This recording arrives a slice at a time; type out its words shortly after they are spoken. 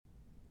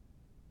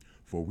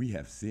For we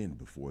have sinned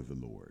before the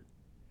Lord,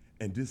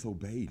 and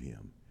disobeyed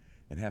him,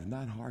 and have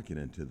not hearkened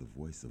unto the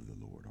voice of the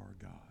Lord our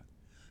God,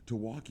 to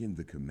walk in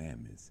the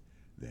commandments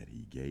that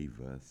he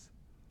gave us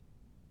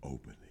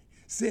openly.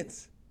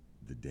 Since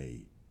the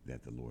day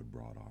that the Lord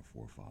brought our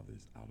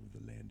forefathers out of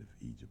the land of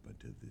Egypt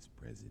unto this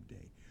present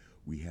day,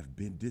 we have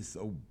been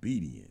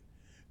disobedient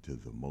to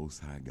the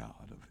Most High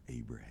God of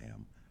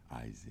Abraham,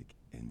 Isaac,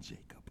 and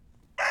Jacob.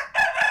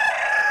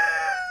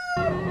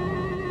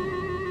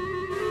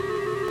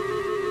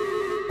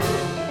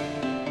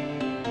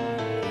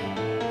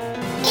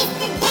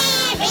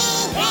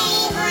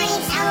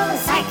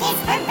 Circus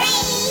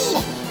parade,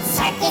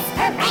 circus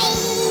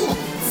parade,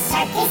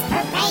 circus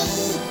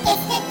parade.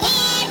 It's the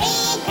Gary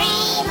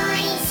Gray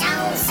Morning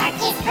Show.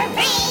 Circus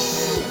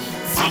parade,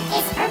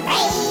 circus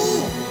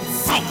parade,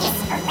 circus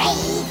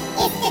parade.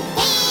 It's the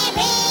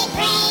Gary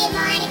Gray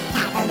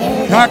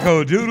Morning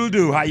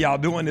Cock-a-doodle-doo. How y'all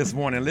doing this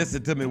morning?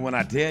 Listen to me when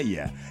I tell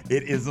you,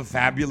 it is a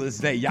fabulous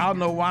day. Y'all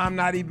know why I'm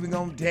not even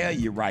gonna tell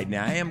you right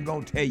now. I am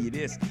gonna tell you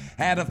this.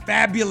 Had a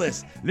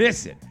fabulous,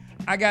 listen.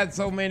 I got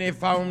so many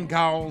phone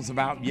calls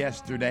about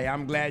yesterday.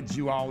 I'm glad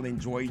you all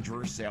enjoyed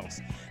yourselves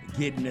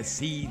getting the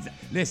seeds.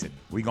 Listen,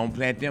 we gonna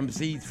plant them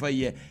seeds for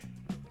you.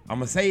 I'm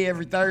gonna say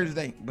every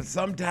Thursday, but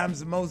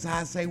sometimes the Most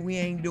High say we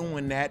ain't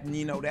doing that, and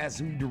you know that's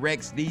who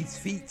directs these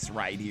feet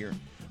right here.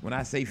 When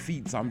I say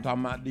feet, I'm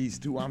talking about these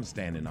two I'm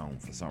standing on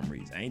for some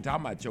reason. I ain't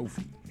talking about your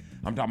feet.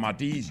 I'm talking about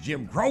these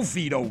Jim Crow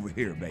feet over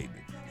here,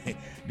 baby.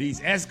 These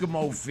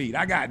Eskimo feet.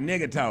 I got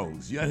nigger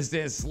toes. You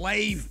understand?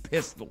 Slave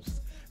pistols.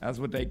 That's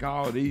what they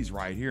call these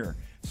right here.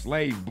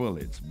 Slave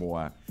bullets,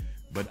 boy.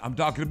 But I'm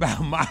talking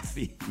about my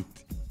feet.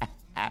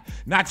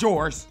 Not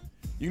yours.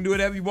 You can do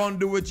whatever you want to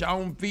do with your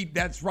own feet.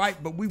 That's right.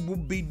 But we will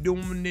be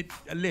doing it.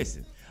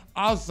 Listen.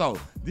 Also,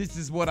 this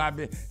is what I've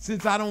been,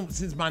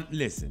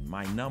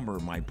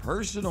 my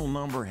personal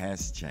number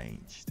has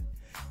changed.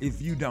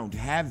 If you don't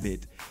have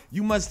it,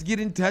 you must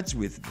get in touch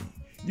with me.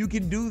 You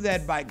can do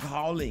that by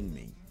calling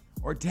me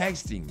or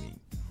texting me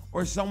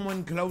or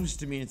someone close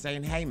to me and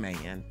saying, hey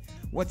man,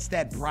 what's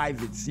that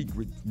private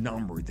secret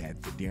number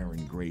that the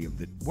Darren Gray of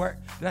the, where,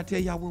 did I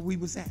tell y'all where we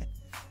was at?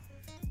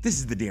 This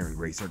is the Darren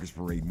Gray Circus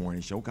Parade Morning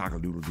Show.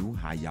 Cock-a-doodle-doo.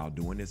 How y'all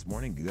doing this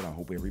morning? Good. I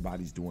hope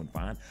everybody's doing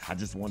fine. I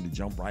just wanted to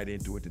jump right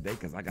into it today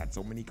because I got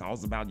so many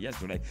calls about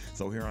yesterday.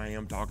 So here I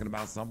am talking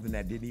about something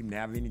that didn't even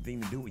have anything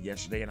to do with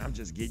yesterday, and I'm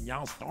just getting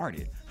y'all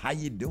started. How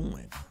you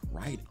doing?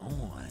 Right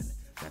on.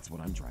 That's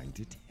what I'm trying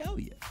to tell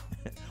you.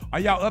 Are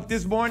y'all up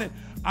this morning?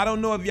 I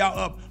don't know if y'all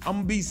up. I'm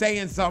going to be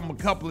saying something a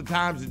couple of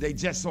times today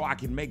just so I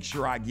can make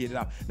sure I get it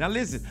out. Now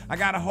listen, I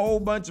got a whole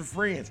bunch of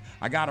friends.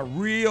 I got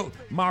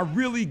my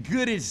really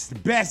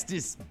goodest,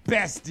 bestest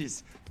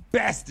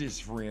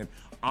friend,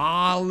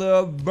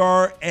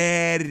 Oliver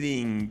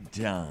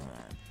Eddington.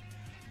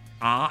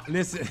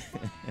 Listen.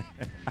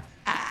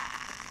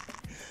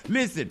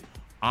 Listen.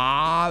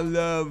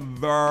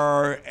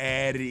 Oliver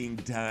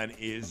Eddington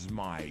is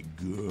my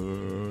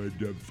good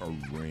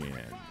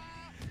friend.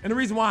 And the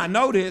reason why I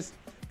know this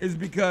is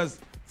because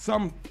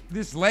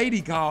this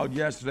lady called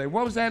yesterday.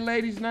 What was that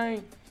lady's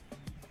name?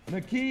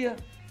 Nakiya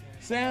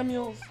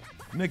Samuels?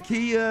 I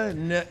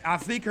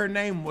think her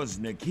name was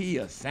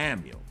Nakiya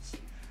Samuels.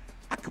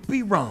 I could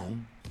be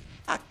wrong.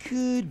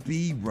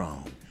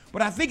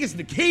 But I think it's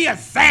Nakiya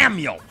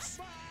Samuels.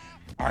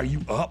 Are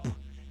you up?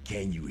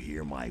 Can you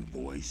hear my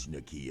voice,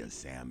 Nakiya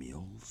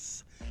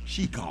Samuels?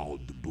 She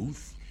called the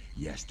booth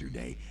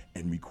yesterday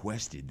and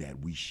requested that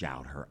we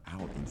shout her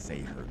out and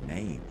say her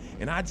name.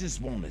 And I just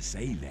want to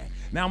say that.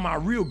 Now, my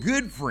real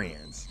good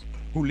friends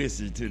who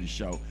listen to the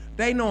show,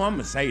 they know I'm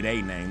going to say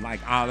their name, like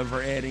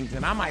Oliver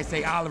Eddington. I might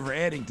say Oliver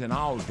Eddington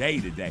all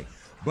day today.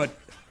 But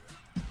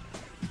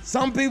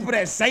some people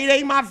that say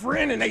they my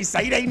friend and they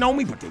say they know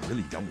me, but they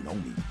really don't know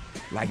me,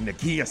 like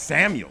Nakiya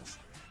Samuels.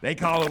 They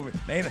call over,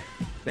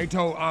 they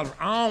told Oliver,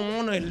 I don't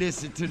want to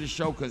listen to the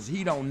show because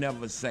he don't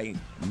never say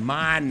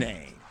my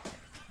name.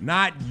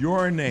 Not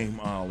your name,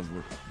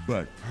 Oliver,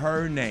 but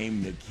her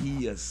name,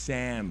 Nakiya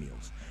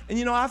Samuels. And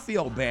you know, I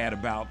feel bad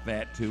about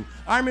that too.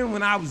 I remember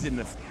when I was in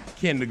the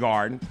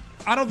kindergarten,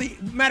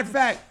 matter of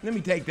fact, let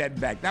me take that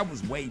back. That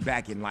was way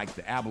back in like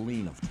the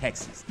Abilene of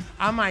Texas.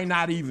 I might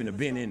not even have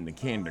been in the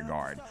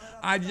kindergarten.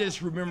 I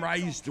just remember I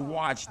used to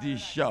watch this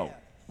show.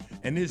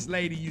 And this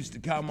lady used to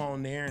come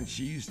on there and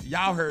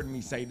y'all heard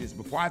me say this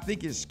before. I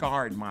think it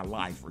scarred my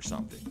life or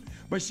something.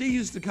 But she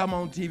used to come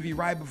on TV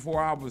right before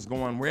I was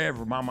going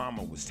wherever my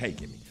mama was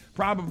taking me.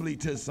 Probably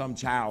to some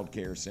child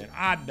care center.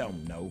 I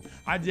don't know.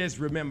 I just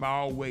remember I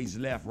always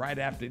left right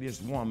after this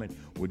woman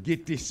would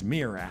get this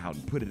mirror out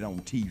and put it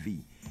on TV.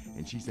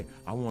 And she said,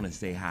 I want to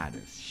say hi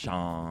to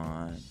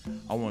Sean.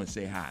 I want to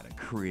say hi to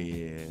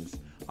Chris.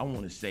 I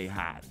want to say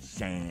hi to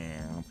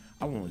Sam.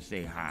 I want to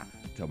say hi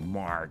to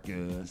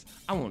Marcus.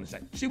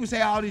 She would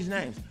say all these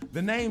names.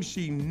 The names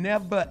she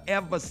never,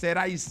 ever said.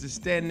 I used to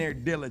stand there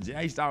diligent.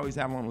 I used to always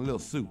have on a little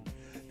suit.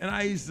 And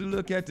I used to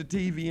look at the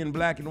TV in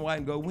black and white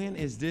and go, when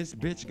is this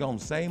bitch gonna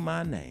say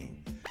my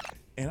name?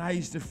 And I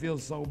used to feel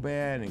so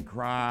bad and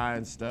cry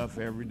and stuff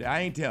every day. I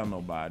ain't tell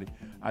nobody.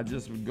 I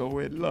just would go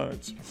at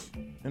lunch,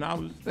 and I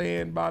was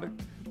staying by the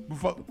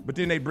before. But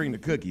then they bring the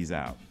cookies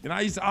out, and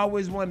I used to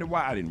always wonder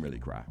why. I didn't really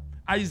cry.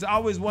 I used to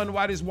always wonder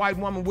why this white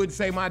woman wouldn't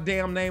say my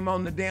damn name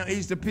on the damn. It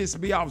used to piss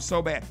me off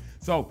so bad.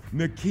 So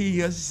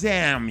Nakiya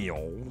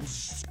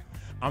Samuels,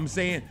 I'm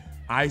saying.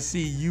 I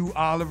see you,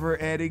 Oliver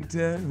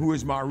Eddington, who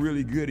is my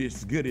really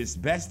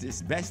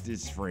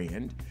bestest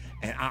friend.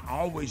 And I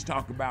always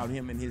talk about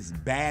him and his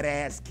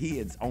badass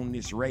kids on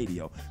this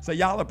radio. So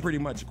y'all are pretty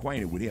much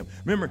acquainted with him.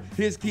 Remember,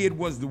 his kid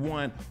was the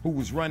one who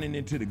was running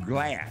into the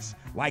glass.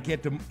 Like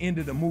at the end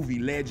of the movie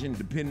Legend,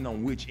 depending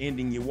on which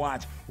ending you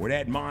watch, where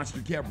that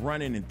monster kept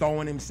running and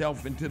throwing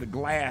himself into the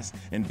glass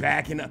and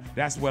backing up.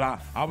 That's what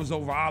I was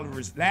over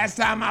Oliver's. Last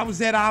time I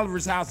was at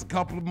Oliver's house a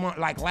couple of months,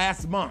 like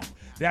last month.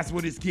 That's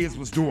what his kids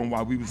was doing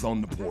while we was on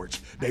the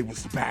porch. They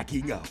was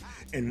backing up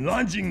and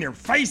lunging their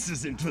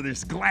faces into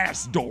this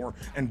glass door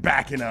and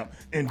backing up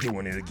and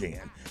doing it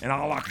again. And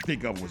all I could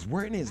think of was,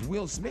 where is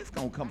Will Smith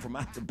gonna come from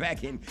out the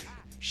back and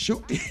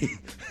shoot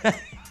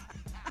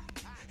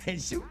and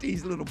shoot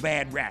these little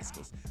bad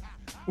rascals?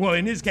 Well,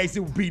 in this case, it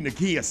would be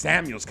Nakiya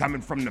Samuels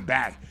coming from the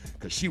back,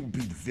 because she would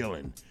be the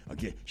villain.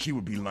 Again, she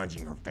would be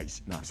lunging her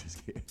face. No, I'm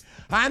just kidding.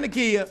 Hi,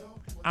 Nakiya.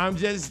 I'm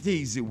just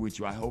teasing with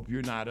you. I hope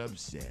you're not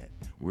upset.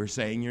 We're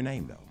saying your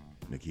name, though,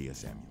 Nakiya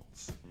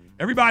Samuels.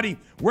 Everybody,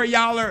 where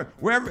y'all are,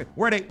 where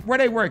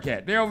they work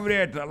at? They're over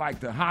there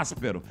at the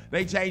hospital.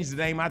 They changed the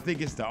name. I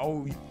think it's the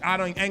old.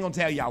 Ain't gonna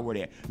tell y'all where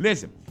they're at.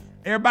 Listen,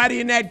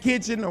 everybody in that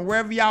kitchen or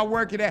wherever y'all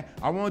working at,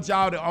 I want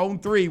y'all to on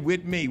three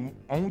with me.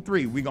 On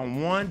three, we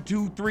gonna 1,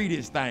 2, 3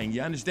 this thing.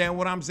 You understand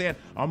what I'm saying?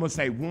 I'm gonna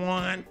say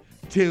 1,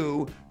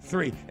 2,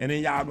 3, and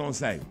then y'all gonna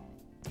say,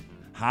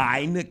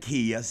 hi,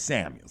 Nakiya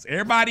Samuels.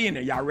 Everybody in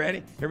there, y'all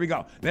ready? Here we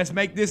go. Let's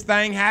make this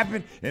thing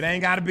happen. It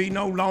ain't gotta be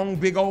no long,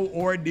 big old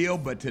ordeal,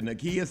 but to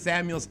Nakiya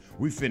Samuels,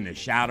 we finna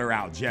shout her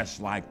out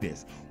just like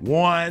this.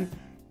 1,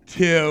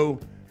 2,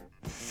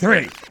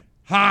 3.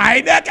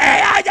 Hi,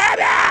 Nakiya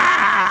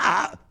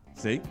Samuels!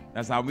 See,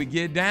 that's how we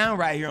get down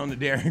right here on the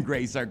Darren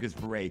Gray Circus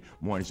Parade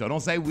morning show. Don't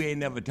say we ain't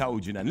never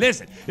told you nothing.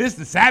 Listen, it's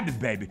the Sabbath,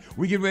 baby.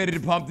 We get ready to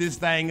pump this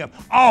thing up.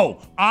 Oh,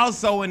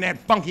 also in that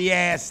funky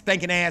ass,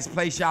 stinking ass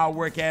place y'all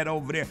work at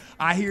over there,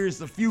 I hear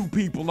it's a few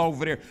people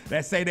over there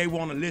that say they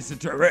want to listen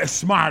to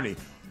Smarty.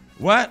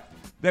 What?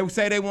 They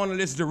say they want to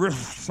listen to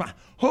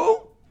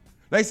who?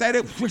 They say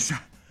they,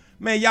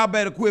 man, y'all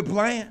better quit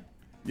playing.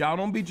 Y'all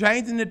don't be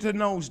changing it to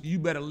no, you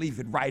better leave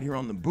it right here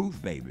on the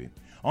booth, baby.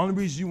 Only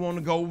reason you want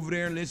to go over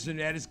there and listen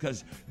to that is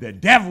because the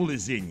devil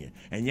is in you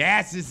and your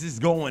asses is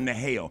going to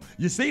hell.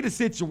 You see the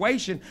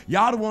situation?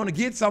 Y'all don't want to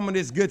get some of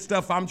this good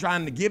stuff I'm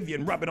trying to give you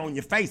and rub it on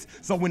your face,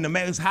 so when the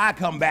Most High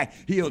come back,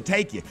 he'll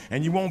take you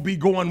and you won't be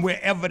going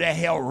wherever the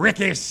hell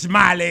Ricky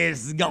Smiley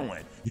is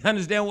going. You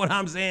understand what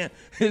I'm saying?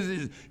 This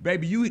is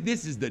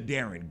the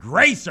Darren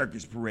Gray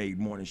Circus Parade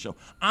morning show.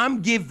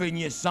 I'm giving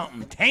you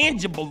something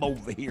tangible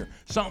over here,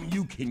 something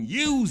you can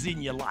use in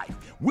your life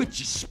with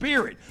your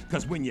spirit.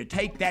 Because when you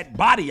take that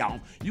body off,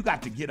 you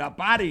got to get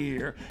up out of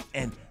here.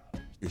 And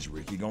is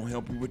Ricky gonna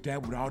help you with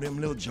that, with all them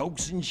little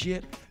jokes and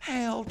shit?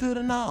 Hell to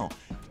the no.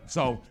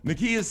 So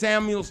Nakiya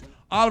Samuels,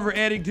 Oliver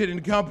Eddington and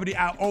the company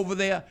out over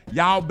there,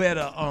 y'all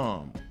better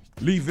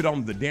leave it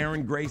on the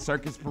Darren Gray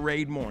Circus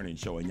Parade morning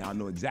show, and y'all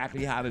know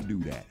exactly how to do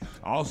that.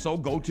 Also,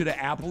 go to the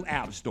Apple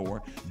App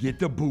Store, get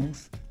the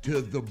booth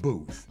to the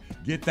booth.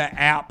 Get the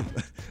app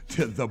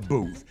to the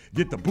booth.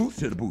 Get the booth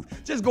to the booth.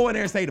 Just go in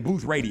there and say the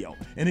booth radio,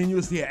 and then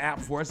you'll see an app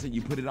for us, and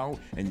you put it on,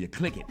 and you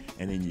click it,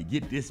 and then you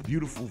get this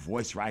beautiful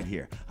voice right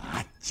here.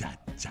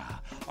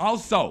 Ah-cha-cha.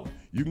 Also,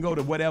 you can go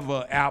to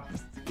whatever app,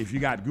 if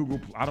you got Google,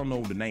 I don't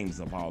know the names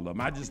of all of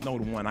them. I just know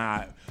the one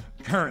I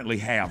currently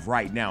have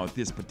right now at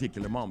this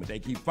particular moment. They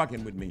keep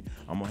fucking with me.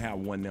 I'm gonna have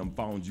one of them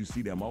phones you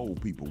see them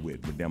old people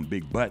with them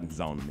big buttons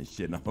on them and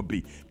shit, and I'm gonna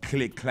be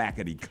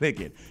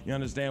click it. You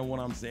understand what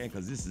I'm saying?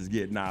 Because this is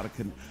getting out of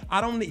control. I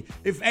don't need,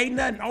 if ain't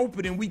nothing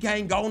open and we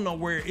can't go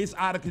nowhere, it's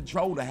out of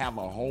control to have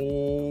a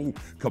whole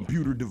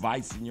computer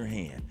device in your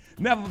hand.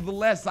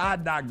 Nevertheless, I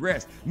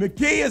digress.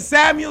 Nakiya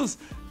Samuels,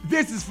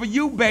 this is for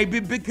you, baby,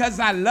 because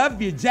I love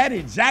you.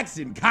 Janet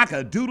Jackson,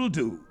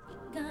 cock-a-doodle-doo.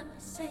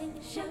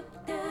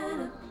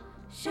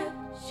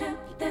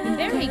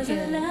 Very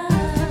good.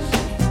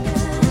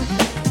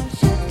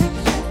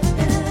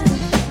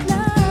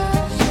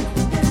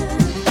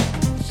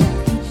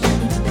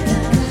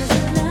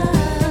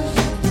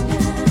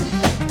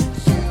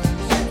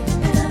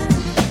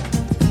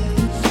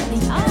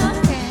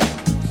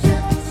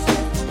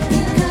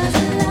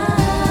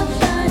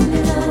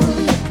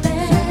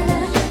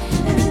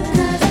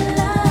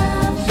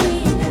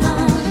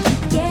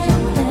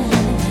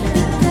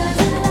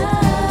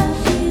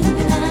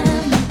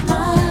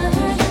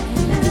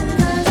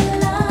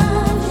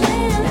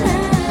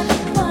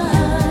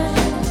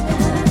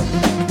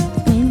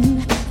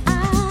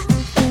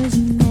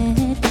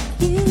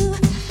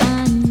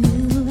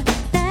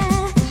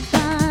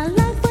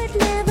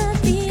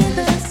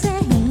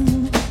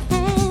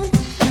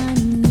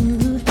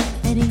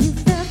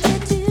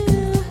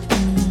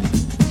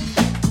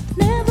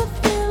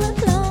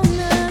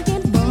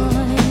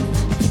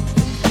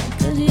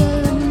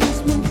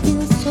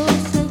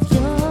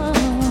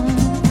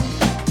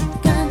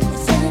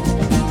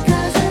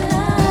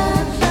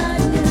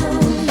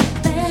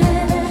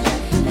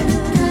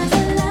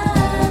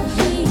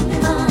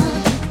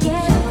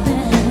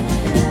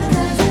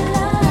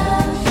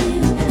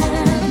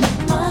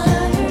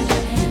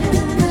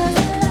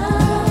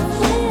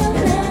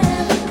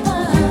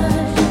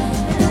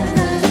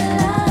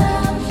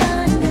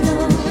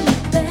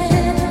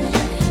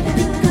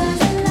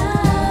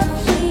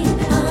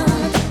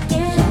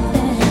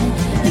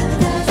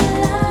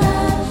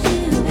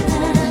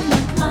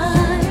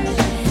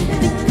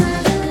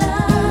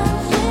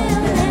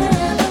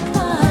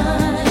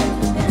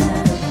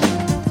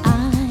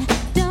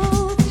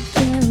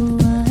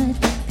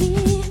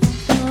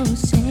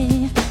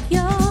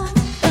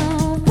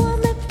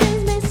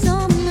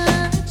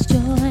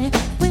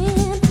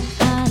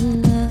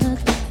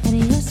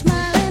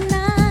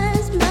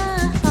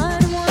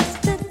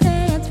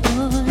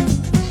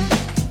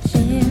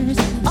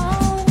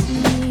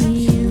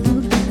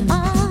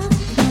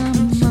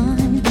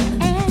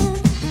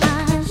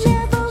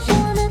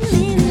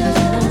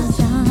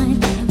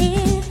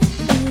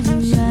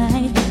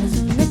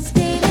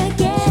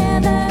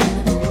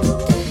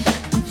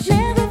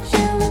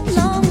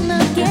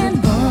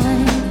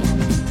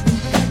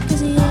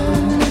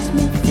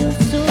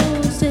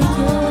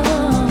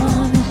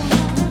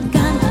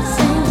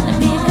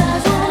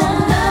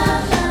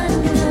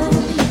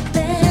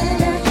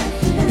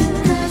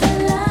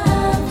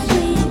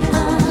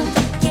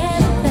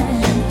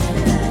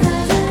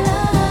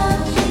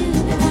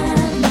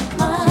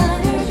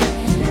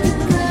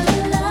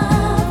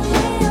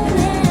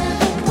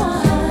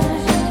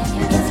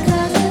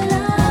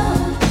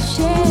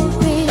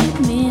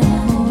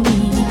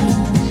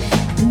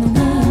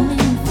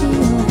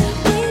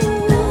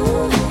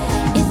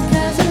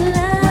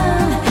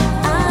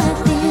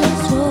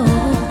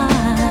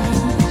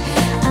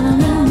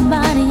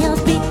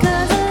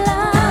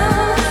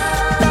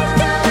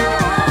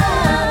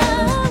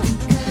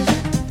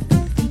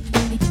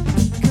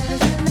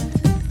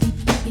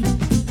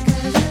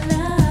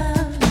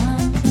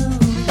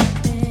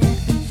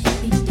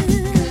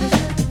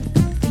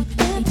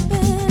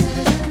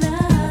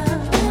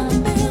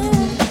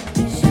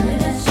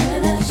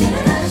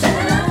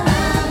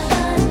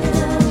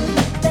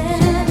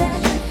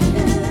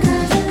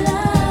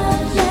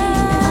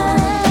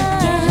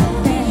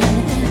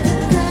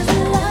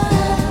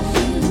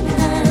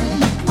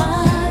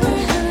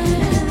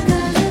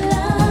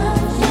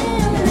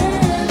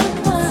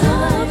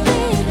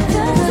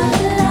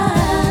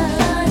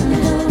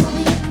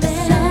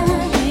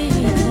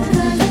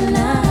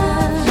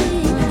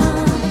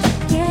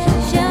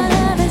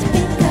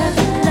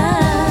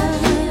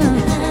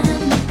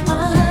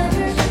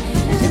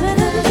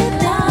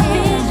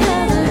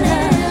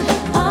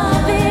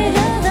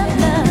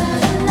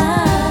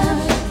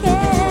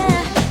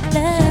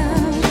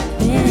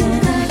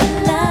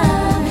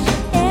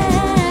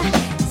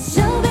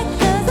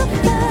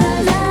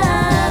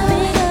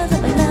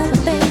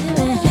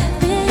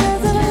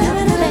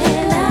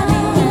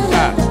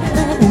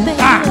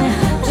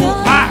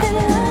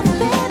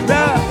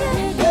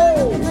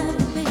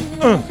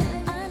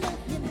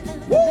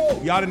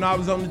 Y'all didn't know I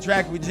was on the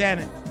track with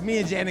Janet. Me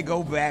and Janet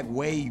go back,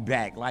 way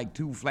back, like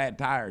two flat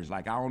tires.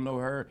 Like I don't know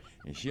her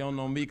and she don't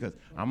know me because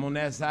I'm on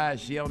that side,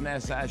 she on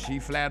that side, she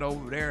flat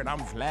over there and I'm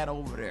flat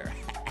over there.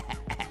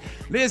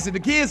 Listen,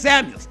 Nakiya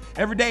Samuels.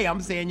 Every day I'm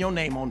saying your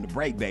name on the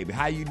break, baby.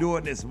 How you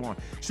doing this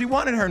morning? She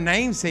wanted her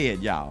name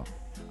said, y'all.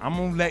 I'm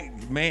gonna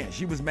man,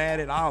 she was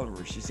mad at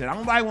Oliver. She said,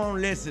 nobody wanna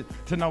listen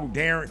to no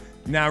Darren.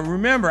 Now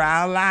remember,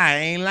 I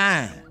ain't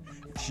lying.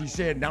 She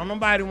said, don't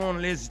nobody wanna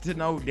listen to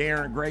no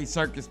Darren Gray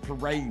Circus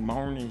Parade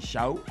morning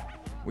show.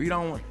 We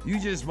don't,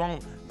 you just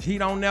won't, he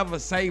don't never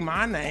say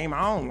my name.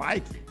 I don't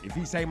like it if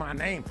he say my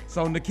name.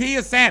 So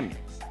Nakiya Samuels,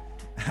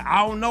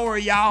 I don't know her,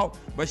 y'all,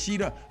 but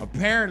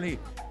apparently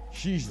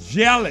she's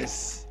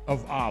jealous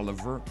of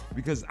Oliver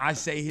because I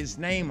say his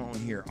name on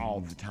here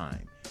all the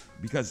time.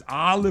 Because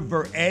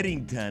Oliver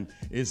Eddington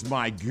is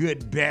my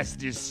good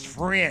bestest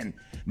friend,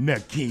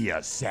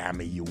 Nakiya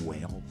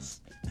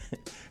Samuels.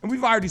 And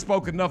we've already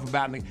spoken enough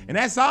about Nakiya. And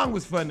that song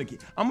was for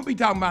Nakiya. I'm going to be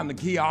talking about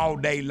Nakiya all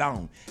day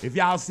long. If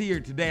y'all see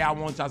her today, I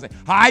want y'all to say,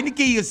 hi,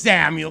 Nakiya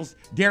Samuels.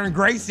 Darren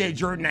Gray said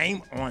your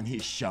name on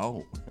his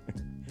show.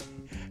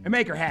 And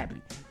make her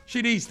happy.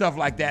 She needs stuff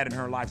like that in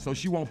her life so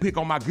she won't pick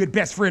on my good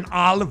best friend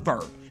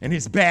Oliver and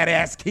his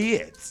badass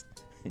kids.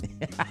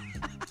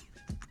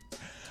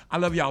 I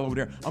love y'all over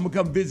there. I'm gonna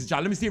come visit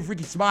y'all. Let me see if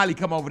Ricky Smiley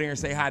come over there and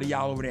say hi to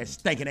y'all over there,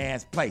 stinking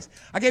ass place.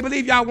 I can't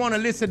believe y'all wanna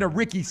listen to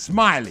Ricky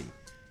Smiley.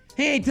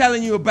 He ain't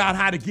telling you about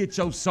how to get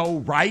your soul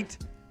right.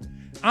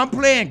 I'm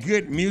playing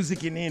good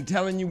music and then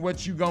telling you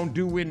what you gonna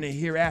do in the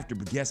hereafter.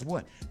 But guess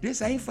what?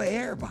 This ain't for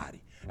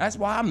everybody. That's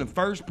why I'm the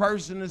first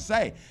person to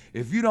say,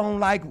 if you don't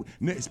like,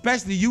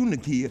 especially you,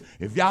 Nakiya,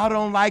 if y'all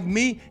don't like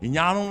me and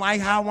y'all don't like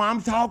how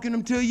I'm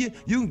talking to you,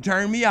 you can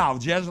turn me off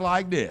just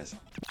like this.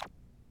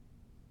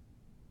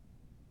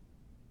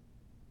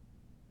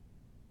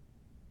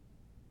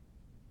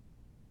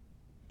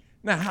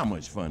 Now, how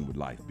much fun would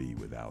life be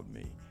without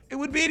me? It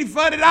wouldn't be any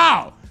fun at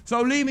all.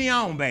 So leave me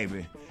on,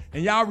 baby.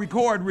 And y'all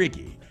record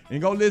Ricky and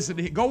go listen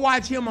to him. Go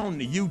watch him on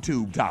the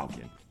YouTube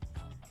talking.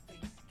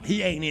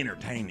 He ain't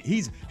entertaining.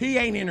 He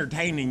ain't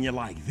entertaining you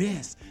like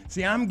this.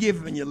 See, I'm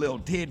giving you little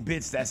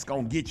tidbits that's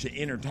gonna get you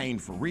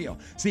entertained for real.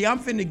 See, I'm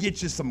finna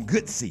get you some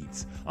good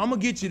seats. I'm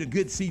gonna get you the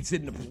good seats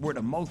where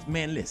the most,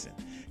 man, listen.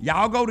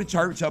 Y'all go to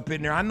church up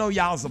in there. I know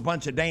y'all's a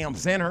bunch of damn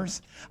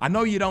sinners. I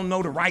know you don't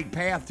know the right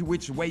path to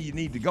which way you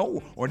need to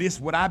go, or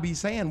this, what I be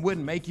saying,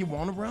 wouldn't make you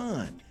wanna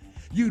run.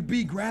 You'd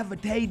be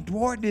gravitating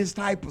toward this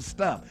type of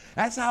stuff.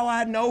 That's how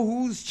I know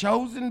who's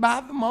chosen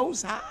by the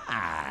Most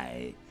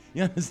High.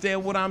 You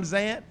understand what I'm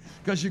saying?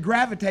 Because you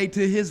gravitate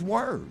to his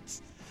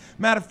words.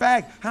 Matter of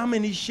fact, how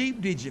many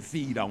sheep did you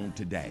feed on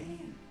today?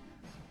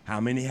 How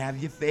many have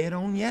you fed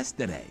on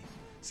yesterday?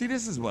 See,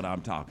 this is what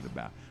I'm talking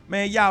about.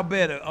 Man, y'all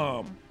better,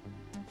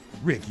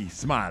 Ricky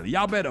Smiley,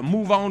 y'all better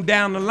move on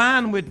down the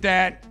line with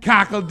that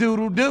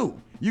cock-a-doodle-doo.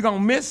 You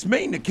gonna miss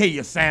me,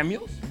 Nakiya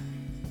Samuels.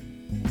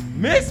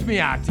 Miss me,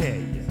 I tell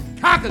you.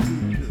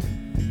 Cock-a-doodle-doo.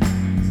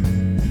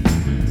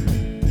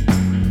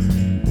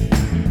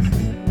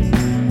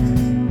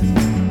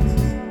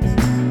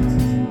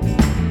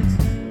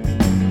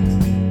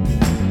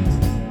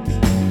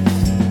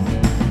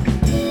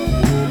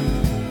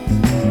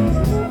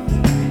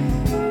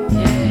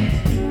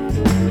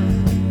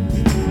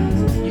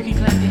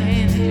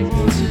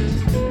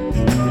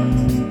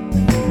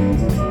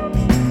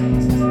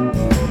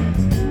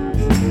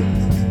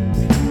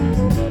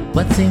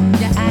 What's in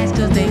your eyes,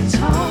 'cause they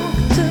talk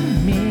to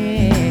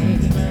me.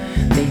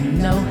 They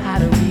know how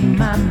to read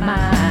my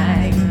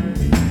mind.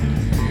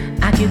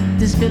 I get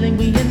this feeling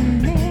when you're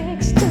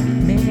next to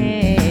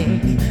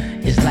me.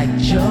 It's like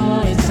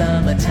joy in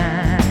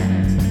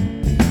summertime.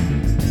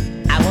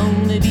 I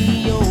wanna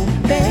be your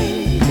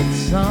favorite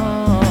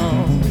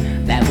song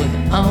that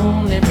would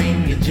only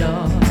bring you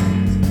joy.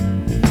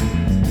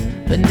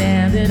 But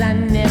now that I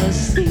never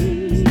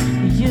see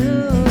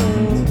you,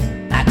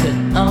 I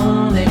could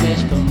only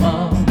wish for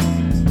more.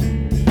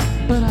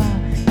 But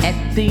at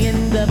the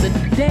end of the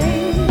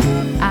day,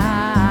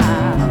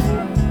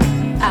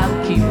 I'll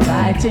keep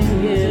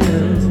writing you.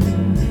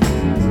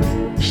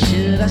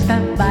 Should I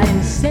stop by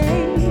and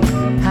say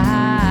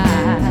hi,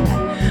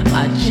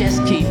 or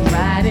just keep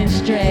riding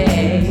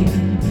straight?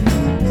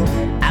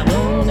 I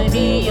wanna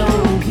be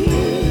your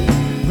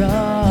hero,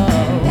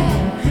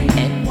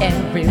 and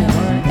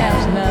everyone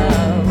else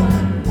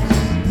knows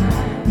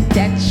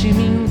that you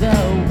mean the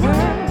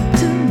world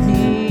to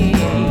me.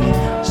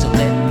 So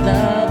let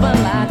love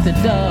unlock the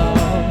door.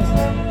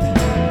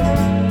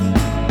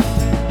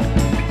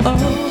 Oh,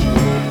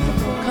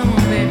 come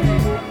on, baby,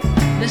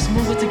 let's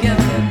move it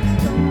together.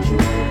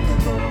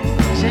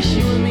 Just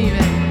you and me,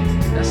 baby,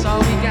 that's all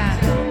we got.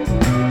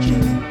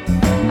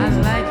 I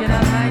like it,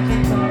 I like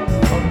it.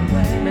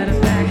 Matter of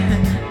fact,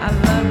 I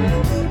love it.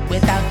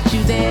 Without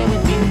you there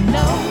would be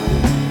no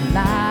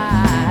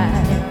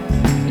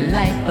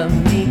life for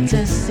me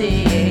to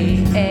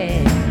see.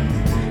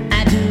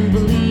 I do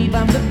believe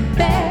I'm the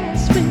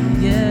best with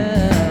you.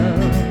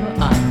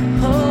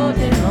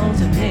 Holding on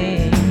to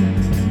me.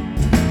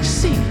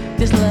 See,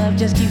 this love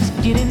just keeps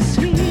getting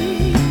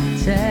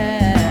sweeter.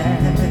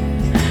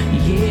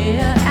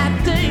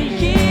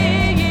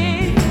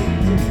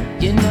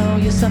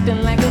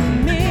 something like a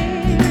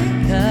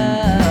miracle.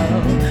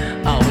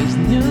 Always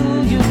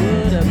knew you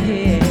would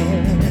appear.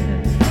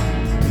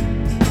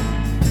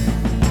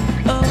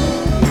 Oh,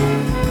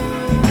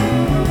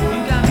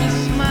 you got me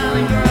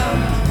smiling, girl.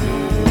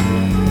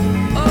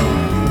 Oh,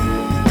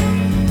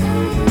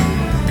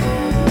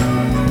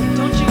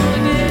 don't you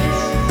wanna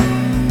dance?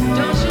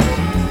 Don't you?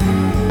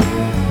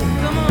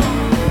 Come on,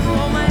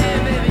 hold my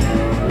hand, baby.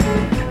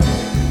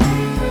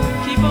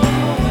 Keep on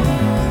moving,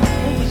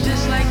 moving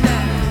just like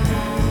that.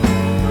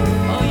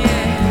 Oh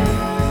yeah,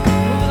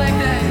 move like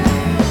that.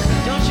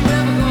 Don't you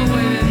ever go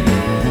away, baby.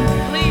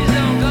 Please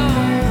don't go.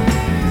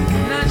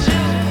 Not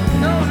you,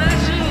 no, not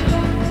you.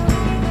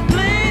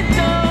 Please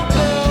don't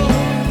go.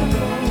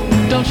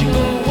 Don't you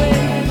go away.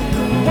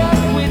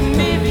 Walk with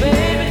me,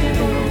 baby.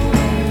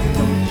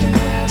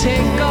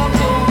 Take off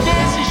your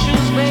dancing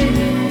shoes,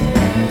 baby.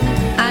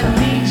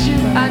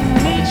 I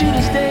need you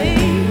to stay.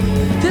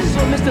 This is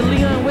what Mr.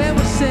 Leon Ware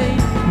would say.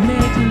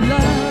 Make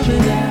love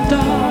in the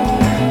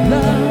dark,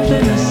 love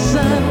in the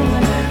sun,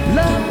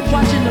 love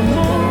watching the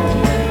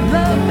moon,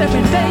 love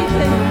every day,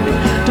 baby.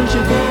 Don't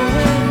you go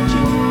away,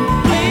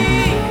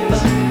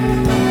 please.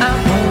 I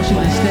want you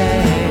to stay.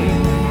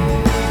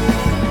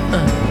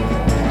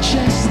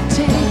 Just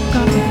take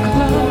off your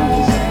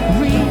clothes,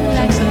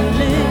 relax a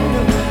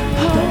little,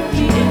 hold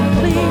me and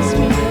please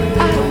me.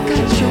 I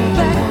got your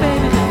back,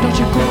 baby. Don't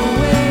you go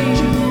away,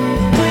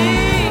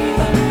 please.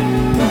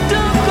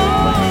 Don't go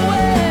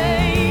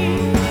away,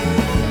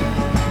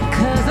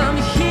 'cause I'm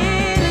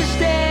here to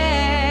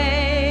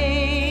stay.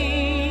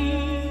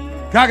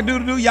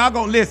 Cock-a-doodle-doo, y'all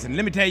gonna listen.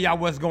 Let me tell y'all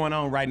what's going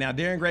on right now.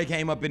 Darren Gray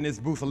came up in this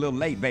booth a little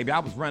late, baby. I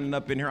was running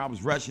up in here. I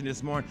was rushing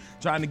this morning,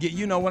 trying to get,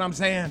 you know what I'm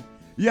saying?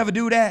 You ever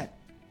do that?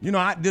 You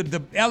know,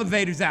 the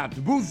elevator's out. The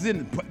booth is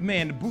in,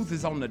 the booth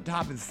is on the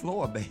top of the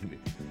floor, baby.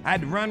 I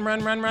had to run. You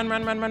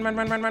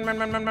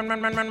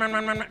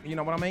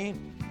know what I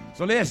mean?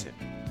 So listen,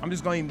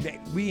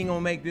 we ain't gonna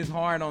make this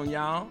hard on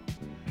y'all.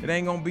 It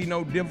ain't gonna be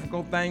no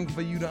difficult thing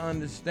for you to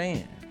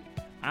understand.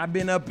 I've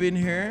been up in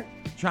here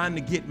trying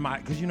to get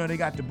cause you know they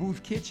got the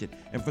booth kitchen.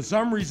 And for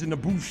some reason the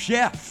booth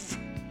chef,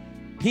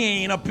 he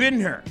ain't up in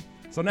here.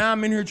 So now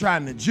I'm in here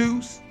trying to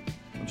juice.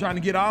 I'm trying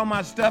to get all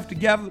my stuff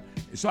together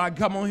so I can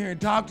come on here and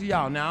talk to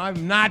y'all. Now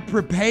I'm not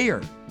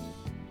prepared.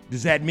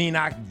 Does that mean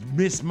I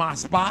miss my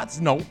spots?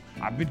 No,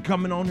 I've been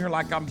coming on here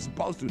like I'm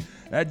supposed to.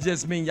 That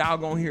just means y'all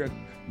gonna hear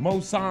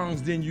more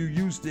songs than you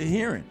used to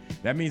hearing.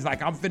 That means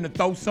like I'm finna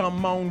throw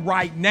something on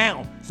right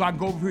now so I can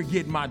go over here and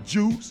get my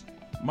juice,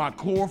 my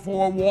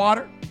chloroform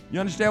water. You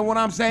understand what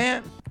I'm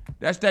saying?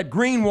 That's that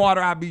green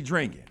water I be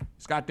drinking.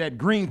 It's got that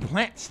green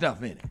plant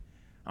stuff in it.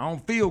 I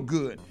don't feel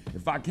good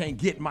if I can't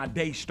get my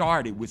day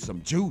started with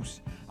some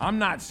juice. I'm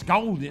not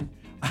scolding.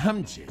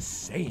 I'm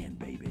just saying,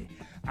 baby.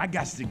 I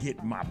got to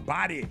get my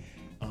body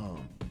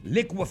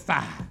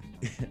liquefied.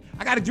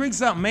 I got to drink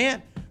something,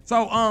 man.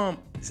 So,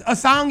 a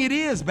song it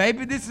is,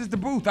 baby. This is the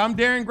booth. I'm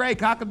Darren Gray,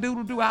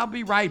 cock-a-doodle-doo. I'll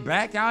be right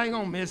back. Y'all ain't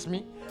gonna miss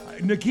me.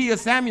 Nakiya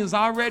Samuels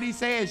already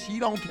said she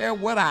don't care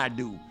what I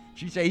do.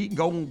 She say he can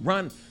go and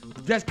run,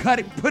 just cut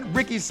it, put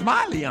Ricky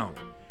Smiley on it.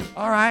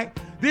 All right,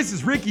 this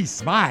is Ricky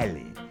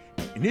Smiley,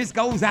 and this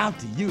goes out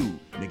to you,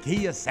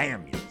 Nakiya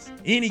Samuels.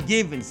 Any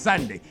given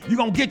Sunday, you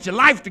gonna get your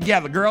life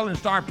together, girl, and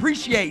start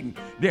appreciating.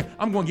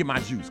 I'm gonna get my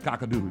juice,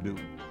 cock-a-doodle-doo.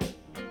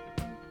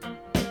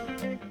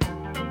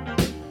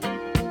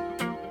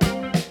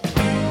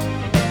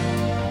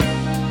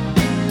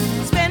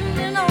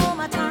 Spending all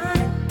my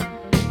time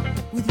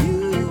with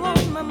you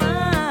on my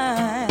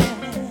mind.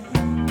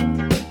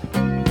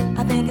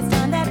 I think it's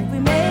time that we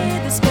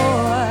made the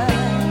score.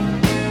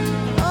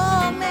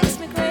 Oh, it makes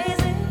me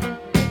crazy,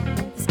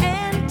 this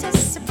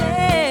anticipating.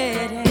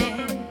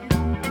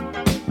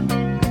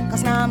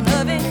 'Cause now I'm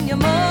loving you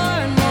more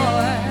and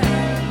more.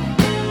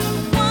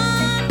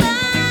 One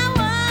by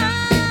one,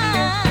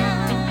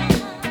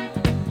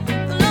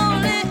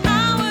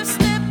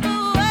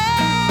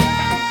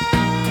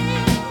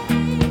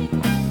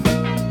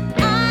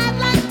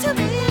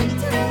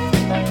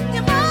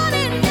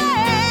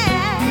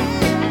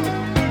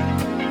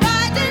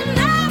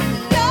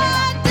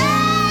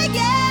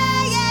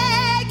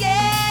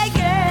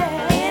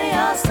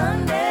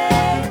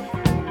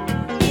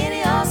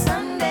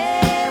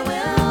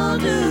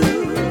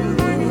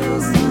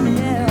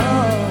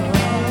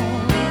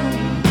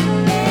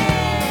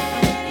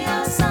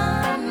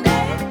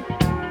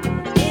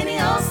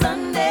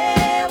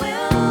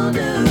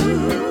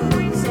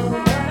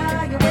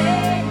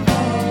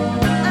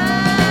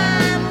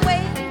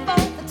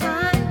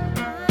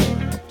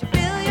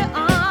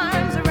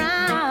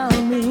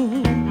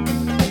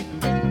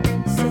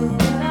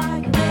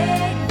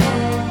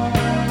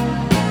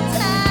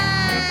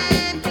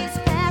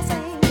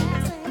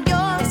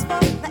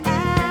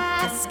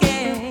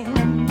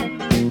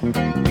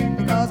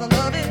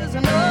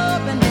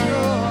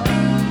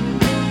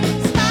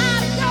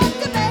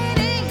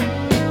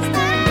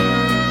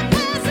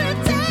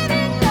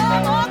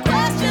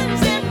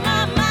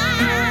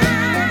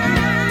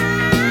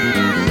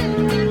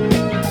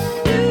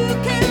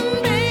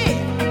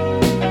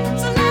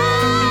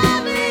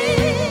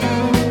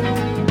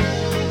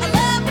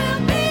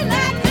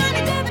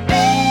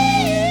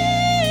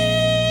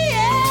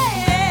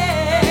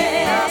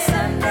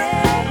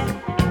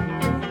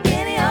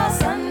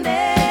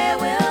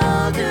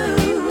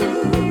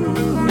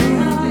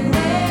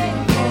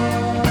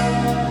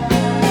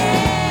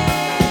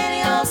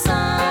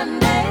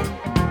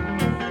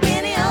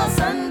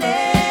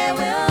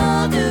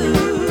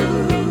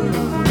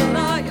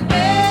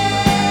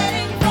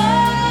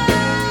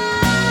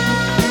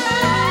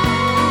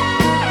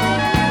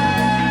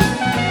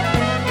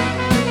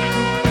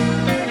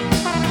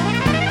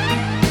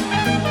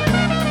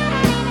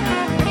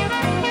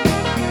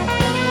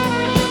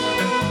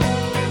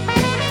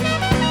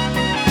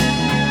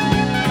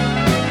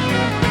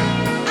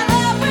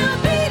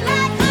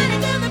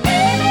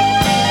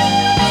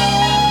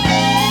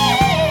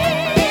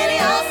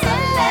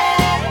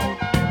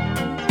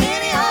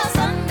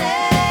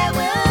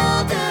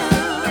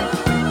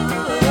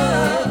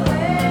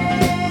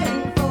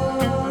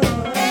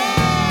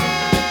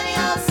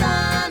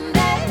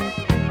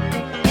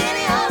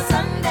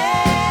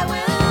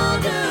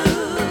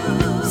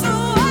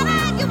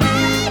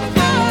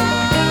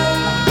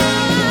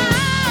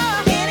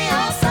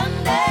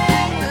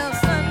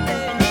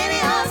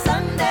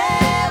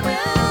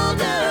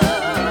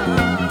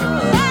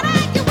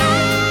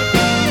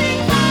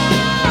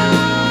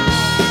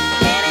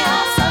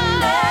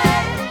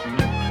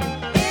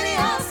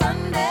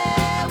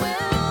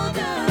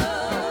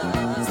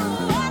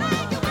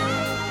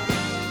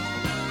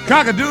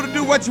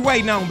 Cock-a-doodle-doo, what you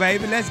waiting on,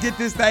 baby? Let's get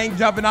this thing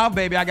jumping off,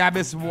 baby. I got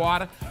me some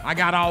water. I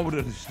got all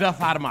the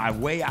stuff out of my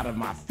way, out of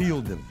my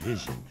field of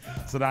vision,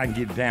 so that I can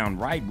get down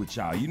right with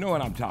y'all. You know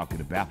what I'm talking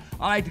about.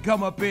 I like to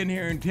come up in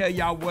here and tell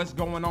y'all what's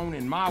going on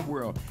in my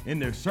world, in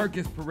the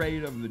circus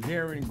parade of the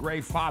daring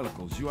gray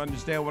follicles. You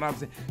understand what I'm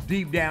saying?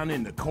 Deep down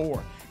in the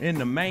core, in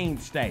the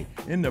mainstay,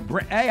 in the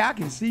brain. Hey, I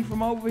can see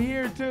from over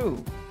here,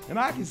 too. And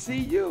I can see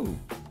you.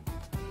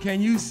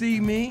 Can you see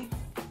me,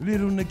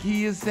 little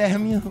Nakiya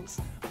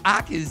Samuels?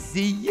 I can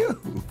see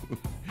you.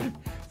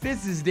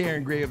 This is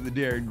Darren Gray of the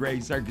Darren Gray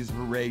Circus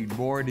Parade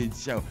Morning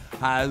Show.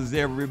 How's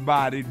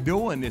everybody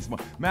doing this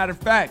morning? Matter of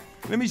fact,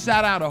 let me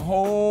shout out a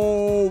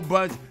whole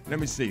bunch. Let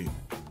me see.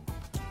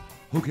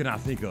 Who can I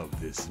think of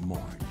this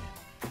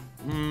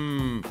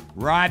morning?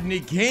 Rodney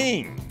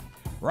King,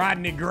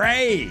 Rodney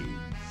Graves.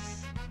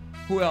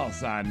 Who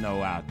else I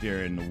know out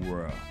there in the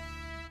world?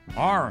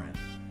 Oran,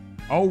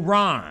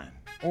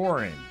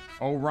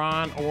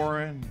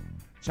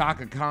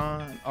 Chaka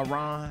Khan,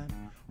 Aran,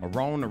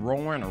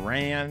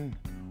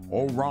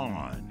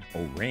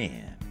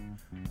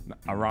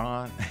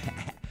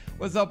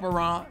 What's up,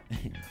 Aran?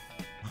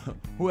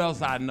 Who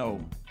else I know?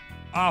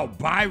 Oh,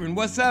 Byron,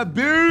 what's up,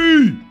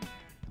 B?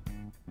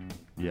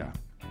 Yeah,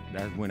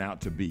 that went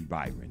out to B,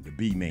 Byron, the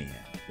B-man.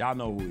 Y'all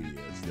know who he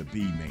is, the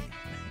B-man.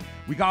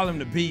 We call him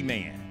the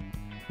B-man.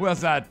 Who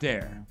else out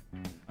there?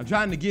 I'm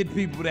trying to get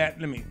people that,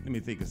 let me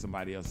think of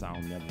somebody else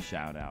I'll never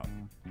shout out.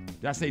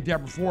 Did I say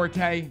Deborah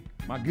Forte?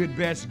 My good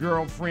best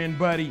girlfriend,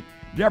 buddy.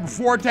 Deborah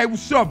Forte,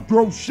 what's up,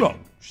 bro? What's up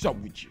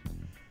with you?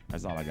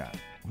 That's all I got.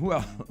 Who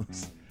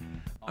else?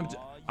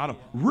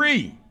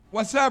 Ree.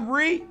 What's up,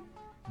 Ree?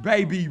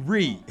 Baby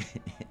Ree.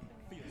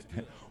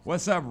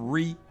 What's up,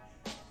 Ree?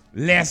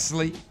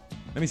 Leslie.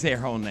 Let me say her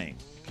whole name.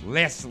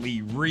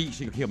 Leslie Ree.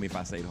 She gonna kill me if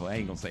I say the whole. I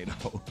ain't gonna say the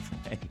whole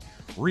thing.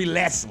 Ree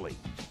Leslie.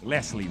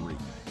 Leslie Ree.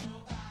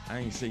 I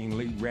ain't seen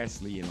Lee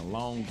Wesley in a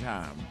long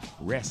time.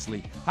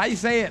 Wesley. How you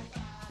say it?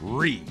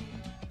 Ree.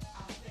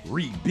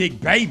 Ree, big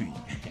baby.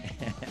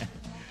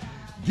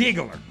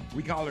 Giggler.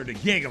 We call her the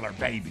giggler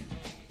baby.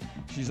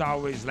 She's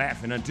always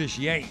laughing until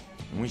she ain't.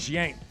 And when she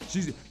ain't,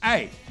 she's,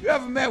 hey, you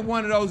ever met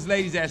one of those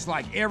ladies that's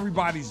like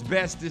everybody's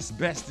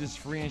bestest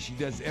friend? She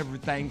does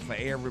everything for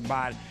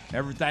everybody.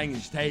 Everything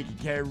is taken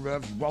care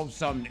of. You want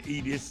something to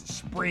eat, it's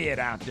spread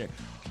out there.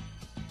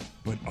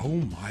 But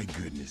oh my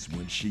goodness,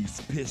 when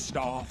she's pissed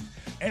off,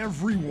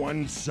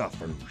 everyone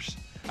suffers.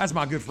 That's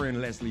my good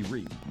friend Leslie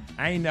Reed.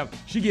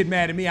 She get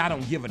mad at me, I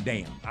don't give a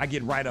damn. I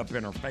get right up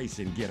in her face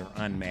and get her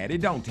unmad. It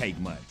don't take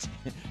much.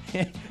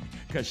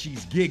 Cause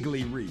she's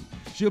giggly Reed.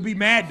 She'll be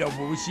mad though, but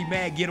when she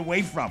mad, get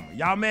away from her.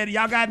 Y'all mad?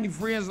 Y'all got any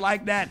friends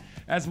like that?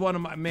 That's one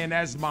of my, man,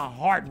 that's my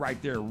heart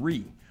right there,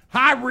 Reed.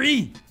 Hi,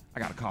 Reed.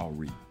 I gotta call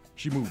Reed.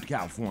 She moved to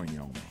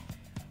California on me.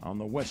 I don't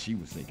know what she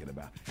was thinking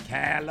about.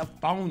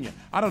 California.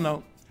 I don't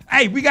know.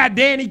 Hey, we got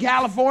Danny,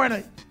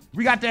 California.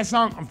 We got that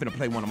song. I'm finna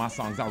play one of my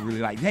songs I really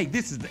like. Hey,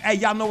 hey,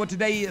 y'all know what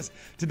today is?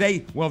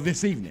 Today, well,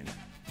 this evening.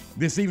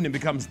 This evening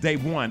becomes day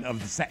one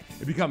of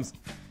it becomes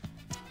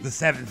the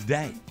seventh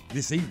day.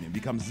 This evening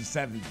becomes the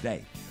seventh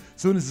day.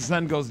 Soon as the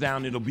sun goes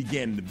down, it'll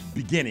begin the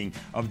beginning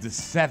of the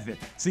seventh.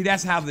 See,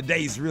 that's how the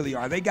days really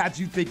are. They got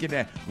you thinking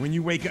that when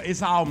you wake up,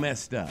 it's all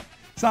messed up.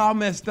 It's all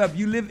messed up.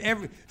 You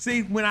live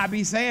see, when I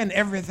be saying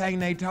everything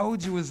they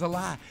told you is a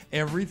lie,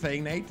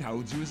 everything they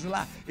told you is a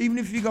lie. Even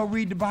if you go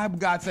read the Bible,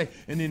 God say,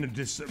 and then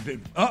the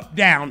up,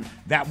 down,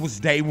 that was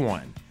day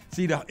one.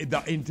 See,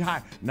 the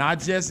entire, not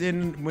just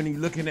in when he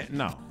looking at,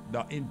 no,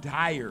 the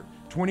entire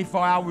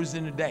 24 hours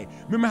in a day.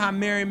 Remember how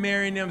Mary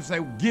and them say,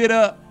 get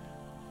up.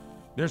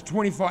 There's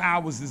 24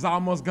 hours is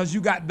almost, because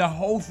you got the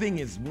whole thing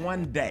is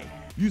one day.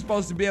 You're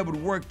supposed to be able to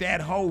work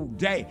that whole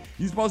day.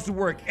 You're supposed to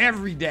work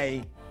every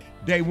day.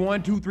 Day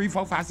 1, 2, 3,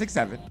 4, 5, 6,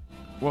 7.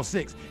 Well,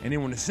 6. And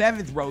then when the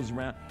 7th rolls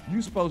around,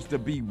 you're supposed to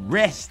be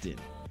resting.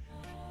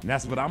 And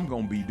that's what I'm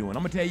going to be doing.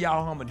 I'm going to tell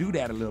y'all how I'm going to do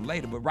that a little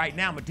later. But right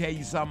now, I'm going to tell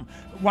you something.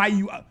 While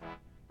you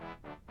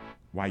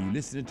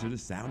listening to the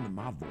sound of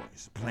my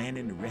voice,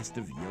 planning the rest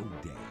of your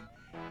day,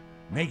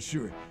 make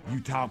sure you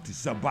talk to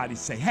somebody,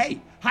 say,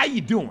 hey, how you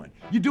doing?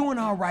 You doing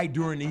all right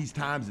during these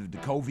times of the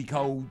COVID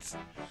codes?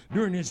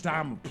 During this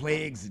time of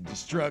plagues and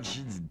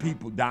destructions and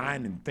people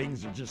dying and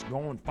things are just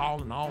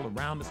falling all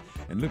around us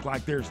and look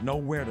like there's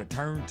nowhere to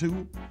turn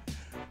to?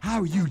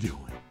 How are you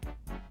doing?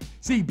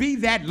 See, be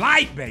that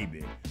light,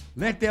 baby.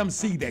 Let them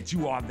see that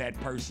you are that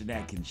person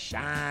that can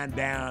shine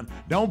down.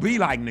 Don't be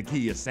like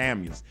Nakiya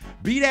Samuels.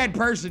 Be that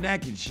person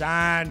that can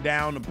shine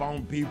down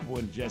upon people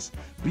and just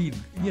be,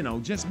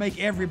 just make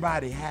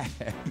everybody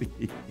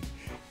happy.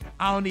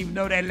 I don't even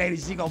know that lady.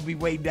 She gonna be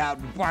waiting out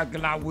in the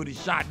parking lot with a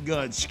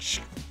shotgun.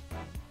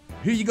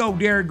 Here you go,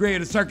 Darren Gray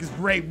of the Circus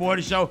Parade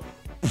Morning Show.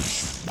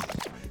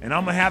 And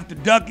I'm gonna have to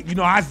duck it.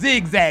 I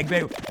zigzag,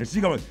 baby. And she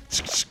gonna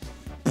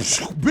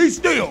be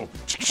still.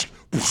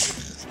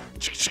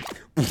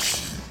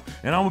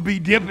 And I'm gonna be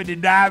dipping and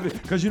diving,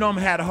 because I'm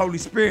gonna have the Holy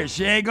Spirit.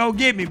 She ain't gonna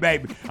get me,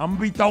 baby. I'm gonna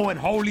be throwing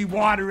holy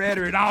water at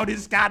her and all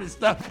this kind of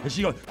stuff. And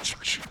she goes,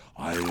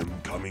 I am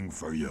coming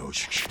for you.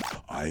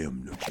 I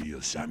am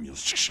Nakiya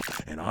Samuels,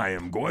 and I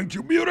am going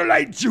to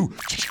mutilate you.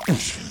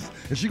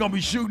 And she gonna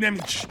be shooting at me.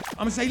 I'm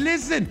gonna say,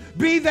 listen,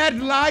 be that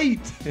light.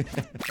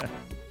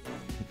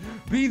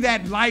 Be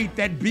that light,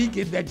 that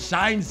beacon that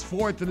shines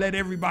forth to let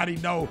everybody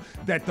know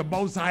that the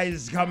Most High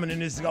is coming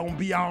and it's gonna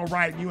be all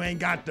right. You ain't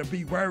got to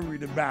be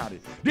worried about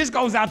it. This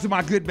goes out to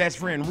my good best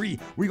friend Ree.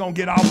 We gonna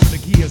get off of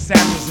Nakiya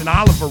Samuels and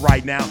Oliver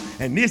right now.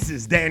 And this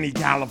is Danny,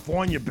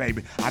 California,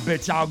 baby. I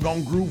bet y'all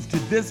gonna groove to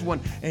this one.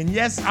 And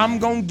yes, I'm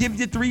gonna give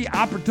you 3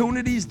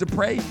 opportunities to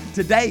pray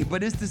today,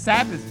 but it's the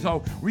Sabbath,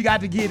 so we got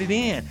to get it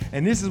in.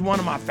 And this is one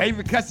of my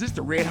favorite cuts. It's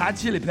the Red Hot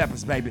Chili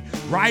Peppers, baby.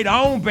 Right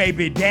on,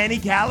 baby. Danny,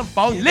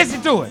 California.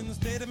 Listen to it.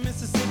 State of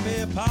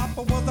Mississippi,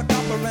 Papa was a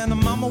copper and the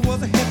mama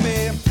was a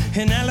hippie.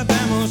 In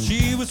Alabama,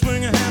 she was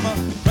swinging a hammer.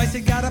 Price you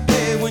gotta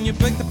pay when you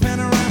break the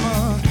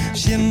panorama.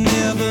 She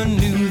never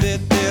knew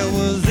that there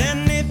was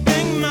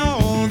anything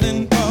more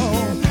than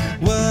gold.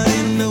 What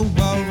in the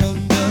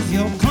world does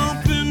your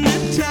company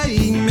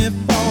take me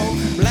for?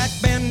 Black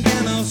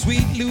bandana,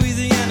 sweet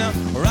Louisiana,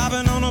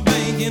 robbing on a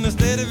bank in the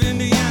state of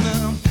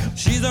Indiana.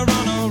 She's a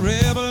runner,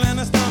 rebel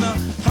and a stunner.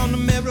 On the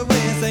merry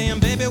way,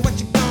 saying, baby, what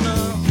you gonna?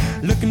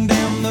 Looking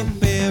down the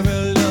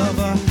barrel of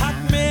a hot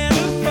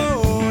metal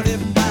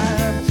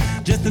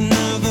 45, just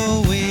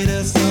another way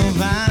to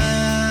survive.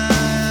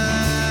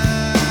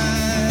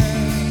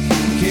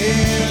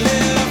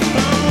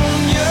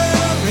 California,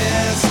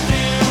 rest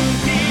in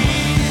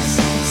peace.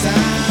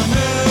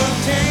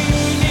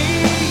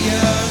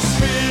 Simultaneous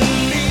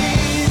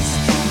release.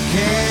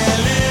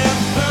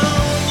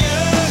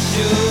 California,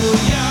 show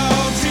your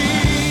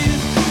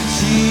teeth.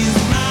 She's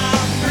my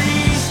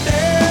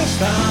priestess.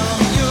 I'm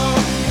your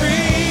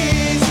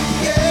priest.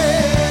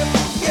 Yeah,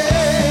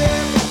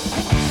 yeah.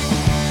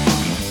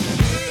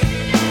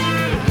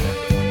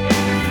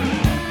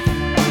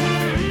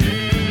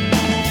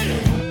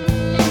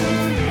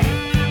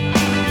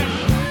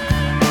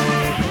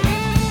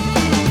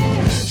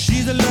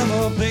 She's a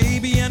lover,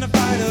 baby, and a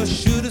fighter.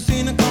 Should've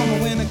seen her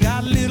coming when it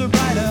got a little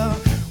brighter.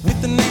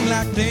 With a name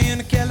like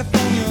Danny,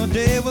 California,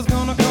 day was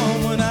gonna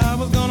come when I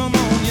was gonna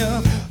mourn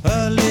ya.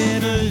 A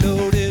little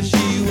loaded,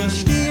 she was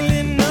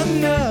stealing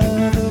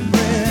another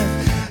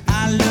breath.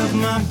 I love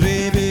my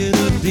baby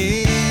to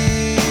death.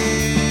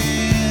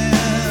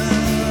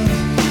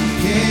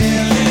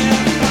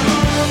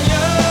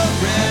 California,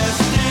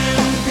 rest in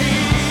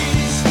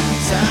peace.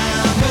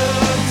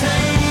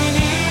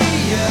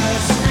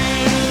 Simultaneous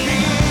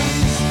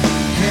release.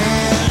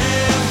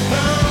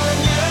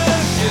 California,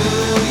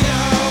 show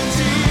your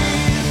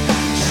teeth.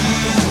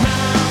 She's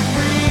my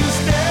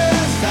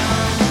priestess.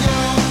 I'm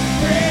your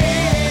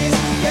praise.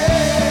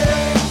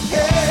 Yeah,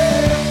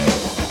 yeah.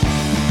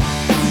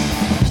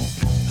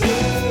 Who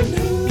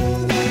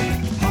knew that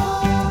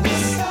all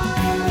was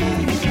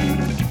silent?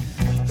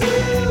 Who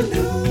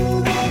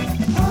knew that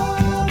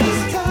all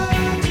was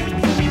time to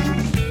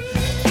move?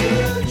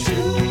 Too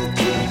true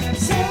to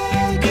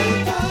say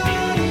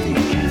goodbye to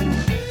you.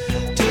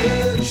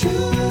 Too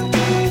true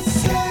to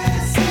say.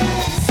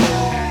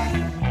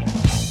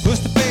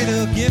 Pushed the beta,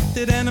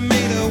 gifted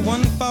animator,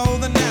 1 for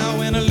the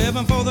now and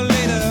 11 for the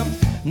later.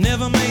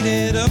 Never made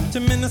it up to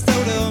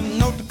Minnesota.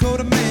 North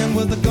Dakota man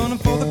was a gunner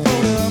for the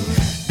quota.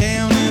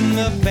 Down in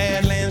the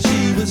Badlands,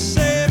 she was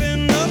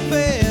saving the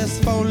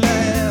best for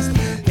last.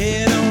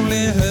 It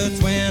only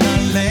hurts when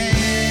I laugh.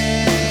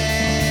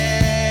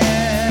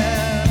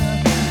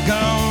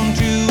 Gone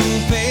too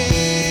fast.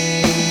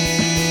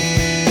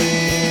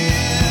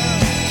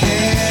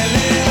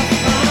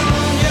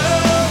 California,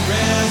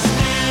 rest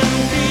in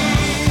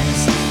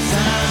peace.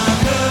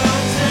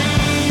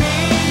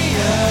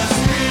 Simultaneous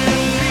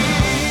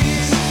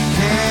release.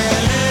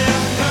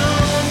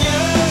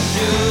 California,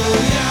 show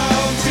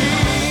your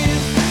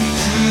teeth.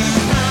 She's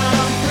my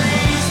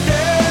priestess.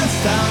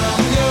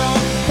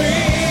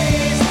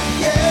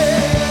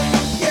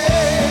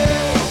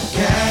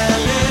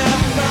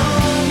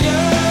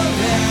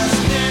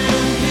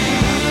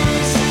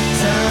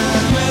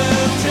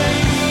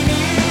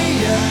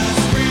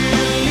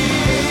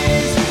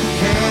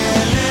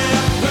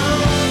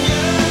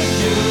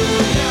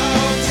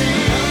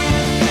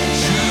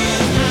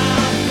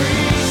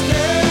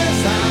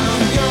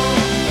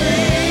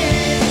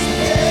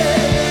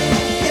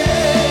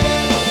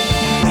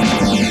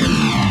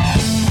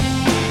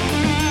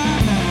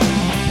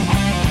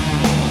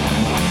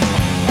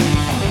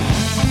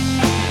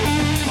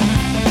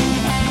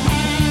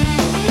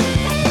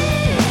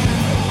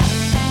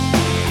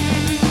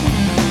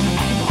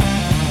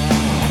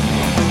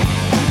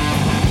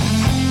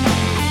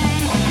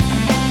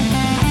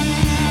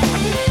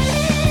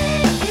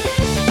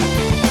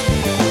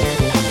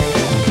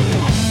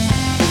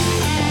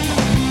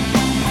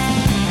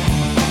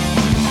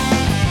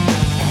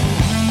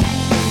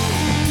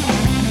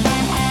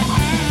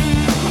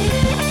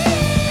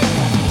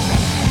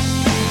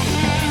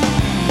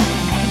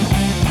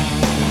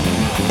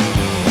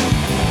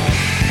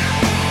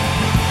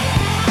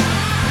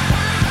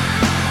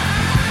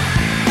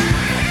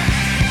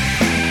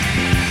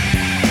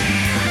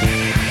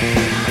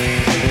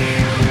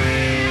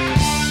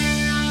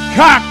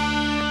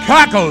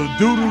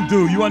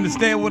 Cock-a-doodle-doo. You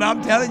understand what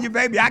I'm telling you,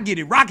 baby? I get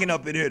it rocking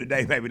up in here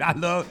today, baby.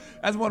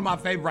 That's one of my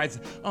favorites.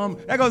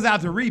 That goes out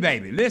to Ree,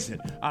 baby.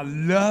 Listen, I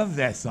love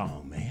that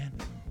song, man.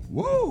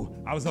 Woo!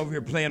 I was over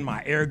here playing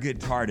my air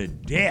guitar to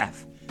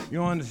death.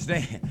 You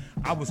understand?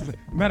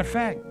 Matter of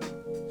fact,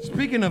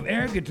 speaking of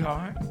air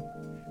guitar,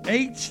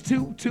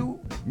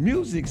 H22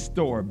 Music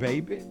Store,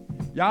 baby.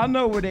 Y'all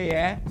know where they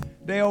at.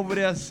 They over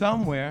there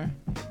somewhere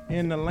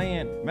in the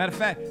land. Matter of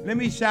fact, let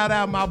me shout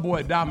out my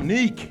boy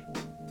Dominique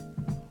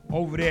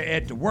over there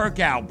at the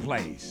workout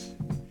place,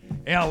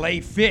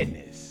 LA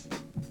Fitness.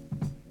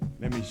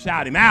 Let me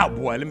shout him out,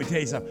 boy. Let me tell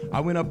you something.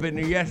 I went up in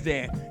there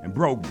yesterday and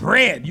broke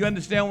bread. You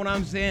understand what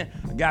I'm saying?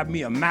 I got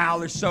me a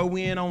mile or so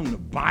in on the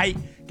bike.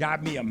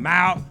 Got me a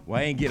mile. Well,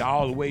 I ain't get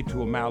all the way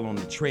to a mile on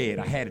the tread.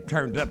 I had it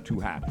turned up too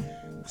high.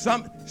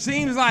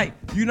 Seems like,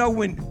 you know,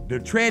 when the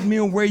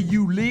treadmill where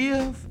you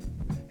live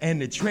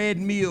and the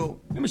treadmill,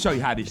 let me show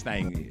you how this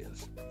thing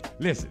is.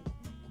 Listen,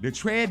 the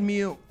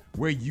treadmill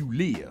where you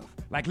live,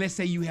 like let's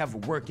say you have a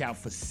workout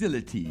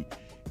facility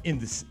in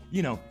the,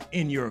 you know,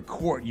 in your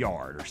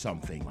courtyard or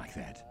something like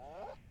that.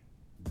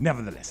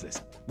 Nevertheless,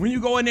 listen, when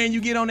you go in there and you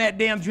get on that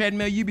damn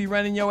treadmill, you be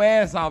running your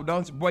ass off,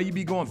 don't you? Boy, you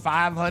be going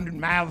 500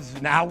 miles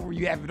an hour.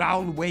 You have it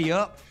all the way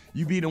up.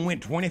 You be done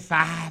went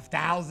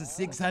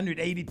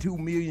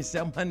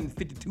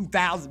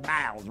 25,682,752,000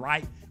 miles,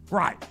 right?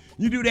 Right.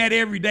 You do that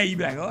every day. You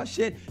be like, oh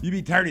shit. You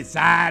be turning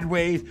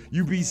sideways.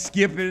 You be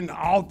skipping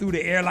all through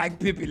the air like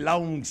Pippi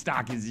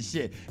Longstockings and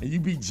shit. And you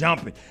be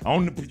jumping.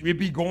 It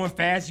be going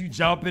fast. You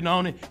jumping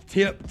on it,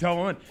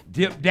 tiptoeing,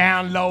 dip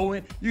down low,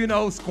 and, you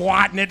know,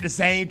 squatting at the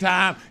same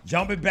time,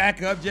 jumping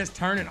back up, just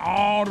turning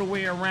all the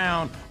way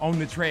around on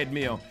the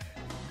treadmill.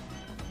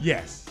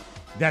 Yes,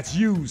 that's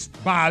used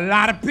by a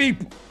lot of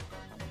people.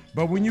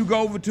 But when you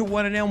go over to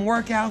one of them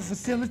workout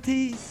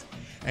facilities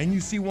and you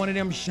see one of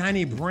them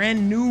shiny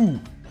brand new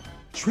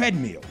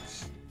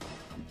treadmills,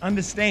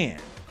 understand,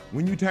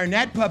 when you turn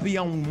that puppy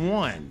on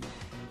one,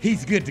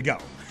 he's good to go.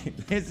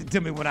 Listen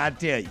to me when I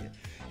tell you.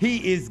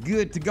 He is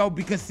good to go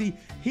because, see,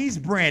 he's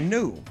brand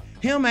new.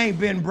 Him ain't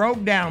been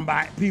broke down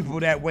by people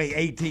that weigh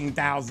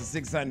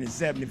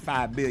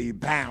 18,675 billion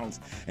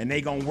pounds and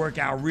they gonna work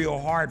out real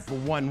hard for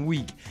 1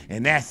 week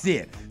and that's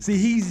it. See,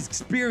 he's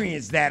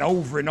experienced that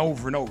over and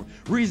over and over.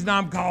 Reason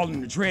I'm calling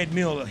the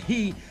treadmill a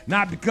he,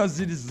 not because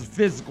it is a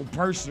physical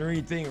person or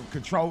anything or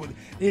control.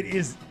 It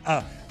is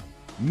a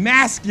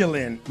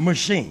masculine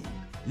machine.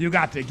 You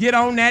got to get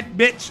on that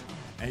bitch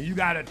and you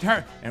gotta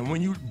turn. And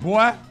when you,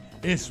 boy,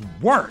 it's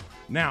work.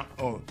 Now,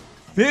 a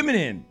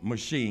feminine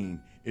machine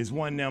is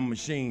one of them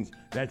machines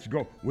that you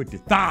go with the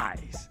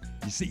thighs.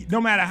 You see, no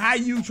matter how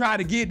you try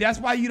to get, that's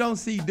why you don't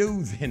see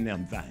dudes in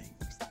them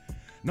things.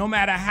 No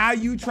matter how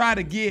you try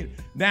to get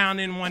down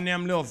in one of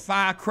them little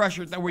thigh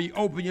crushers where you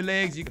open your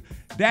legs,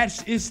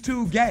 it's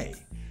too gay.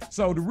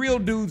 So the real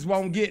dudes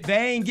they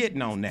ain't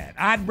getting on that.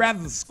 I'd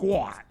rather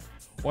squat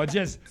or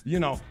just,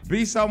 you know,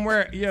 be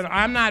somewhere, you know,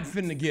 I'm not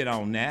finna get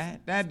on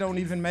that. That don't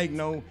even make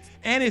no,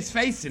 and it's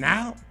facing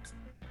out.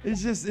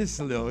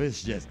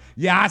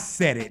 Yeah, I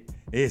said it.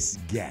 It's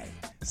gay.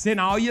 Send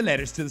all your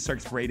letters to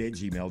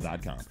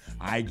thecircusparade@gmail.com.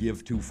 I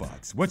give 2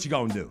 fucks. What you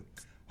gonna do?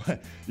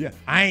 Yeah,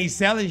 I ain't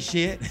selling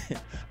shit.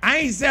 I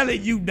ain't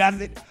selling you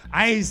nothing.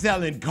 I ain't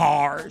selling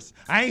cars.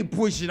 I ain't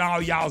pushing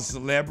all y'all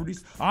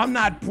celebrities. I'm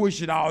not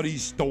pushing all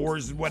these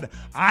stores and what.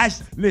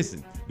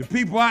 Listen, the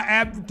people I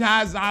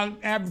advertise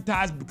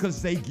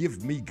because they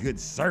give me good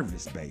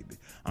service, baby.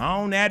 I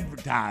don't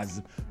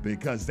advertise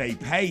because they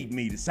paid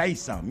me to say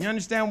something. You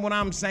understand what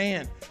I'm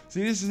saying?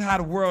 See, this is how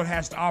the world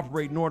has to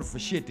operate in order for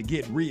shit to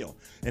get real.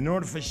 In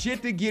order for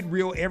shit to get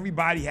real,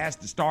 everybody has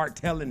to start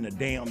telling the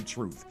damn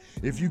truth.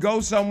 If you go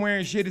somewhere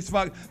and shit is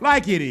fucked,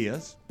 like it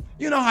is,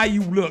 you know how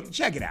you look.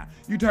 Check it out.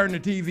 You turn the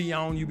TV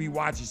on, you be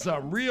watching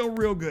something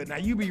real good. Now,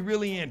 you be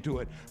really into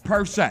it,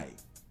 per se.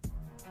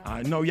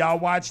 I know y'all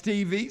watch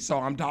TV, so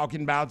I'm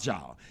talking about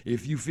y'all.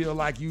 If you feel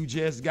like you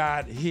just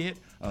got hit,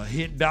 a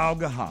hit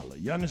dog a holler.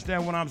 You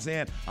understand what I'm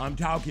saying? I'm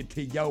talking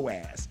to your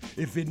ass.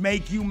 If it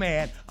make you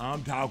mad,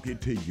 I'm talking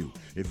to you.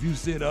 If you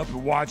sit up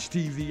and watch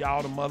TV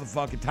all the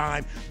motherfucking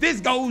time,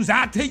 this goes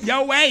out to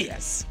your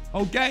ass,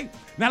 okay?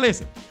 Now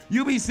listen,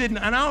 you be sitting,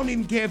 and I don't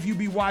even care if you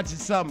be watching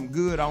something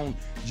good on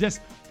the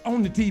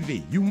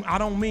TV. I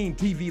don't mean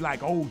TV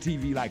like old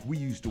TV like we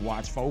used to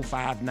watch,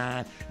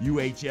 459,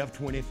 UHF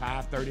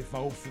 25,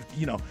 34, 50,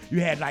 you know, you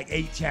had like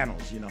 8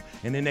 channels, you know,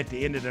 and then at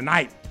the end of the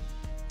night,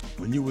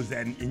 when you was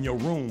in your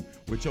room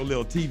with your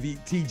little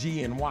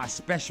TGNY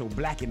special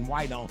black and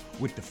white on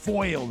with the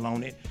foil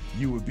on it,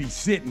 you would be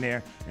sitting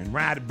there and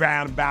right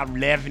around about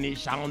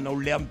 11-ish, I don't know,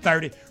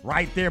 11:30,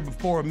 right there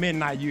before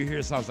midnight, you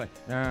hear something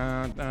like,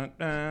 dun, dun,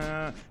 dun.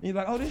 And you're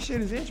like, oh, this shit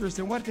is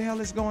interesting. What the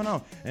hell is going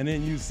on? And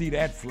then you see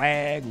that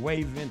flag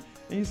waving,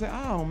 and you say,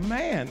 oh,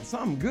 man,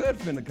 something good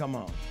finna come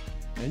on.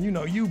 And you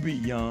know, you be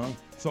young,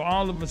 so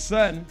all of a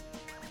sudden,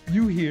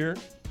 you hear,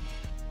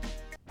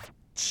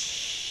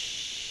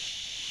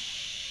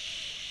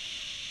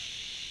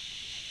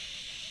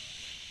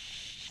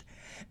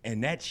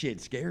 and that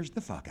shit scares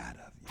the fuck out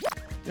of you.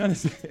 You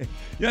understand?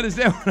 You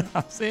understand what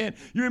I'm saying?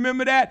 You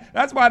remember that?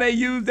 That's why they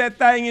used that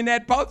thing in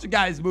that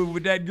Poltergeist movie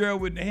with that girl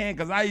with the hand.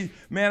 Cause I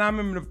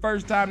remember the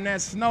first time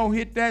that snow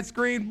hit that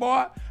screen,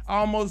 boy, I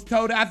almost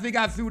told her, I think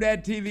I threw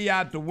that TV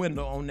out the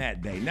window on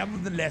that day.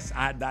 Nevertheless,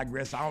 I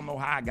digress. I don't know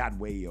how I got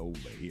way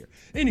over here.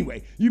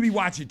 Anyway, you be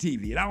watching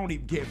TV, and I don't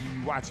even care if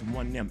you be watching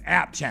one of them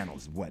app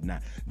channels and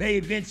whatnot. They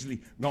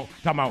eventually gonna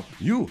talk about,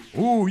 you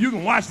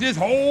can watch this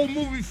whole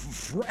movie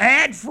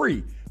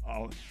ad-free.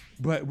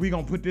 But we're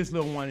going to put this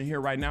little one in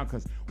here right now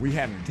because we're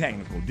having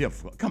technical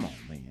difficulty. Come on,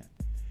 man.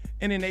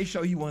 And then they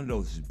show you one of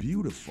those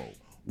beautiful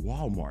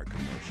Walmart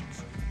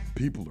commercials.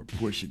 People are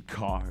pushing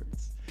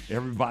carts.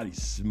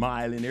 Everybody's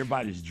smiling.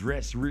 Everybody's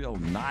dressed real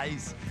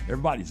nice.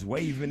 Everybody's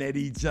waving at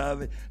each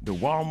other. The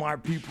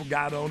Walmart people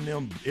got on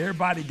them.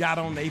 Everybody got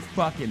on their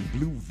fucking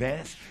blue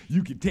vest.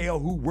 You can tell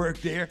who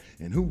worked there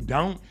and who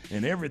don't.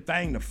 And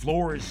everything, the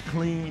floor is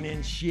clean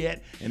and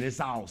shit. And it's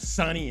all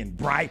sunny and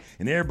bright.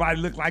 And everybody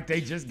look like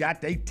they just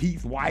got their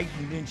teeth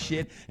whitened and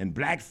shit. And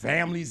black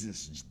families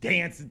is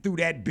dancing through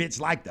that bitch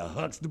like the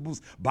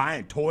Huxtables,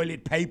 buying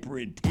toilet paper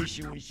and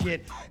tissue and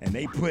shit. And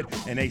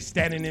they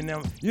standing in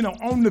them,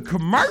 on the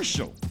commercial.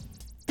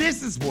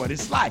 This is what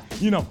it's like.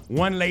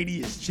 One lady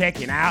is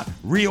checking out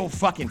real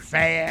fucking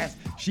fast.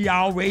 She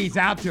always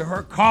out to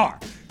her car.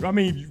 I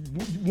mean,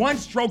 one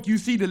stroke, you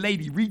see the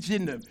lady reach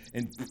in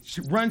and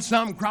run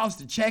something across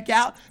the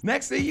checkout.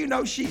 Next thing you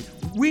know,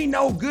 we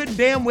know good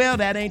damn well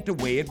that ain't the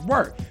way it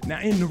works. Now,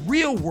 in the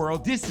real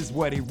world, this is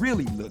what it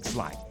really looks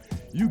like.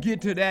 You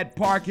get to that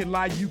parking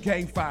lot, you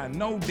can't find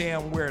no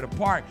damn where to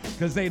park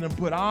because they done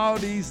put all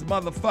these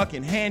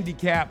motherfucking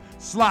handicap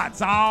slots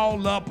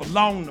all up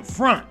along the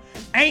front.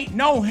 Ain't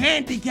no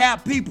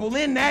handicap people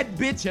in that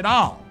bitch at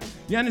all.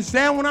 You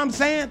understand what I'm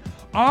saying?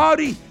 All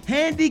the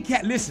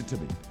handicap, listen to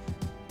me.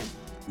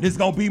 This is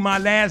gonna be my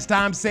last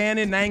time saying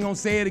it, and I ain't gonna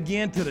say it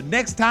again till the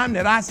next time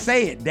that I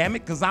say it, damn it,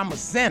 because I'm a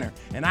sinner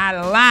and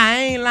I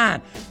ain't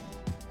lying.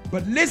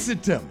 But listen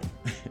to me.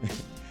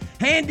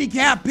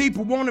 Handicapped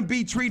people want to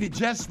be treated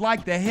just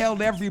like the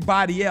hell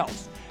everybody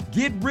else.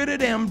 Get rid of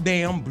them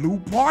damn blue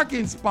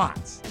parking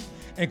spots.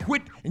 And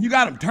quit, and you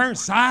got them turned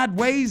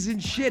sideways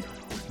and shit.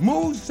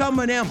 Move some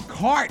of them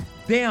cart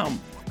things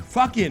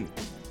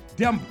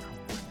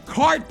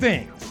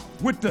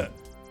with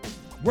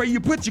where you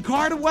put your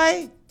cart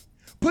away.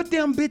 Put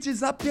them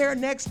bitches up there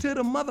next to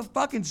the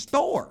motherfucking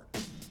store.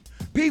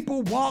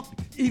 People walk,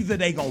 either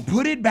they gonna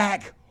put it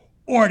back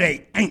or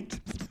they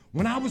ain't.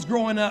 When I was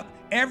growing up,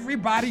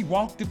 everybody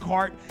walked the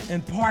cart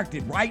and parked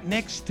it right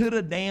next to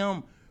the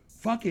damn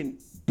fucking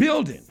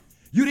building.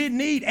 You didn't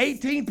need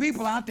 18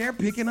 people out there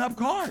picking up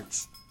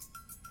carts.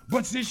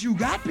 But since you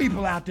got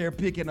people out there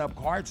picking up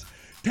carts,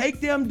 take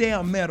them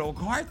damn metal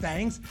cart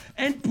things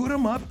and put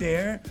them up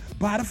there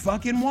by the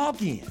fucking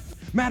walk-in.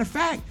 Matter of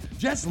fact,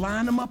 just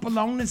line them up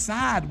along the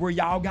side where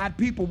y'all got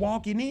people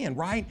walking in,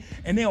 right?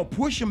 And they'll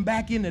push them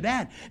back into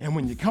that. And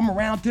when you come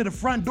around to the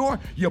front door,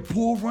 you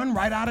run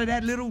right out of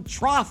that little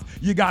trough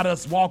you got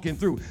us walking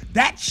through.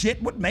 That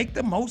shit would make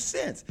the most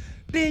sense.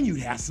 Then you'd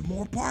have some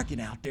more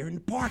parking out there in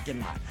the parking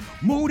lot.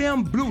 Move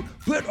them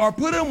put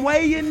them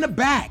way in the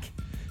back.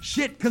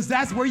 Shit, cause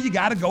that's where you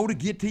gotta go to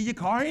get to your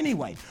car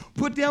anyway.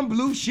 Put them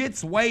blue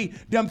shits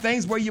them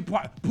things where you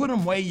park, put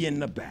them way in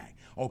the back.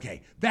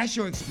 Okay, that's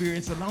your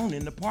experience alone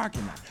in the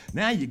parking lot.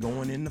 Now you're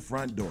going in the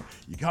front door.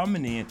 You're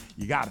coming in,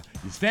 you're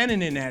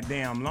standing in that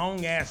damn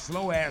long-ass,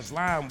 slow-ass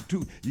line.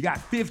 You got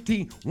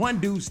 15, one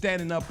dude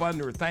standing up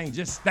under a thing,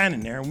 just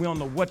standing there, and we don't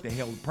know what the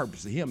hell the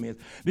purpose of him is.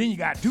 Then you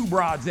got two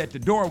broads at the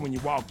door when you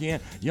walk in.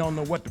 You don't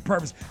know what the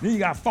purpose. Then you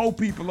got 4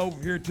 people over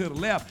here to the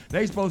left.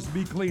 They supposed to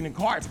be cleaning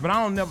carts, but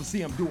I don't never see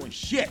them doing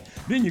shit.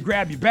 Then you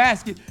grab your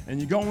basket, and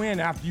you go in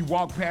after you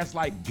walk past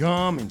like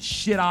gum and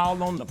shit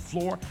all on the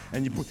floor,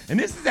 and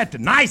this is at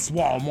the nice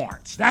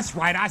Walmarts. That's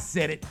right, I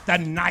said it. The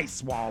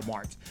nice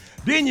Walmarts.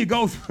 Then you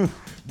go through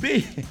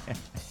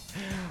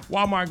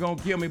Walmart gonna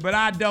kill me, but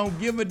I don't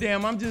give a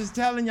damn. I'm just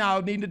telling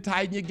y'all, need to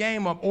tighten your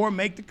game up or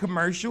make the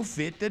commercial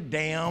fit the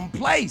damn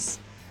place.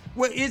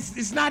 Well,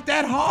 it's not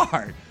that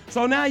hard.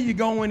 So now you're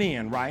going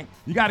in, right?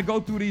 You got to go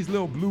through these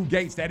little blue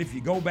gates that if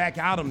you go back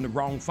out them the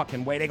wrong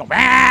fucking way, they go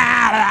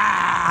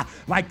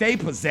like they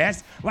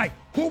possess. Like,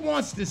 who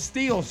wants to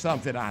steal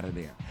something out of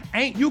there?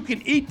 You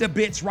can eat the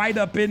bitch right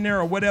up in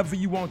there or whatever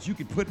you want. You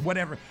can put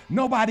whatever.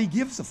 Nobody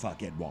gives a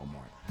fuck at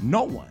Walmart.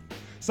 No one.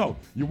 So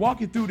you're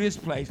walking through this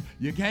place,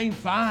 you can't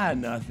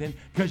find nothing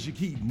because you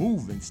keep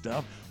moving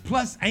stuff.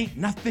 Plus, ain't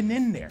nothing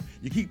in there.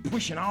 You keep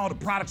pushing all the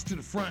products to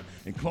the front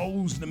and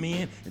close them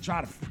in and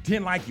try to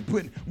pretend like you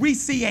we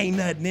see ain't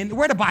nothing in there.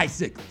 Where the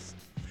bicycles?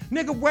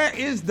 Nigga, where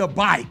is the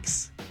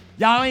bikes?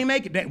 Y'all ain't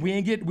make it.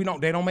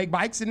 They don't make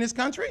bikes in this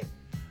country?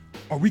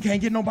 Or we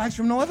can't get no bikes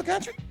from no other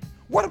country?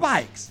 What are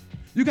bikes?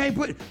 You can't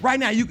right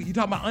now, you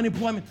talk about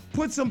unemployment.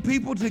 Put some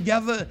people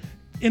together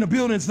in a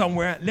building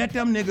somewhere, let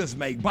them niggas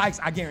make bikes.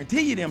 I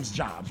guarantee you them's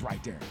jobs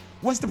right there.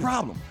 What's the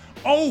problem?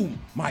 Oh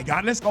my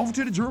God, let's go over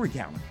to the jewelry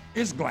counter.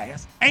 It's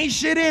glass, ain't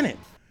shit in it.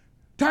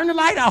 Turn the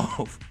light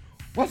off.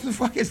 What the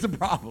fuck is the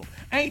problem?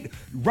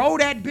 Roll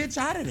that bitch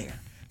out of there.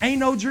 Ain't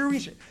no jewelry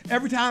shit.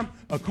 Every time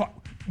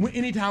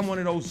anytime one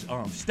of those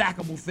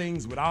stackable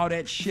things with all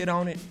that shit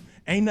on it,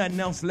 ain't nothing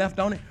else left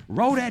on it,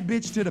 roll that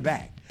bitch to the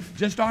back.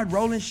 Just start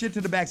rolling shit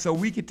to the back so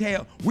we can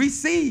tell. We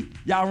see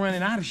y'all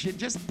running out of shit.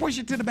 Just push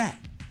it to the back.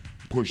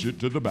 Push it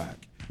to the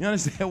back. You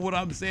understand what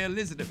I'm saying?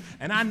 Listen to,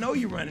 and I know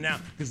you're running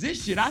out because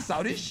this shit, I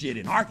saw this shit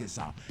in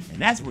Arkansas,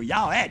 and that's where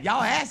y'all at.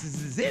 Y'all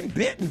asses is in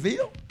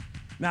Bentonville.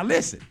 Now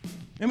listen,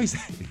 let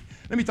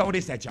me throw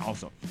this at you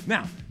also.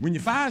 Now, when you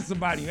find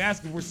somebody, you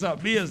ask them where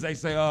something is, they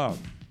say,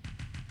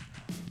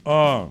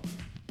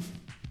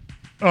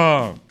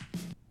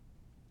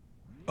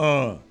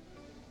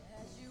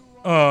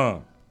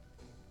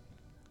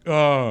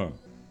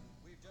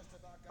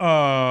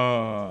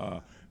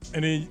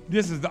 and then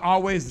this is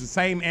always the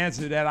same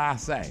answer that I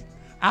say.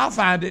 I'll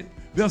find it.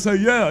 They'll say,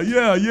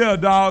 yeah,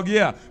 dog,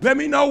 yeah. Let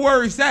me know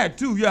where it's at,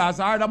 too. Yeah, I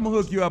said, all right, I'm going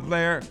to hook you up,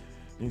 Larry.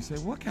 And you say,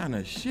 what kind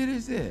of shit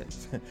is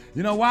this?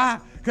 You know why?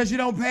 Because you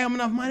don't pay them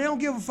enough money. They don't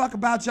give a fuck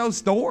about your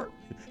store.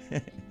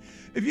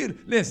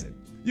 Listen,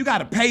 you got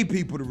to pay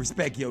people to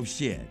respect your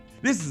shit.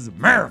 This is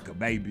America,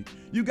 baby.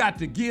 You got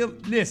to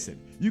give, listen,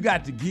 you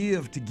got to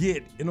give to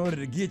get. In order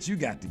to get, you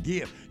got to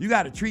give. You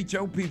got to treat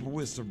your people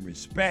with some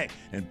respect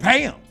and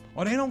pay them,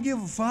 or they don't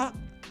give a fuck.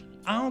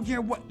 I don't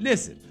care what,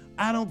 listen,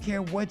 I don't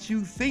care what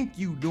you think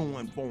you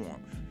doing for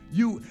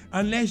them.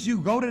 Unless you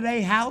go to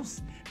their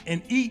house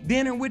and eat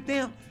dinner with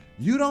them,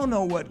 you don't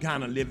know what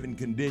kind of living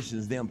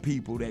conditions them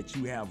people that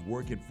you have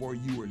working for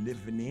you are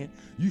living in.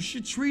 You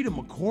should treat them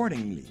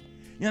accordingly.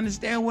 You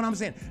understand what I'm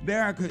saying?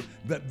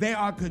 They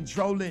are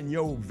controlling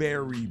your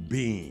very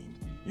being.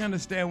 You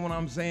understand what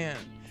I'm saying?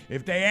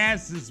 If they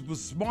asses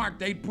was smart,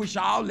 they'd push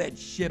all that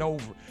shit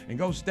over and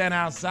go stand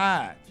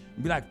outside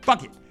and be like,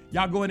 fuck it.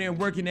 Y'all go in there and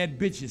work in that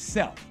bitch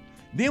yourself.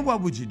 Then what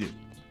would you do?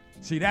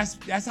 See,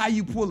 that's how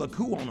you pull a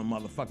coup on a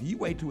motherfucker. You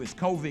wait till it's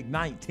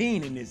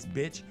COVID-19 in this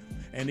bitch,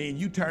 and then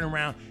you turn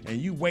around and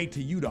you wait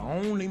till you the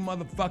only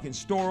motherfucking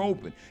store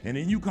open. And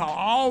then you call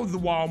all the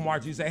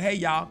Walmarts. You say, hey,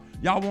 y'all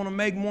want to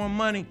make more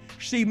money?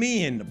 See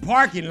me in the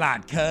parking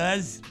lot,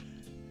 cuz.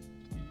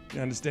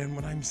 You understand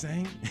what I'm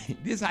saying?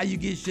 This is how you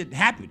get shit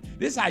happen.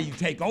 This is how you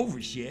take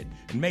over shit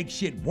and make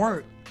shit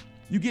work.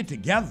 You get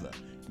together.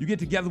 You get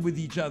together with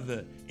each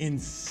other in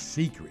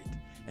secret.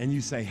 And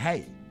you say,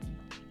 hey,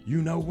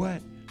 you know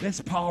what? Let's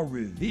Paul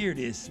Revere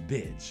this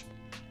bitch.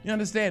 You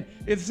understand?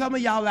 If some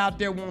of y'all out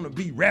there want to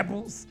be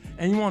rebels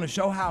and you want to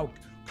show how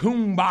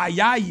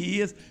kumbaya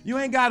you is, you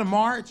ain't got to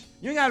march.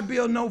 You ain't got to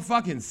build no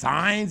fucking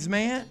signs,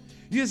 man.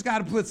 You just got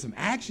to put some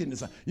action to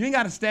something. You ain't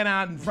got to stand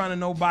out in front of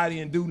nobody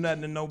and do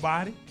nothing to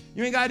nobody.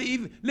 You ain't got to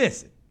even,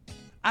 listen,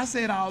 I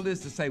said all this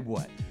to say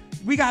what?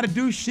 We got to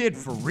do shit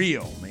for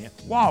real, man.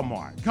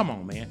 Walmart, come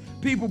on, man.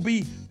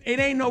 It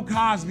ain't no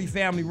Cosby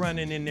family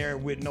running in there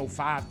with no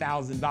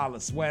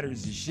 $5,000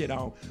 sweaters and shit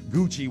on,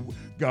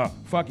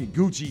 fucking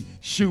Gucci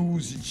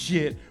shoes and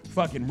shit,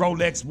 fucking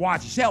Rolex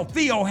watches. Hell,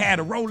 Theo had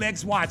a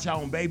Rolex watch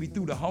on, baby,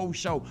 through the whole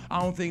show.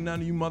 I don't think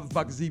none of you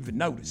motherfuckers even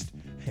noticed.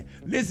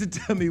 Listen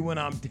to me when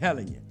I'm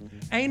telling you.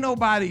 Ain't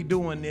nobody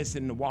doing this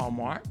in the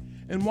Walmart.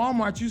 In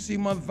Walmart, you see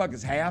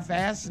motherfuckers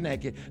half-ass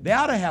naked. They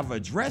ought to have a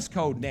dress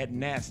code in that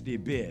nasty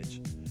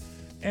bitch.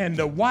 And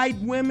the white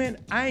women,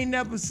 I ain't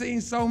never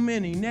seen so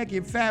many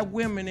naked fat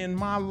women in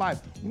my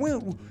life.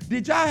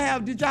 Did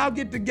y'all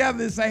get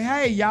together and say,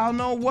 hey, y'all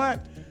know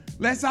what?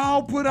 Let's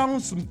all put on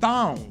some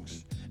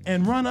thongs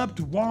and run up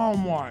to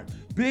Walmart.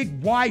 Big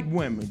white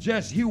women,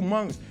 just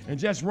humongous, and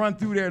just run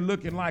through there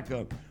looking like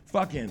a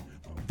fucking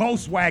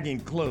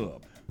Volkswagen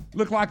club.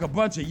 Look like a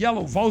bunch of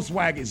yellow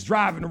Volkswagens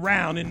driving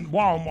around in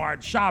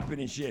Walmart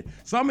shopping and shit.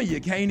 Some of you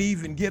can't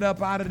even get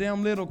up out of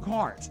them little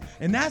carts.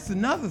 And that's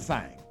another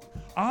thing.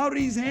 All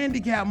these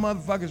handicapped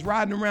motherfuckers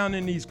riding around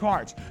in these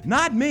carts.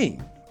 Not me.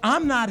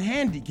 I'm not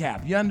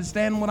handicapped. You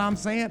understand what I'm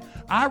saying?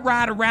 I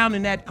ride around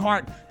in that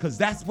cart because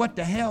that's what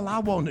the hell I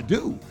want to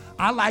do.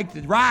 I like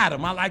to ride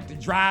them. I like to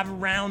drive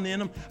around in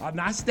them. And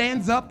I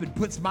stands up and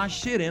puts my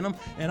shit in them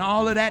and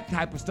all of that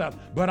type of stuff.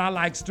 But I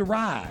likes to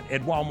ride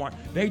at Walmart.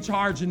 They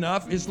charge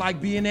enough. It's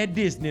like being at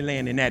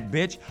Disneyland in that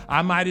bitch.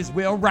 I might as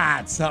well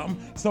ride something.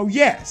 So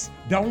yes,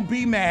 don't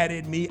be mad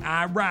at me.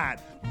 I ride.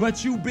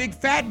 But you big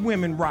fat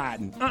women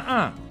riding,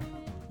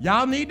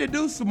 y'all need to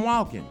do some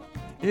walking.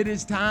 It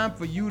is time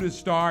for you to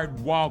start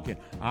walking.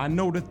 I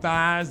know the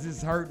thighs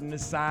is hurting, the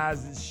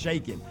sides is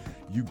shaking.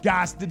 You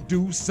got to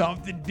do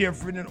something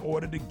different in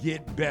order to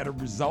get better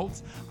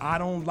results. I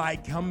don't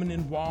like coming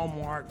in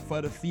Walmart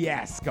for the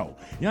fiasco.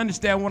 You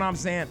understand what I'm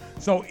saying?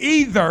 So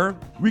either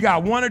we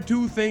got one or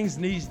two things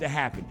needs to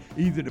happen.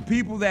 Either the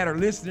people that are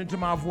listening to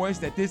my voice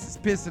that this is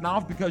pissing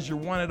off because you're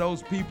one of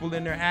those people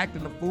in there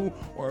acting a fool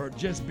or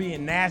just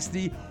being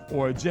nasty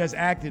or just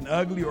acting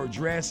ugly or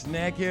dressed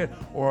naked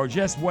or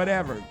just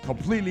whatever,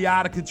 completely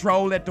out of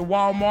control at the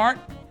Walmart.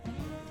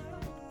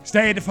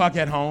 Stay the fuck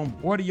at home.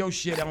 Order your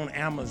shit on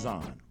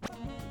Amazon.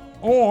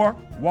 Or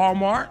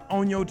Walmart,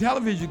 on your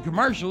television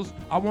commercials,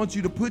 I want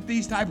you to put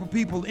these type of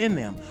people in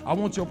them. I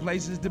want your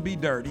places to be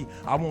dirty.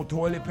 I want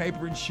toilet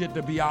paper and shit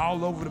to be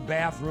all over the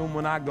bathroom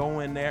when I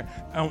go in there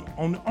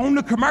on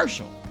the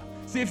commercial.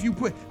 See if you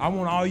put, I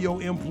want all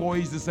your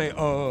employees to say,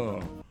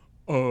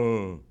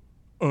 and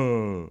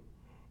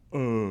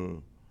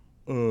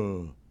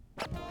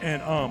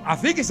I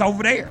think it's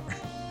over there.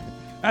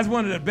 That's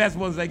one of the best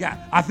ones they got.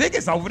 I think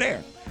it's over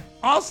there.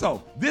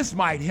 Also, this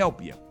might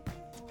help you.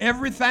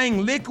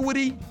 Everything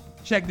liquidy,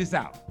 check this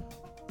out.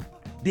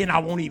 Then I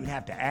won't even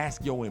have to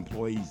ask your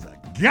employees a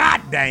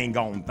god dang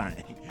on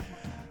thing.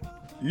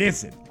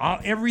 Listen,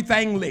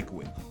 everything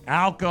liquid,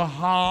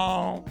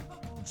 alcohol,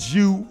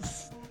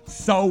 juice,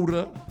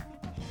 soda,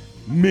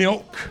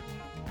 milk,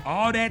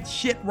 all that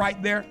shit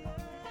right there,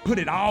 put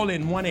it all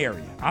in one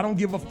area. I don't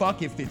give a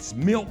fuck if it's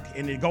milk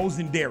and it goes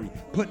in dairy.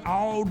 Put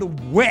all the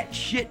wet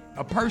shit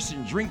a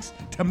person drinks,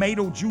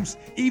 tomato juice,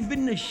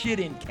 even the shit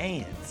in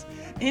cans.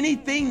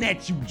 Anything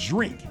that you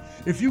drink.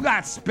 If you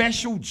got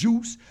special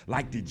juice,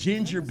 like the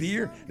ginger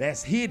beer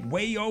that's hid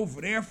way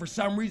over there for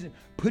some reason,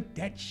 put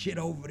that shit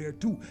over there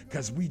too,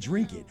 because we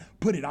drink it.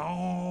 Put it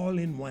all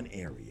in one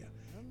area.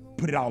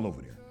 Put it all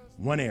over there.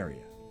 One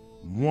area.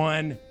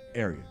 One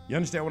area. You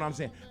understand what I'm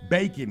saying?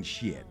 Baking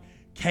shit,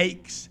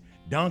 cakes,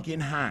 Duncan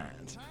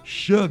Hines,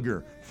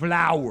 sugar,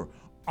 flour,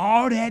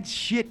 all that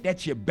shit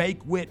that you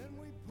bake with,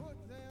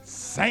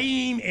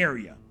 same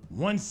area,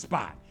 one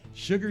spot.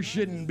 Sugar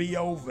shouldn't be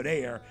over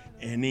there,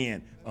 and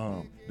then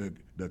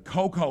the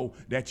cocoa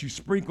that you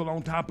sprinkle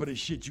on top of the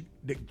shit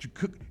that you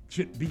cook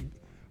should be,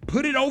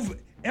 put it over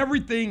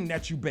everything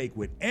that you bake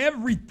with,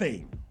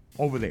 everything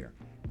over there.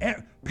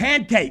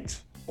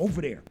 Pancakes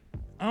over there.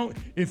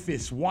 If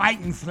it's white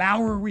and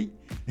floury,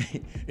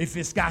 if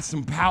it's got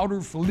some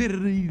powder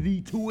validity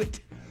to it,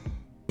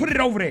 put it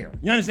over there.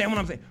 You understand what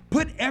I'm saying?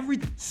 Put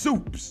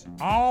soups,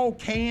 all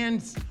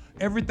cans,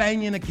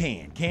 everything in a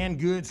can. Canned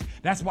goods,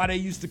 that's why they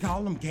used to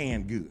call them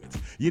canned goods.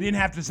 You didn't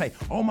have to say,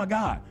 oh my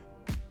God,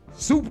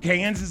 soup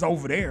cans is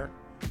over there.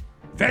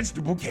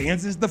 Vegetable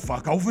cans is the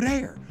fuck over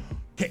there.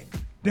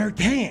 They're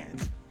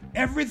cans.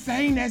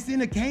 Everything that's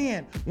in a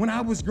can when I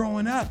was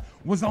growing up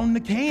was on the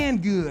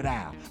canned good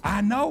aisle.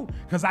 I know,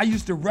 because I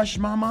used to rush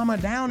my mama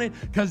down it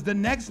because the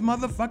next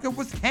motherfucker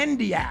was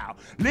candy aisle.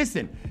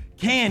 Listen,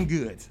 canned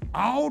goods,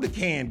 all the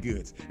canned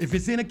goods. If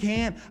it's in a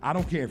can, I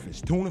don't care if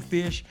it's tuna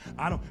fish.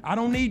 I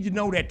don't need to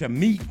know that the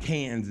meat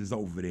cans is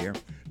over there,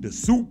 the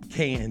soup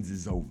cans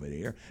is over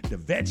there, the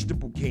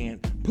vegetable can.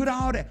 Put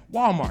all that.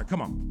 Walmart,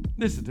 come on,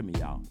 listen to me,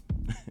 y'all.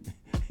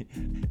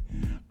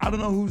 I don't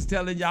know who's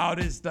telling y'all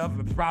this stuff.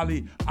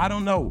 Probably, I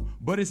don't know,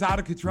 but it's out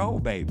of control,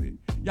 baby.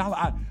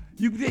 Y'all,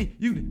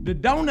 the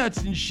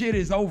donuts and shit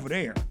is over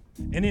there.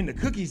 And then the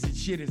cookies and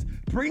shit is,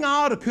 bring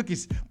all the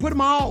cookies, put them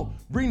all,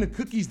 bring the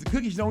cookies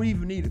don't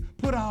even need it.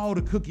 Put all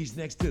the cookies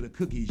next to the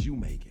cookies you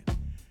making.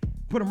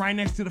 Put them right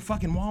next to the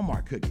fucking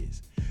Walmart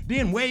cookies.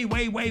 Then way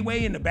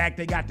in the back,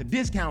 they got the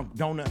discount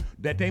donut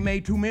that they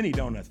made too many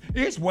donuts.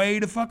 It's way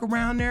the fuck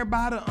around there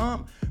by the,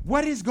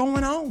 what is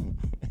going on?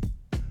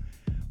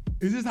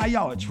 Is this how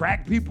y'all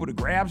attract people to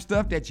grab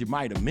stuff that you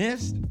might have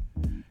missed?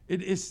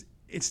 It's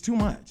too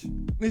much.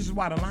 This is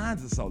why the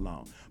lines are so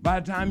long.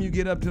 By the time you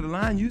get up to the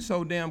line, you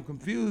so damn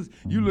confused.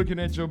 You looking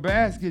at your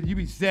basket, you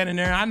be standing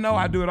there. I know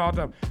I do it all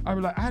the time. I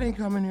be like, I didn't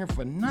come in here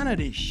for none of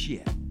this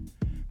shit.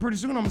 Pretty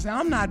soon I'm gonna say,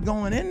 I'm not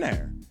going in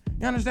there.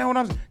 You understand what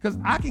I'm saying? Because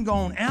I can go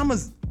on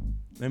Amazon.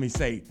 Let me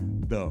say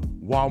the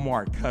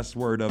Walmart cuss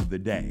word of the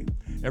day.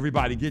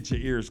 Everybody get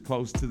your ears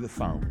close to the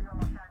phone.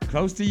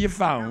 Close to your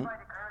phone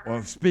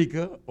or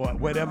speaker or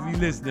whatever you're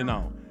listening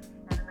on.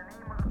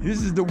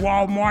 This is the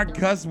Walmart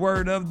cuss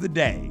word of the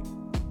day.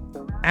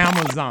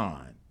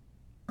 Amazon.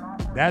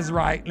 That's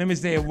right. Let me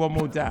say it one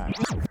more time.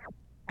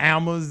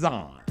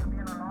 Amazon.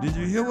 Did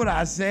you hear what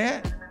I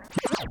said?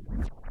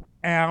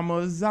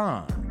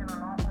 Amazon.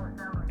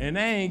 And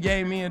they ain't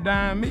gave me a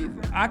dime either.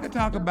 I could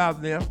talk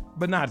about them,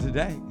 but not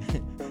today.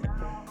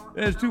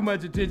 There's too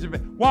much attention.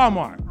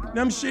 Walmart.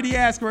 Them shitty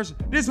ass commercials.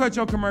 This is what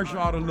your commercial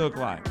ought to look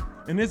like.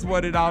 And this is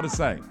what it ought to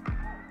say.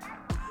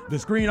 The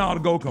screen ought to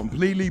go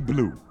completely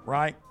blue,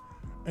 right?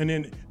 And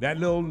then that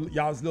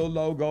y'all's little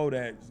logo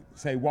that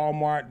say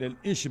Walmart, that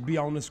it should be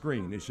on the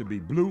screen. It should be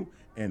blue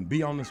and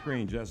be on the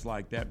screen just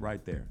like that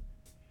right there.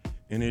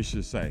 And it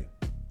should say,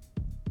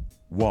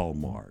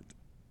 Walmart,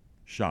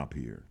 shop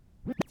here.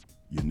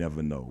 You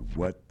never know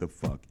what the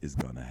fuck is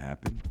gonna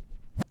happen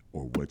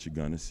or what you're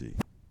gonna see.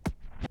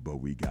 But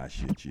we got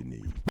shit you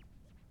need.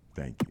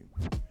 Thank you.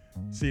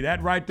 See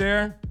that right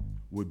there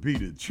would be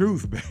the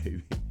truth,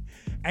 baby.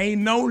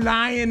 Ain't no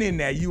lying in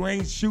that. You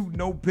ain't shooting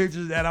no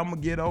pictures that I'm gonna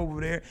get over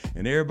there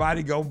and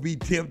everybody gonna be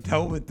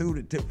tiptoeing through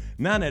the tip.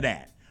 None of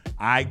that.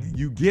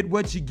 You get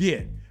what you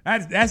get.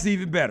 That's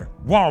even better.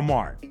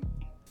 Walmart.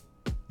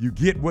 You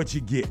get what you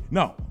get.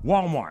 No,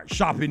 Walmart.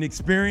 Shopping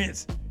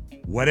experience.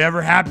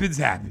 Whatever happens,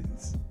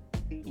 happens.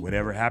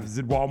 Whatever happens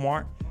at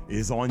Walmart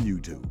is on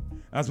YouTube.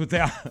 That's what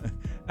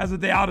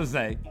they ought to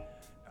say.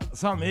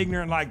 Something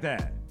ignorant like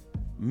that.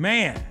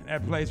 Man,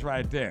 that place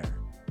right there.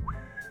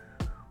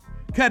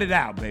 Cut it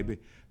out, baby.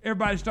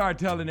 Everybody start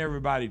telling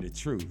everybody the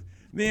truth.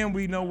 Then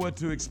we know what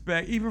to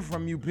expect, even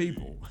from you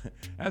people.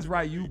 That's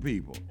right, you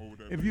people.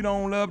 If you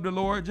don't love the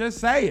Lord, just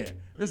say it.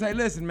 Just say,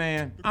 listen,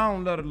 man, I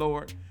don't love the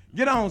Lord.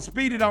 Get on,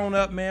 speed it on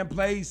up, man.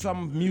 Play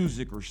some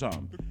music or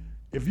something.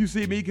 If you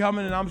see me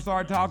coming and I'm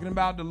start talking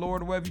about the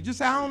Lord or whatever, you just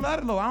say, I don't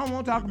love the Lord. I don't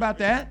want to talk about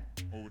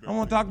that. I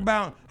want to talk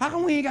about, how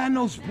come we ain't got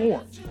no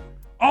sports?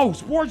 Oh,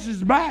 sports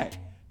is bad.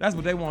 That's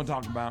what they want to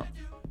talk about.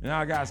 And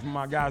I got some of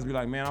my guys be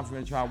like, man, I'm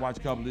finna try to watch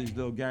a couple of these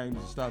little games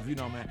and stuff. You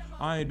know, man,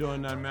 I ain't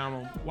doing nothing, man. I'm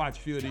gonna watch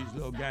a few of these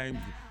little games,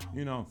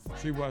 you know,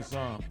 see what's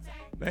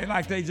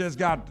they just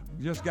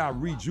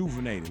got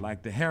rejuvenated,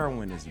 like the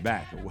heroin is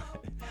back or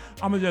what.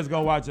 I'm gonna just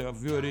go watch a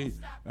few of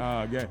these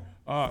games.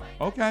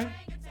 Okay,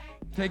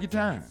 take your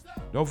time.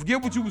 Don't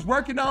forget what you was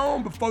working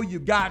on before you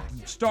got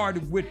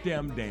started with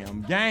them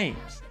damn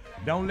games.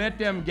 Don't let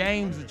them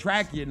games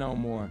attract you no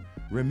more.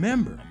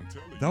 Remember,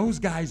 those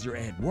guys are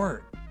at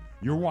work.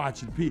 You're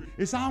watching people.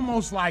 It's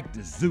almost like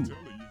the zoo.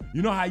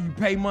 You know how you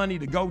pay money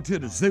to go to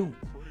the zoo?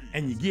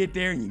 And you get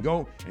there and you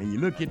go and you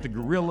look at the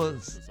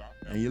gorillas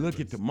and you look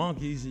at the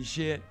monkeys and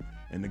shit,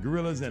 and the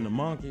gorillas and the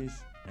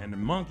monkeys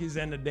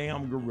and the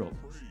damn gorillas.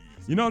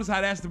 You notice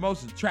how that's the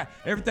most attractive.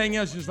 Everything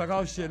else is just like,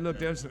 oh shit, look,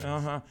 there's, Look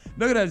at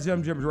that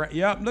jump.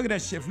 Yep, look at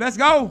that shit. Let's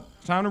go.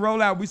 It's time to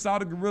roll out. We saw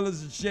the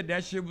gorillas and shit.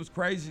 That shit was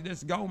crazy.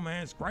 Let's go,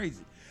 man. It's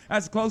crazy.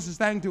 That's the closest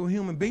thing to a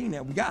human being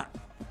that we got.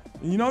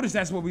 And you notice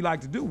that's what we like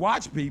to do,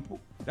 watch people.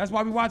 That's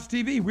why we watch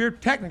TV. We're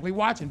technically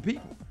watching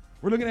people.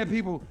 We're looking at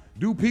people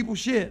do people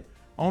shit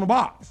on a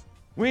box.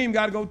 We ain't even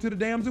got to go to the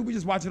damn zoo. We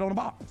just watch it on a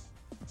box.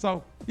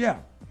 So, yeah,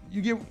 do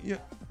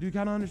you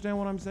kind of understand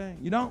what I'm saying?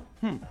 You don't?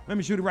 Let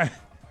me shoot it right.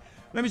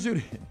 Let me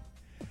shoot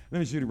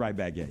it right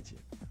back at you.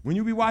 When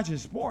you be watching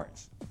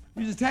sports,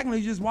 you just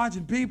technically just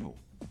watching people.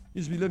 You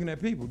just be looking at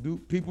people do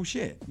people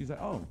shit. You say,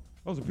 oh,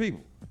 those are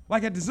people.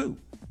 Like at the zoo,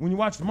 when you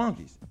watch the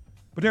monkeys.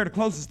 But they're the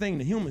closest thing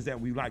to humans that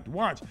we like to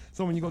watch.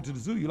 So when you go to the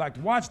zoo, you like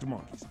to watch the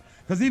monkeys.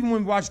 Because even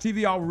when we watch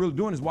TV, all we're really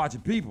doing is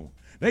watching people.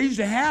 They used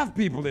to have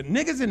people,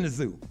 niggas in the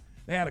zoo.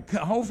 They had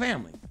a whole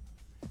family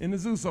in the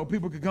zoo so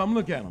people could come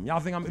look at them. Y'all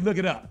think look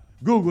it up.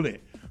 Google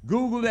it.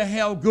 Google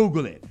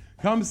it.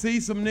 Come see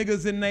some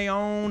niggas in their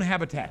own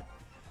habitat.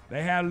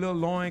 They had a little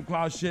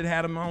loincloth shit, they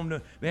had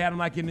them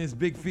like in this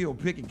big field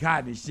picking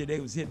cotton and shit.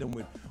 They was hitting them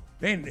with,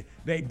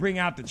 they bring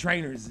out the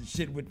trainers and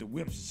shit with the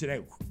whips and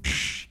shit.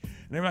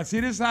 And they're like, see,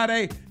 this is how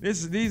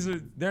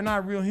they're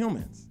not real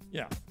humans.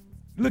 Yeah.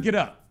 Look it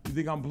up. You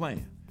think I'm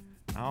playing?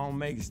 I don't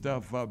make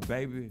stuff up,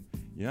 baby.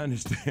 You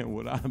understand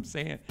what I'm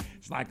saying?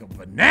 It's like a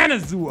banana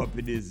zoo up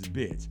in this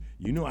bitch.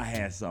 You know I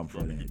had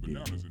something for that,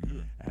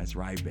 dude. That's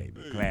right, baby.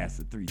 Class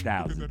of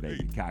 3000,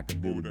 baby.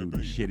 Cock-a-doodle-doo.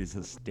 The shit is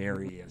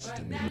hysterious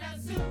to me.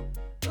 Banana zoo,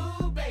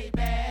 ooh,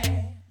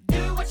 baby.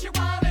 Do what you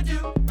wanna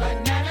do.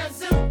 Banana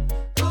zoo,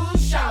 ooh,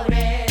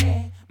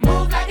 shawty.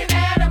 Move like an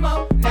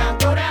animal. Now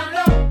go down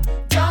low.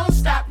 Don't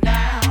stop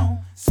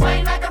now.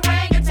 Swing like a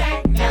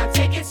orangutan. Now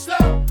take it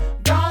slow.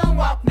 Don't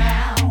walk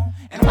now.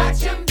 And watch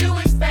him do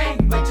his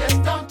thing, but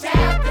just don't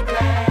tap the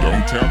glass.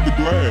 Don't tap the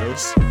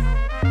glass.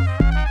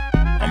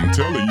 I'm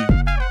telling you,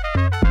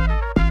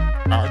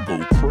 I go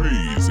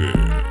crazy.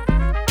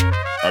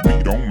 I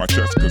beat on my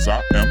chest cause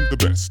I am the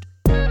best.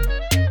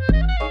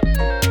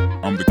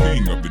 I'm the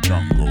king of the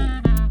jungle,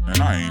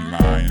 and I ain't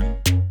lying.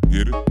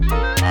 Get it?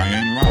 I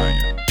ain't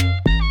lying.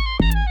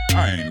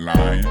 I ain't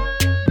lying.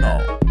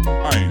 No,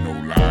 I ain't no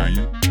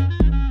lying.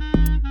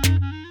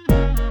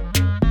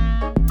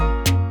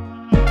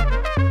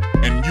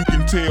 And you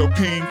can tell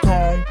King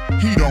Kong,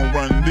 he don't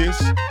run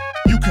this.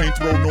 You can't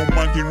throw no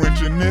monkey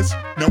wrench in this.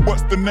 Now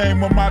what's the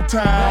name of my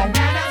town?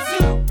 Banana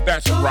zoo.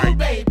 That's ooh, right.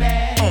 Baby.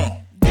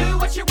 Do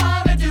what you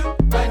wanna do.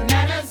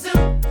 Banana zoo.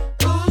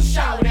 Ooh,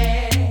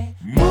 shawty.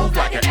 Move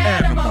like an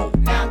animal.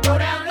 Now go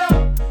down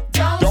low.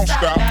 Don't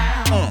stop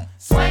now.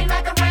 Swing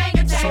like a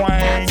orangutan. Swing.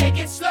 Now take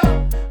it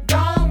slow.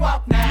 Don't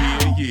walk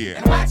now. Yeah.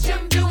 And watch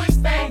him do his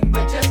thing,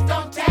 but just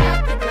don't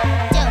tap the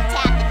glass.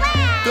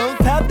 Don't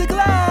tap the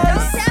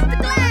glass. Don't tap the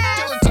glass.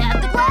 Don't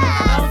tap the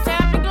glass. Don't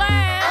tap the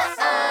glass.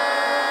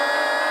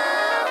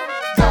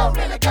 Go,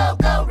 really go,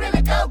 go,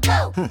 really go,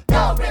 go.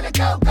 Go, really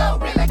go, go,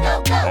 really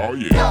go, go. Oh,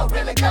 yeah. Go,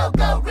 really go,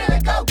 go, really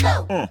go,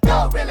 go.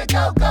 Go, really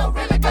go, go,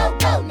 really go,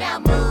 go. Now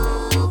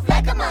move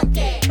like a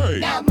monkey. Hey.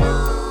 Now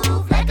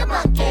move like a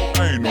monkey.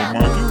 I ain't no now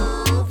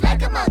monkey. Move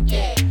like a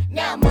monkey.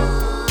 Now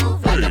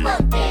move like Hey. a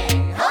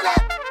monkey. Hold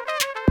up.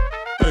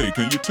 Hey,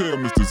 can you tell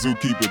Mr.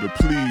 Zookeeper to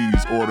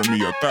please order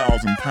me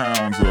 1,000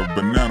 pounds of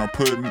banana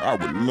pudding? I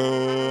would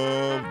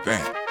love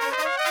that.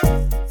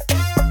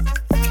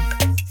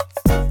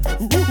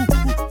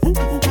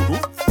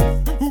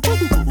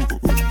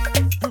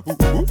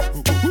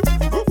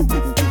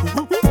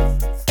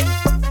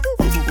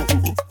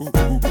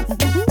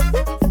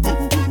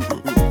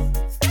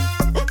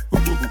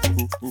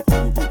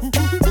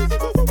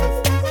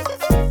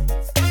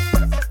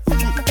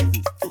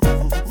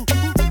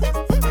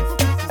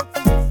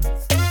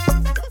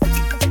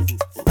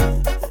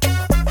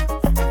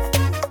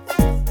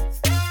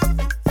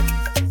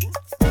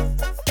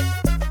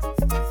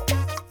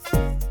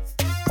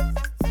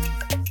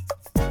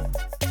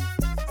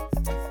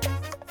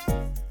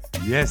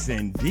 Yes,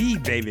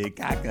 indeed, baby.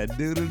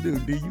 Cock-a-doodle-doo.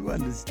 Do you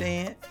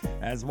understand?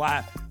 That's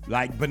why,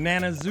 Like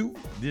Banana Zoo,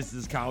 this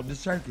is called the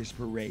circus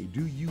parade.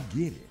 Do you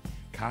get it?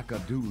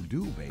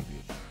 Cock-a-doodle-doo, baby.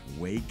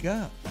 Wake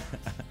up.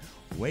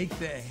 Wake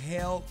the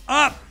hell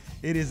up.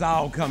 It is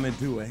all coming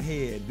to a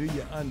head. Do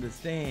you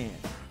understand?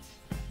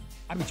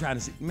 I be trying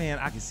to see, man,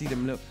 I can see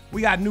them little,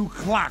 we got new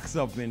clocks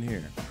up in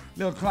here.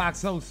 Little clocks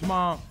so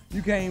small,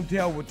 you can't even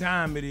tell what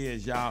time it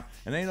is, y'all.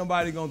 And ain't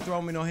nobody gonna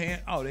throw me no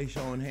hand. Oh, they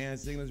showing hand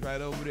signals right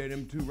over there.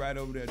 Them two right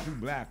over there, two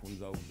black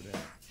ones over there.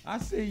 I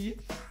see you.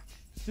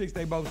 6,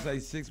 they both say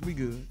 6, we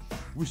good.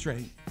 We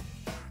straight.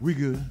 We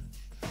good.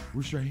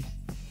 We straight.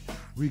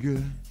 We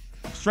good.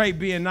 Straight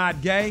being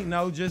not gay,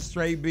 no, just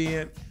straight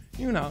being,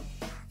 you know,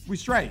 we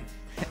straight.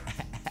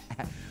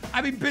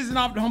 I be pissing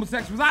off the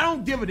homosexuals. I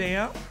don't give a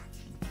damn.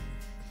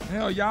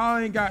 Hell, y'all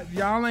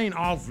ain't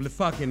off the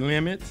fucking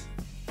limits.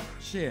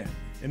 Shit.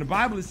 In the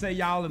Bible it say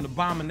y'all an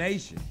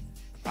abomination.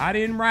 I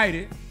didn't write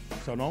it,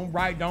 so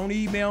don't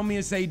email me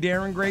and say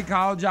Darren Gray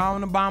called y'all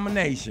an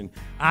abomination.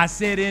 I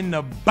said in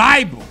the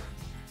Bible,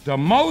 the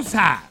Most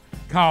High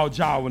called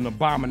y'all an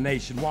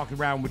abomination, walking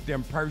around with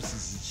them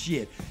purses and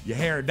shit, your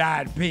hair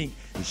dyed pink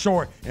and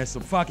short, and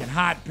some fucking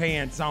hot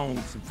pants on,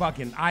 some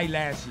fucking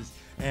eyelashes,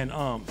 and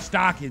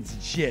stockings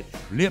and shit,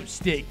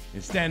 lipstick,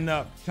 and standing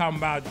up talking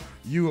about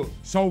you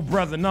soul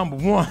brother number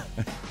one.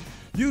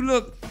 You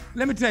look,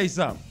 let me tell you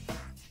something.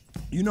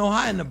 You know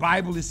how in the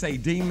Bible it say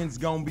demons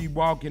gonna be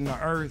walking the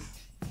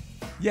earth?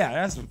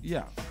 Yeah,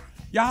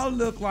 Y'all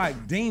look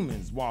like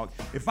demons walk.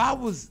 If I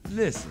was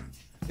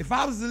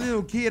a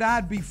little kid,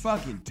 I'd be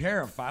fucking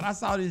terrified. I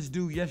saw this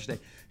dude yesterday.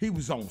 He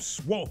was on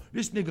swole.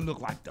 This nigga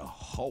looked like the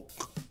Hulk.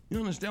 You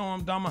understand what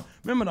I'm talking about?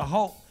 Remember the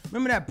Hulk?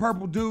 Remember that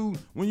purple dude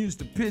when you used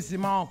to piss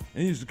him off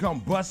and he used to come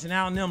busting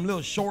out in them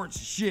little shorts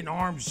and shit and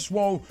arms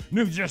swole?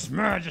 Nigga just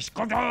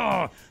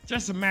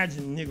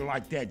imagine a nigga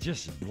like that,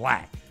 just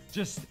black.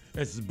 Just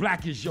as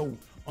black as your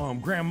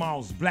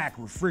grandma's black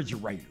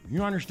refrigerator.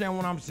 You understand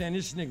what I'm saying?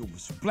 This nigga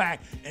was black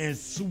and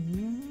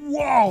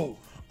swole.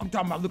 I'm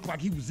talking about looked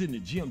like he was in the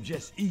gym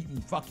just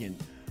eating fucking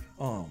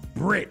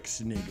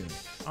bricks,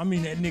 nigga. I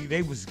mean, that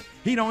nigga,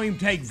 he don't even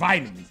take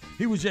vitamins.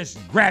 He was just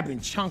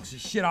grabbing chunks of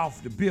shit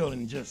off the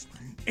building, just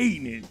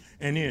eating it,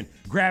 and then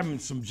grabbing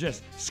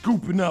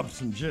scooping up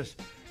some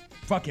just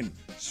fucking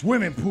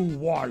swimming pool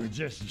water,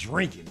 just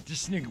drinking.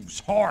 This nigga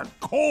was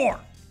hardcore.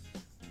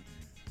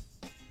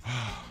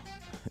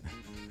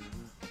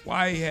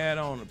 Why he had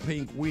on a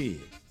pink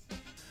wig?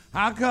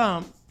 How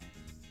come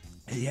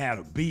he had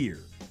a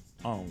beard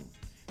on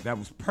that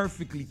was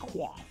perfectly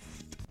coiffed?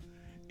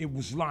 It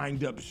was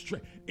lined up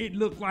straight. It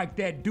looked like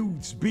that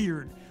dude's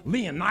beard,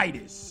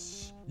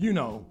 Leonidas. You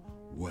know,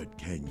 what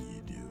can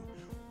you do?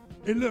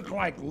 It looked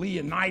like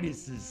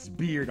Leonidas's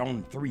beard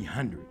on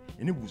 300,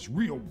 and it was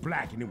real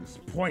black and it was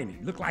pointed.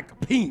 It looked like a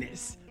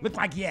penis. Looked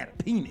like he had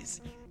a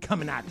penis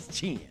coming out his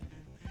chin.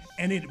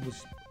 And it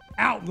was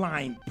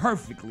outlined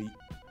perfectly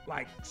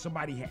like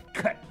somebody had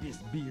cut this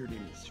beard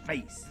in his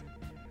face.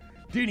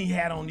 Then he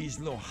had on these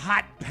little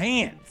hot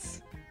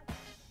pants.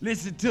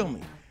 Listen to me.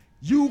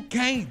 You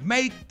can't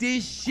make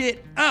this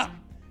shit up.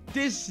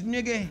 This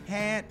nigga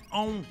had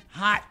on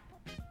hot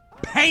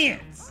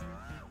pants.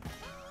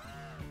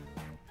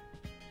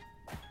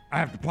 I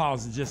have to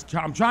pause and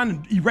I'm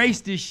trying to erase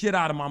this shit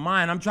out of my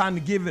mind. I'm trying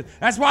to give it,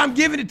 that's why I'm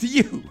giving it to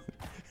you.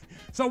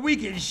 So we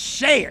can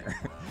share.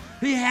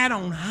 He had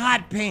on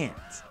hot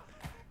pants.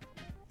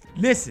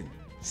 Listen,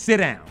 sit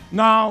down.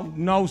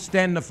 No,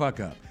 stand the fuck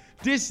up.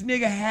 This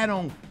nigga had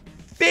on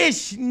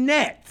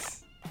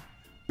fishnets.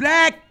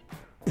 Black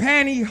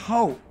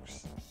pantyhose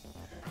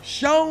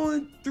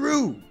showing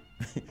through.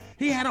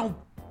 He had on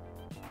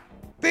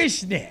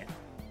fishnet.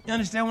 You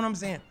understand what I'm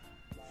saying?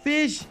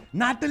 Fish,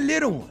 not the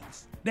little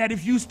ones. That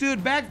if you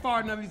stood back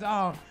far enough, you say,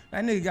 oh,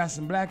 that nigga got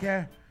some black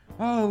hair.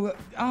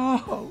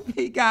 Oh,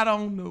 he got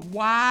on the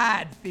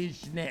wide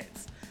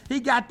fishnets. He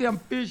got them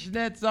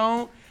fishnets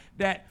on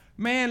that,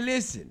 man,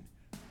 listen.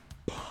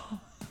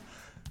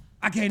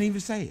 I can't even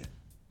say it.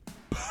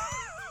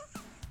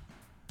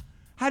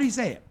 How do you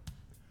say it?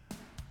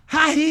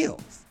 High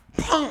heels,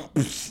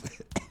 pumps.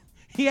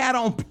 He had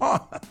on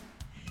pumps.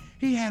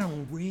 He had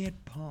on red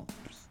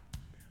pumps,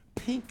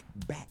 pink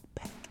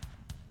backpack,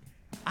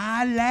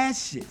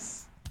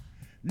 eyelashes,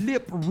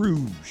 lip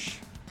rouge.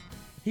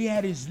 He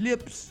had his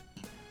lips,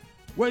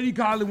 what do you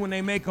call it when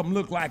they make them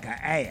look like an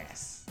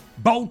ass?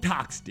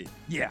 Botoxed it.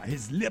 Yeah,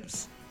 his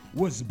lips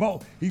was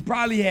he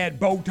probably had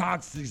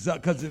Botox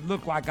because it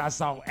looked like I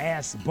saw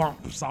ass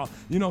bumps.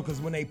 You know, because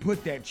when they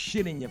put that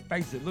shit in your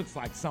face, it looks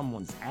like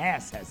someone's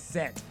ass has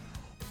set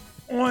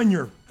on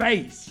your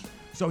face.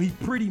 So he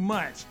pretty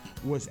much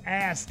was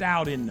assed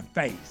out in the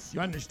face. You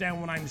understand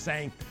what I'm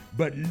saying?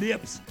 But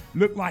lips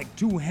looked like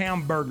 2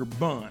 hamburger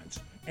buns.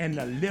 And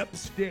the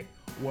lipstick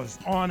was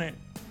on it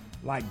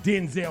like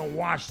Denzel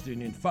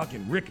Washington in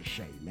fucking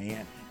Ricochet,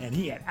 man. And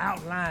he had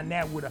outlined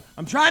that with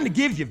I'm trying to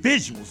give you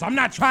visuals. I'm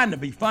not trying to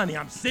be funny.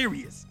 I'm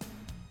serious.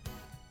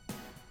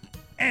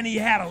 And he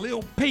had a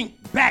little pink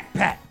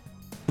backpack,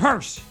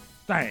 purse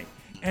thing.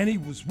 And he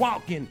was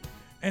walking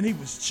and he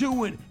was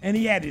chewing and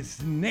he had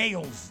his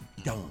nails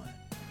done.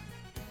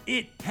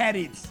 it had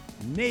its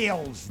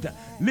nails done.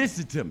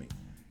 Listen to me.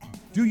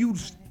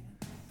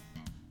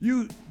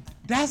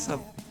 That's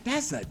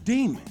a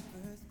demon.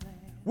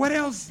 What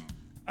else?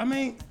 I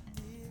mean,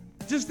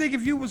 just think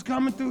if you was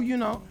coming through,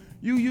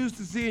 you used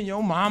to seeing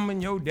your mom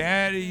and your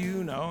daddy,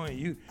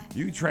 and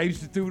you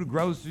traipsed it through the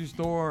grocery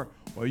store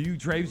or you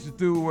traipsed it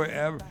through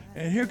wherever,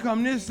 and here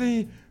come this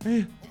thing.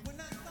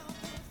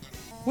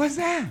 What's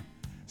that?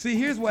 See,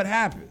 here's what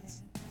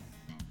happens.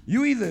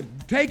 You either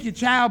take your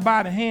child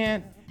by the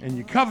hand and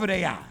you cover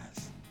their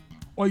eyes,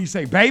 or you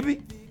say,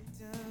 baby,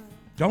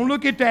 don't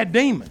look at that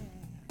demon,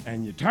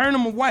 and you turn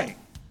them away.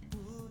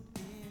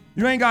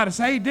 You ain't got to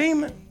say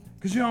demon,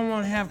 because you don't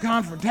want to have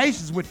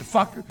confrontations with the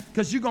fucker,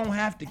 because you're going to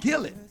have to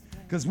kill it.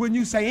 Because when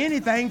you say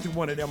anything to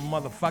one of them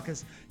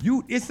motherfuckers,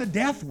 it's a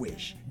death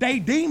wish. They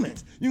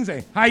demons. You can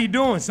say, how you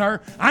doing,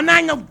 sir? I'm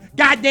not no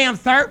goddamn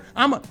sir.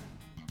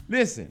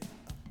 Listen,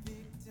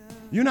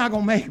 you're not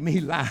going to make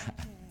me lie.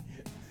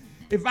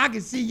 If I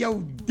can see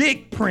your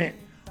dick print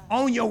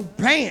on your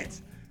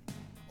pants,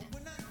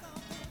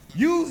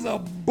 you's a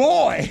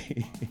boy.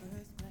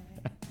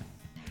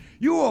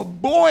 You a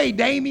boy,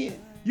 Damien.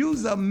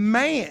 You's a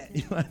man.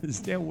 You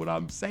understand what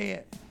I'm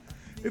saying?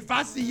 If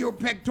I see your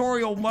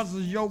pectoral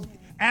muscles, your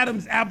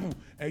Adam's apple,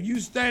 and you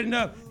standing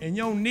up and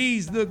your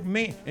knees look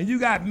man, and you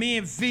got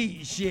men feet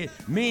and shit,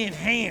 men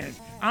hands.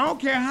 I don't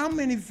care how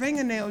many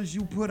fingernails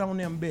you put on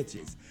them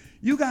bitches.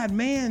 You got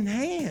man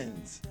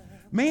hands,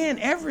 man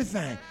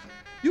everything.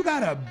 You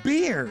got a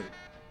beard.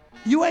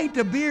 You ain't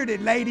the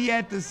bearded lady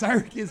at the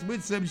circus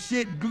with some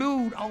shit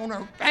glued on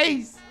her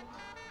face.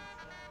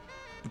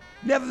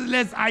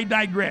 Nevertheless, I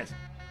digress.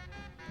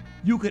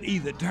 You could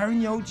either turn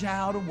your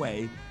child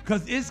away,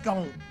 because it's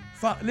going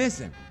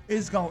to,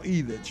 it's going to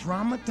either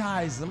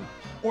traumatize them,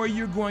 or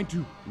you're going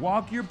to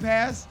walk your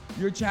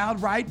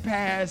child right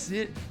past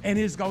it, and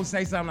it's going to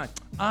say something like,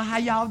 how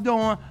y'all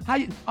doing?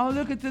 Oh,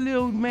 look at the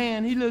little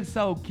man. He looks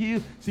so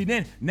cute. See,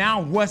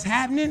 now what's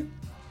happening?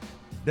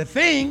 The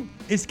thing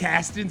is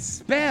casting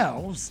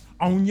spells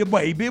on your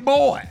baby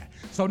boy.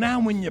 So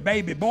now when your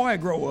baby boy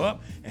grow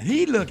up and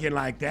he looking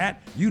like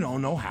that, you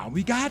don't know how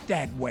we got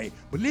that way.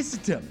 But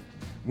listen to me.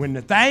 When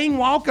the thing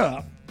walk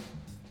up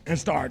and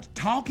starts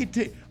talking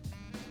to,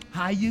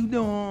 how you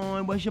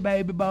doing? What's your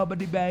baby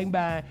bubbly bang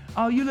bang?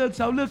 Oh, you look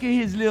at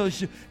his little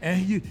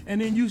and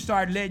then you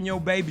start letting your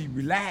baby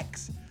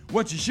relax.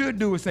 What you should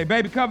do is say,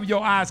 baby, cover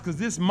your eyes, because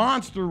this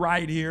monster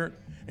right here,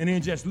 and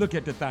then just look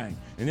at the thing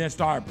and then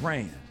start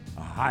praying.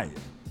 Ahia.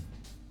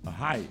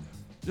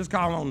 Just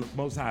call on the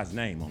Most High's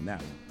name on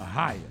that one.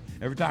 Ahia.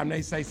 Every time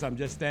they say something,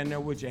 just stand there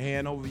with your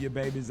hand over your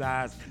baby's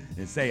eyes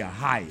and say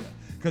Ahia.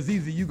 Because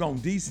either you're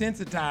going to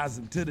desensitize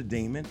them to the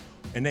demon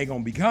and they're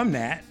going to become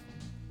that.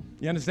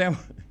 You understand?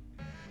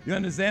 You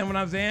understand what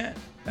I'm saying?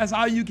 That's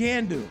all you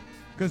can do.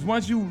 Because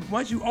once you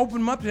open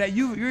them up to that,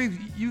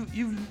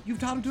 you've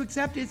taught them to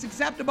accept it. It's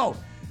acceptable.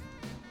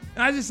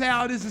 And I just say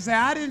all this to say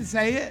I didn't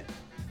say it.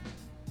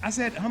 I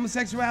said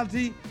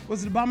homosexuality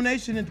was an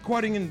abomination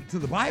according to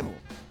the Bible.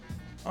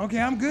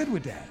 Okay, I'm good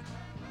with that.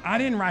 I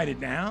didn't write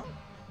it down.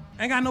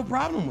 I ain't got no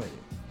problem with it.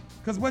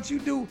 Because what you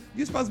do,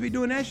 you're supposed to be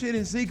doing that shit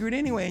in secret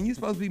anyway, and you're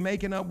supposed to be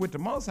making up with the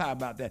Most High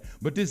about that.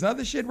 But this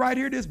other shit right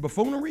here, this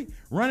buffoonery,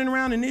 running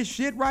around in this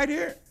shit right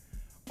here,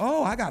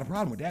 oh, I got a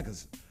problem with that,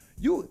 because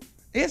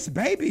it's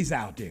babies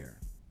out there.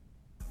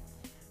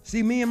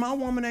 See, me and my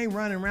woman ain't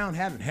running around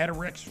having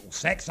heterosexual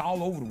sex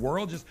all over the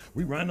world.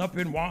 We run up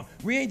and walk.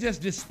 We ain't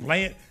just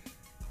displaying.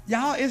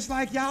 Y'all, it's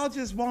like y'all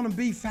just want to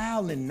be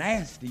foul and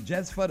nasty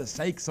just for the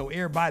sake so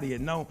everybody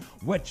will know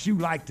what you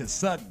like to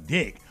suck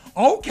dick.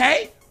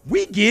 Okay,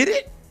 we get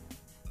it.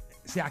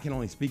 See, I can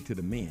only speak to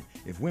the men.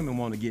 If women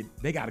want to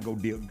they got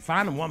to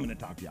find a woman to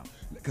talk to y'all,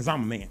 because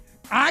I'm a man.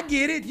 I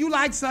get it. You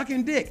like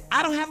sucking dick.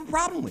 I don't have a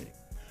problem with it.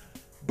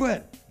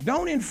 But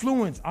don't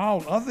influence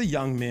all other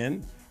young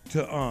men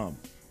to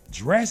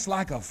dress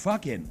like a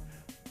fucking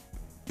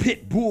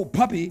pit bull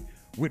puppy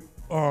with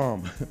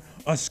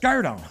a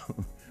skirt on.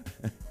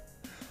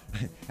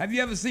 Have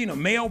you ever seen a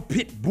male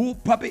pit bull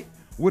puppy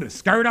with a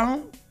skirt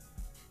on?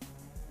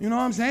 You know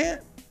what I'm saying?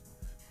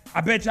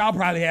 I bet y'all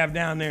probably have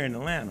down there in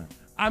Atlanta.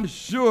 I'm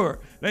sure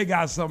they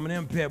got some of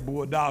them pet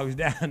bull dogs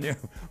down there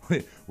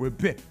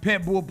with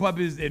pet bull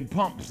puppies and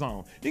pumps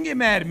on. You can get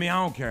mad at me,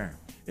 I don't care.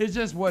 It's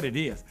just what it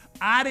is.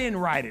 I didn't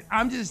write it.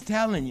 I'm just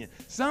telling you.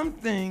 Some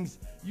things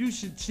you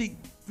should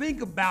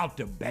think about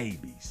the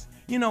babies.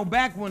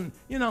 Back when,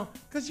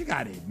 because you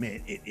got to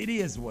admit, it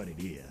is what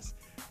it is.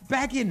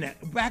 Back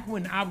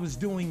when I was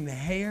doing the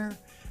hair,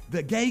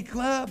 the gay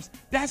clubs,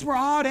 that's where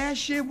all that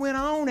shit went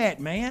on at,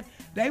 man.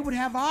 They would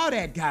have all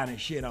that kind of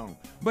shit on.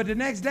 But the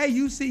next day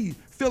you see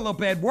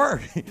Philip at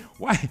work.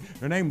 Why?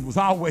 Her name was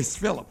always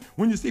Philip.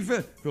 When you see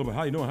Philip,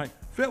 how you doing? Hey,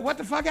 Phil, what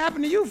the fuck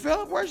happened to you,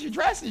 Philip? Where's your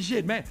dress and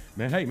shit, man?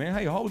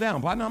 Hey, hold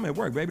down, partner. I'm at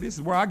work, baby. This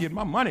is where I get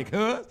my money,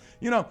 cuz.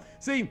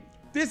 See,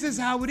 this is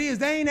how it is.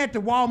 They ain't at the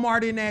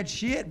Walmart in that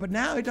shit, but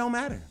now it don't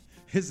matter.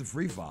 It's a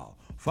free fall.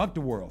 Fuck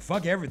the world.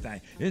 Fuck everything.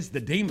 It's the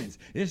demons.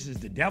 This is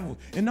the devil.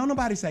 And don't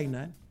nobody say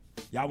nothing.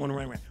 Y'all want to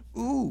run around.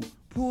 Ooh,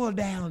 pull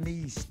down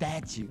these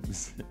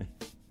statues.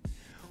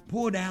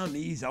 pull down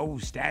these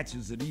old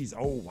statues of these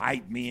old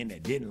white men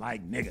that didn't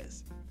like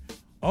niggas.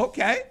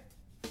 Okay,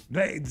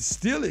 they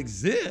still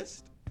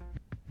exist.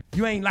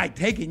 You ain't like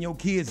taking your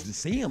kids to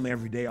see them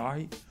every day, are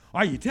you?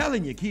 Are you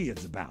telling your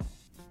kids about them?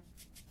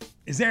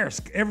 Is there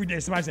every day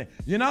somebody saying,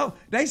 you know,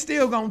 they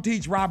still gonna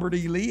teach Robert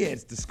E. Lee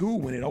at the school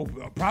when it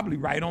opens, probably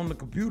right on the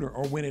computer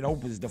or when it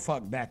opens the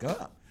fuck back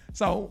up.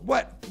 So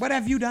what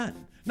have you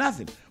done?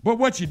 Nothing. But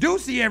what you do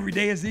see every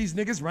day is these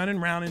niggas running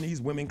around in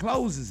these women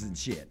clothes and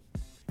shit.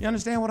 You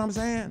understand what I'm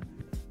saying?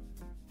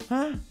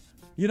 Huh?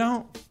 You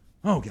don't?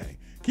 Okay.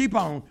 Keep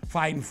on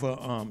fighting for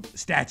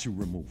statue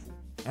removal.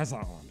 That's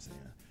all I'm saying.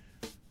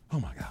 Oh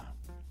my God.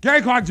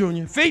 Gary Clark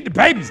Jr., feed the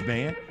babies,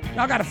 man.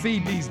 Y'all gotta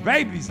feed these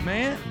babies,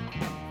 man.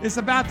 It's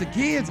about the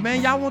kids,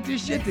 man. Y'all want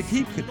this shit to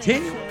keep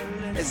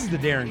continuing? This is the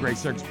Darren Gray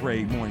Circus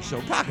Parade Morning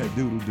Show.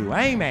 Cock-a-doodle-doo.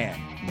 I ain't mad.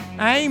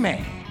 I ain't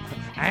mad.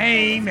 I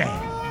ain't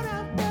mad.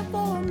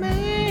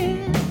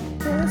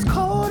 It's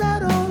cold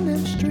out on the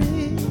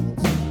streets,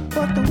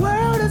 but the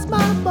world is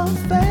my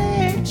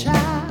buffet,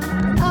 child,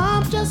 and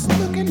I'm just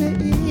looking to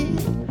eat.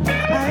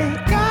 I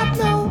ain't got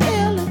no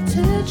ill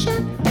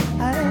intention,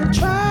 I ain't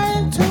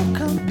trying to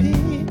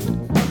compete,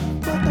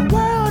 but the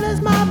world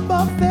is my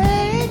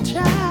buffet,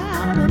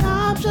 child, and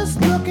I'm just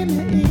looking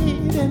to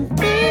eat and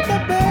feed the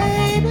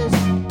babies.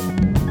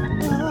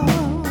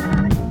 Oh,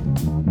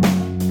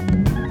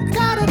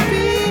 gotta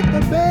feed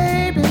the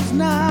babies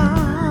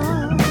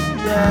now,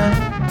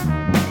 yeah.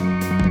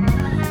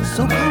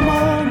 So come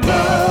on,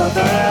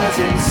 brothers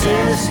and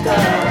sisters,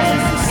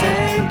 it's the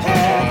same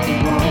path we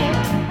walk.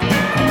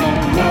 Come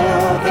on,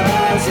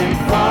 mothers and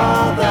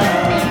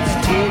fathers,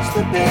 teach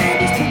the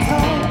babies to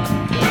talk.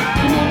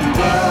 Come on,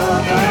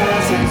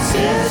 brothers and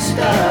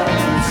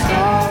sisters, it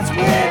starts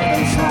with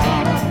us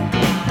all.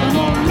 Come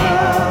on,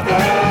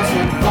 mothers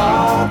and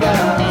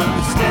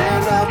fathers,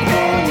 stand up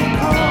for your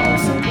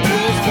cause and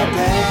teach the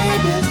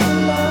babies to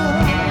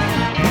love.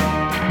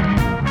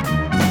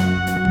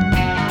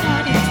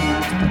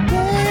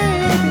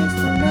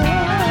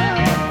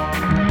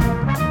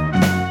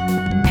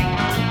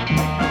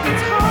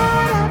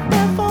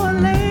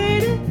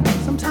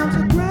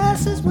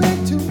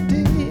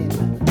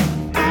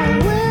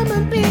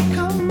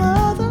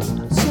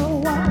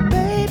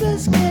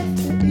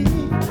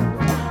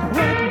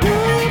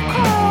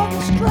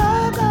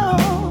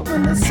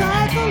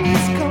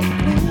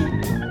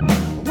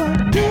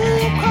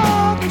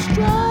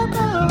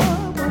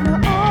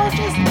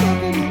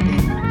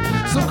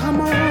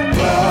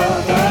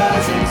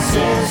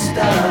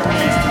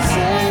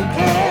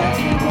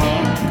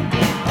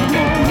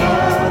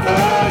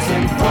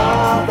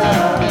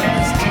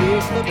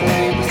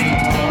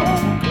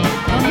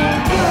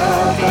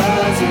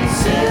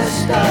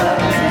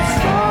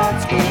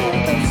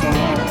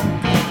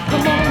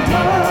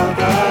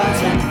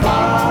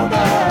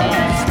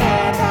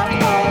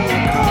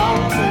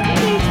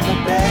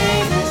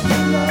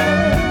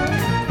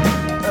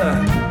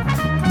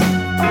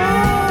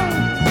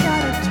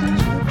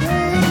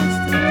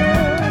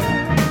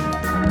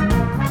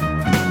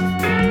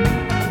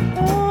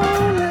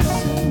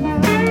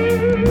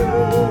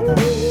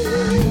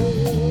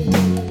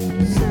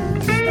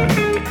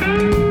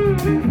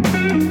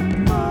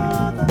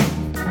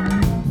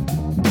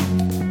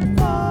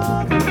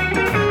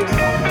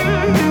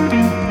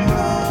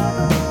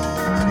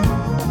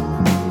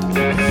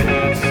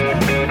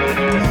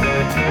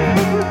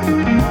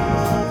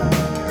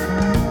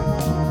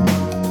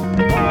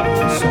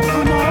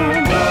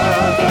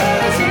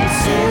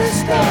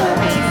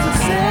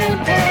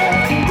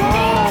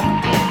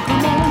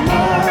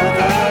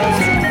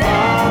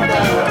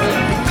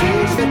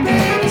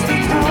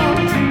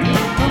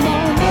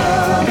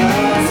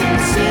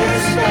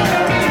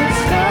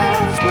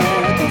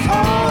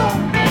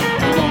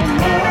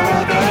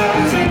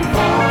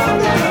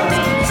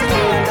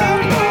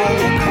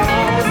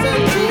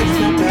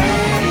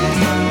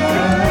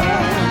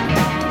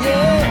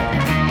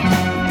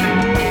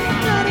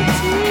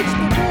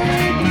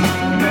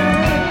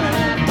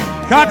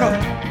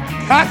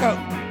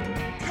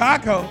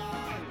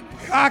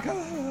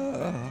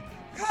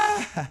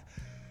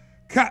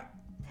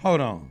 Hold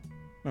on.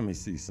 Let me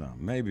see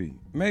something.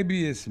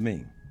 Maybe it's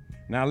me.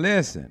 Now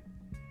listen.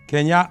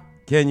 Can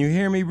you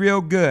hear me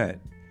real good?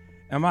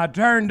 Am I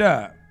turned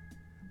up?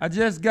 I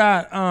just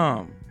got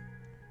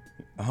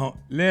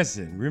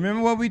listen.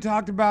 Remember what we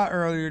talked about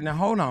earlier? Now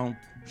hold on.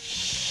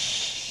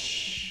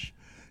 Shh.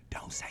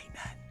 Don't say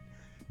nothing.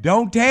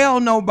 Don't tell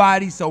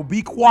nobody, so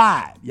be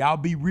quiet. Y'all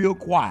be real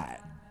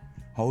quiet.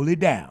 Hold it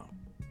down.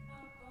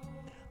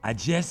 I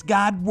just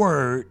got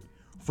word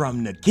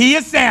from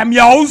Nakiya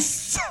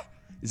Samuels.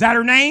 Is that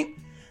her name?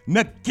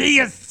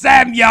 Nakiya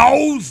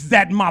Samuels,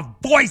 that my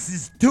voice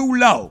is too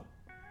low.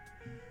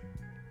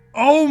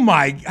 Oh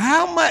my,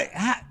 how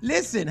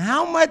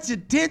much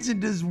attention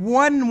does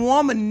one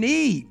woman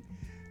need?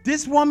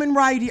 This woman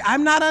right here,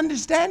 I'm not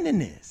understanding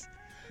this.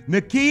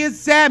 Nakiya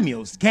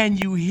Samuels, can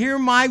you hear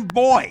my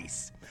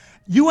voice?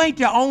 You ain't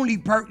the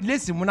only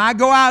listen, when I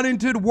go out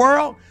into the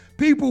world,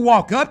 people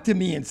walk up to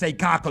me and say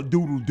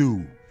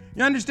cock-a-doodle-doo.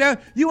 You understand?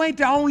 You ain't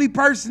the only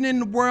person in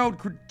the world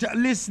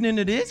listening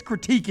to this,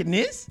 critiquing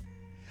this.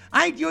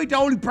 You ain't the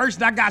only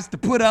person I got to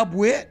put up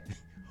with.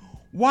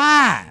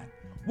 Why?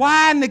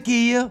 Why,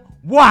 Nakiya?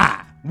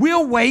 Why?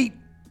 We'll wait.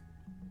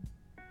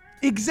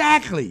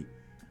 Exactly.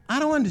 I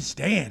don't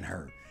understand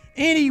her.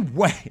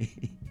 Anyway,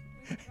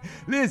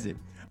 listen.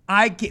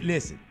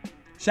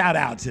 Shout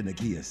out to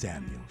Nakiya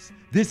Samuels.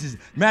 This is,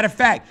 matter of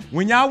fact,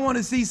 when y'all want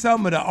to see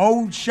some of the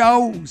old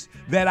shows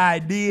that I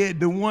did,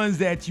 the ones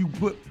that you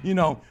put,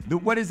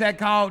 what is that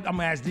called? I'm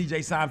gonna ask DJ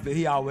Seinfeld,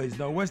 he always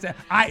know. What's that?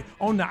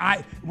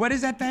 What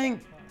is that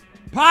thing?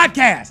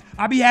 Podcast.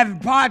 I be having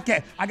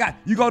podcasts.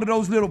 You go to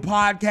those little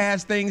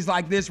podcast things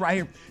like this right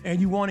here,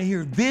 and you want to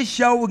hear this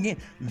show again.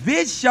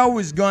 This show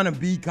is gonna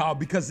be called,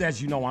 because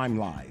as you know, I'm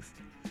live.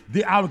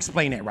 I'll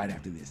explain that right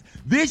after this.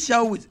 This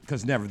show is,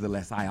 because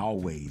nevertheless, I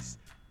always,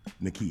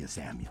 Nakiya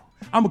Samuel.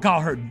 I'm gonna call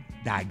her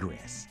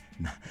Digress.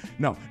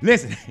 No,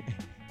 listen.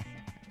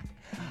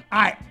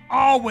 I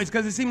always,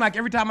 because it seemed like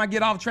every time I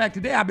get off track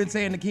today, I've been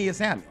saying Nakiya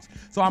Samuels.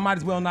 So I might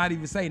as well not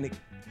even say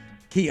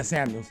Nakiya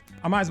Samuels.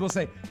 I might as well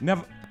say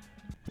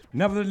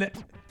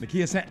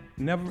Nakiya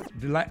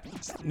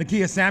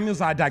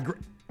Samuels, I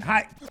digress.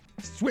 Hi,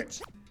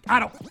 switch. I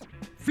don't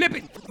flip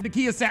it.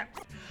 Nakiya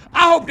Samuels.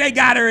 I hope they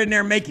got her in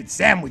there making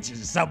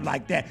sandwiches or something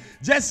like that.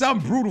 Just some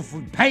brutal,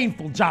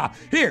 painful job.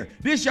 Here,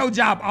 this your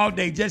job all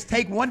day. Just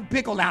take one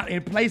pickle out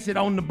and place it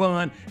on the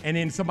bun, and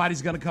then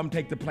somebody's gonna come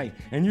take the plate.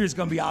 And you're just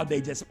gonna be all day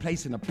just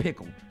placing a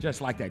pickle,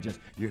 just like that. Just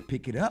you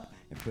pick it up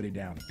and put it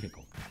down, a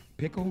pickle.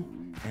 Pickle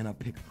and a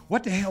pickle.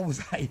 What the hell was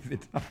I even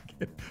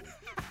talking?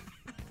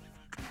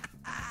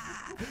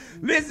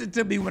 Listen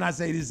to me when I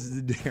say this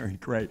is the Darren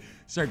Craig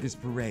Circus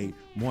Parade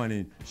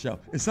morning show.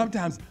 And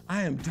sometimes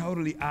I am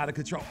totally out of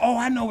control. Oh,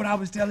 I know what I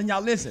was telling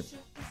y'all. Listen,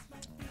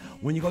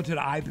 when you go to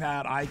the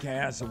iPad,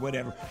 iCast, or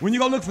whatever, when you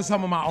go look for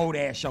some of my old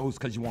ass shows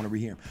because you want to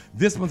rehear them,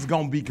 this one's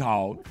going to be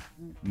called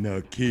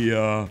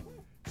Nakiya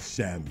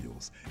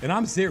Samuels. And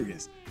I'm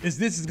serious.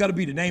 This is going to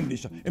be the name of this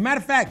show. As a matter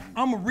of fact,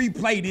 I'm going to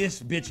replay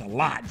this bitch a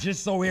lot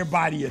just so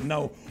everybody will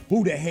know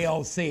who the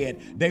hell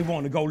said they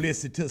want to go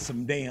listen to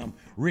some damn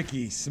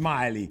Ricky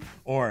Smiley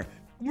or,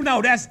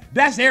 no, that's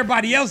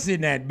everybody else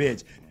in that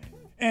bitch.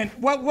 And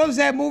what was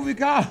that movie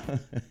called?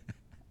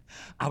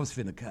 I was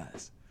finna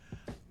cuss.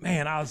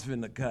 Man, I was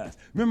finna cuss.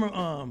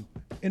 Remember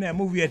in that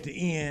movie at the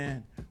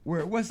end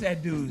where, what's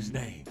that dude's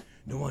name?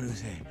 The one who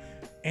said,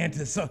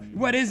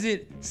 what is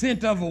it?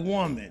 Scent of a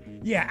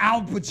Woman. Yeah,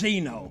 Al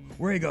Pacino.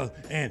 Where he goes,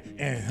 and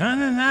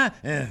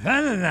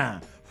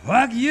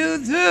fuck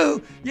you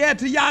too. Yeah,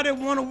 to y'all that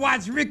want to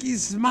watch Ricky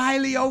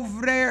Smiley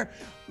over there,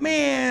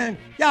 man,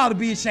 y'all to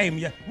be ashamed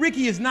of you.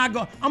 Ricky is not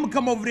going, I'm going to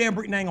come over there and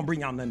I ain't going to bring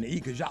y'all nothing to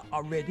eat because y'all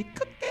already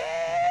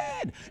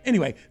cooking.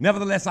 Anyway,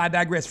 nevertheless, I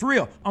digress. For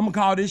real, I'm going to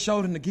call this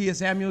show the Nakiya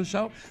Samuels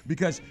Show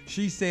because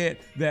she said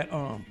that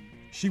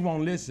she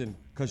won't listen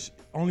because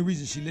only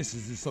reason she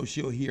listens is so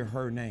she'll hear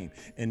her name,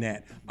 and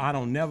that I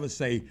don't never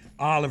say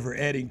Oliver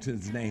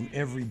Eddington's name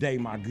every day,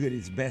 my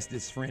goodest,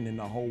 bestest friend in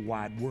the whole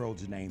wide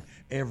world's name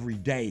every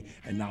day,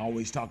 and I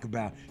always talk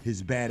about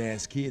his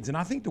badass kids, and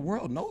I think the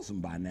world knows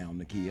him by now,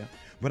 Nakiya,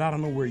 but I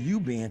don't know where you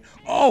been.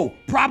 Oh,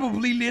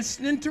 probably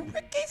listening to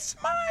Ricky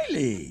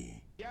Smiley.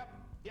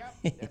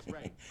 That's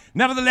right.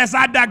 Nevertheless,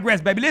 I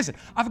digress, baby. Listen,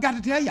 I forgot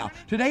to tell y'all,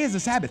 today is the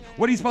Sabbath.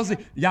 What are you supposed to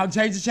do? Y'all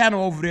change the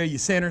channel over there, you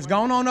sinners. Go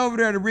on over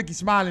there to Ricky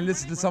Smiley and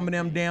listen to some of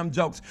them damn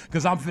jokes,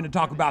 because I'm finna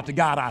talk about the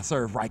God I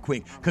serve right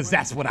quick, because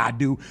that's what I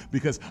do,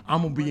 because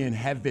I'm going to be in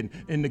heaven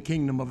in the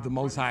kingdom of the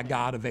Most High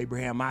God of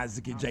Abraham,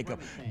 Isaac, and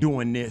Jacob,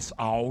 doing this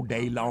all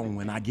day long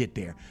when I get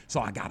there. So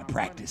I got to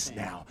practice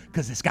now,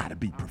 because it's got to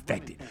be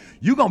perfected.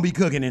 You're going to be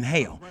cooking in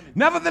hell.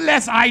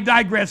 Nevertheless, I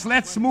digress.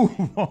 Let's move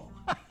on.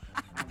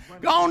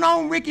 Go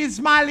on, Ricky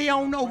Smiley,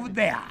 on over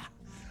there.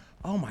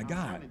 Oh, my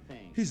God.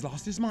 He's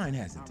lost his mind,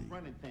 hasn't he?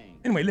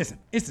 Anyway, listen,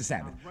 it's the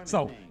Sabbath.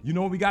 So, you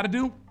know what we got to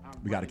do?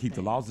 We got to keep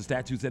the laws, the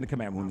statutes, and the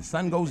commandments. When the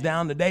sun goes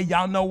down today,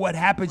 y'all know what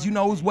happens. You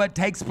know what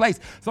takes place.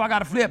 So I got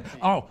to flip.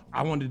 Oh,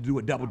 I wanted to do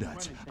a double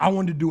dutch. I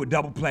wanted to do a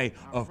double play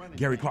of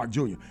Gary Clark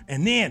Jr.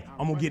 And then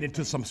I'm going to get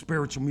into some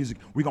spiritual music.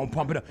 We're going to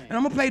pump it up. And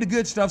I'm going to play the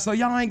good stuff so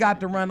y'all ain't got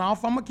to run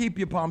off. I'm going to keep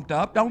you pumped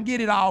up. Don't get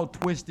it all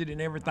twisted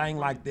and everything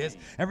like this.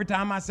 Every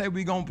time I say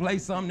we're going to play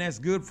something that's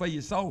good for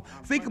your soul,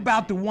 think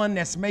about the one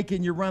that's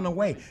making you run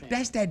away.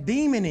 That's that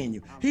demon in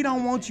you. He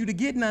don't want you to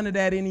get none of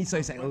that in you. So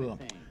he say, oh,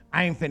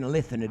 I ain't finna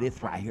listen to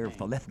this right here,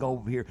 so let's go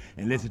over here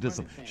and listen to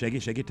some shake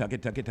it, tuck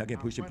it,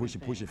 push it, fuck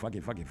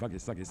it,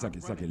 suck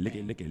it, lick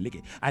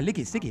it. I lick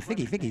it,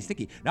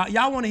 sticky. Now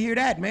y'all want to hear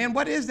that, man?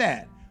 What is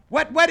that?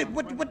 What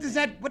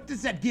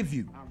does that give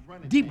you?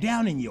 Deep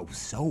down in your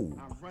soul.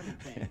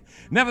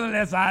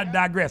 Nevertheless, I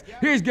digress.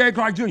 Here's Gary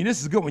Clark Jr.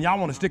 This is a good one. Y'all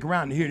want to stick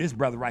around to hear this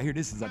brother right here.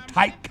 This is a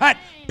tight cut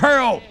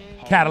Pearl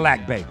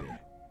Cadillac, baby.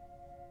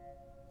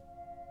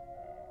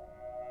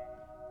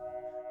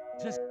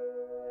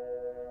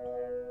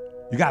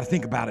 You got to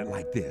think about it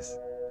like this.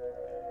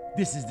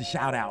 This is the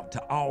shout out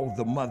to all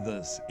the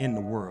mothers in the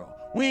world.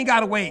 We ain't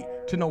got to wait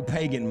to no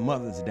pagan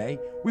Mother's Day.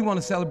 We want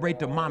to celebrate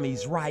the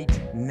mommies right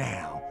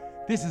now.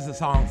 This is a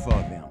song for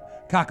them.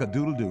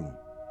 Cock-a-doodle-doo.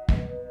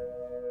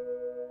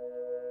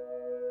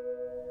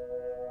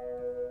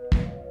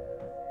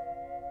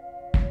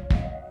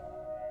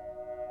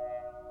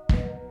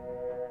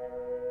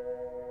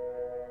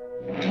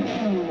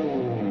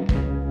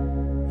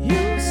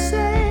 You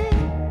say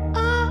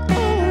I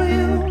owe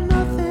you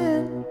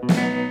nothing.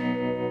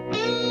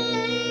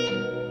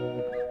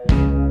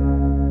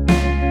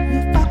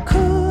 If I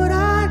could,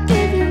 I'd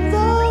give you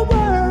the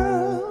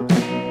world.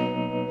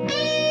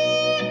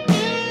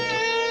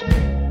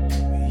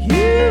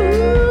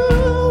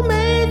 You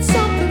made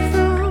something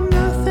from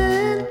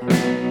nothing,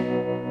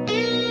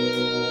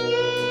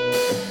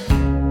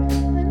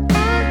 and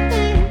I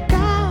thank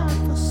God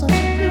for such a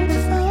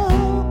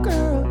beautiful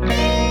girl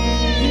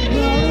you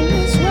brought in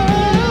this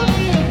world.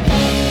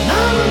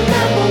 I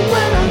remember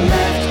when I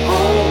left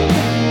home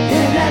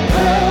in that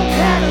pearl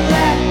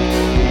Cadillac.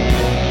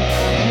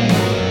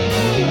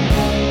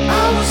 I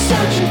was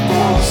searching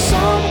for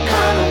some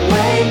kind of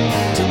way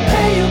to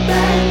pay you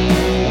back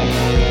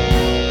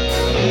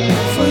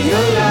for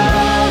your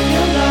love,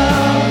 your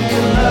love,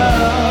 your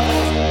love,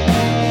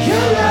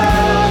 your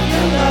love,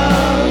 your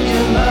love,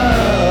 your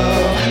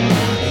love,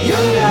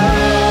 your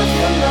love,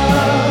 your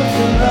love,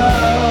 your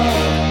love.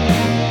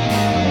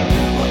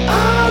 Well,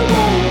 I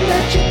won't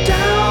let you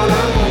down,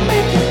 I'm gonna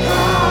make you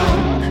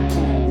proud.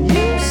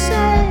 You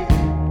say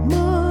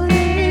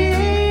money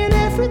ain't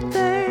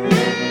everything.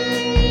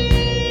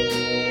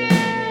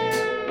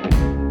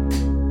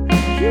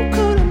 You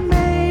could have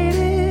made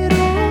it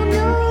on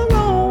your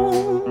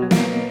own.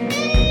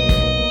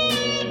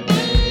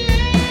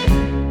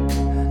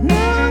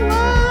 Now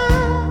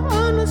I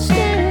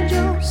understand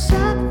your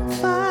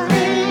sacrifice.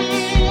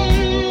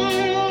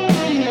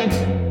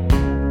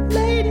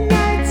 Late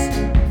nights,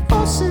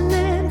 fussing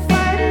and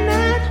fighting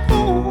at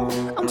home.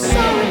 I'm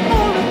sorry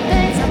for the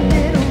things I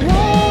did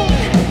wrong.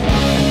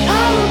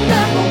 I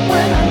remember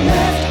when I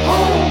left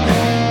home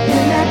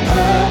in that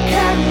pearl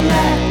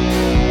Cadillac.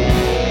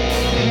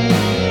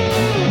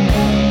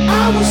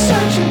 I was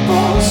searching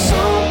for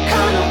some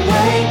kind of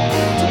way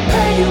to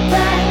pay you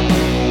back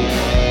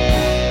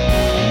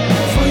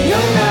for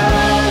your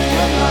love,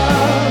 your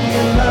love,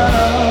 your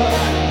love,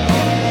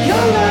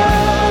 your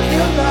love,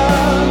 your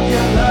love,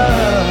 your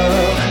love,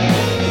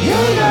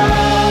 your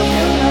love,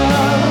 your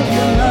love,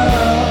 your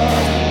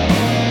love.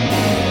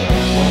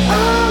 Well,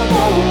 I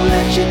won't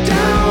let you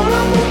down,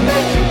 I'm gonna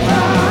make you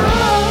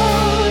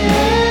proud,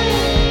 yeah.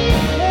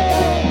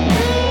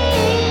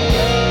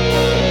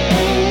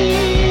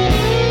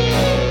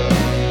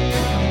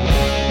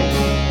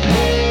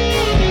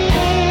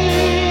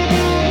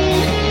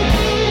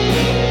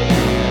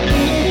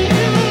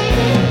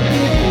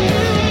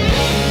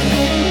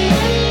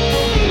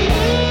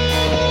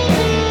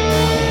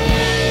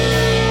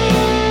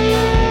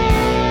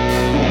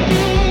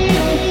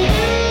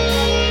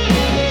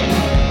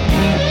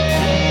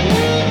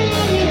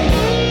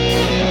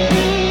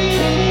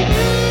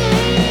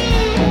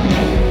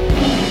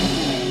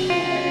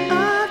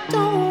 I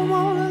don't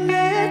wanna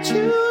let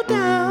you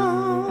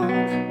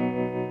down.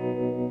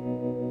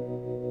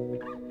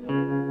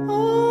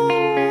 Oh,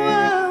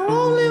 I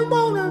only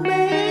wanna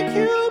make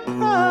you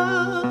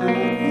proud.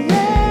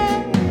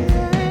 Yeah,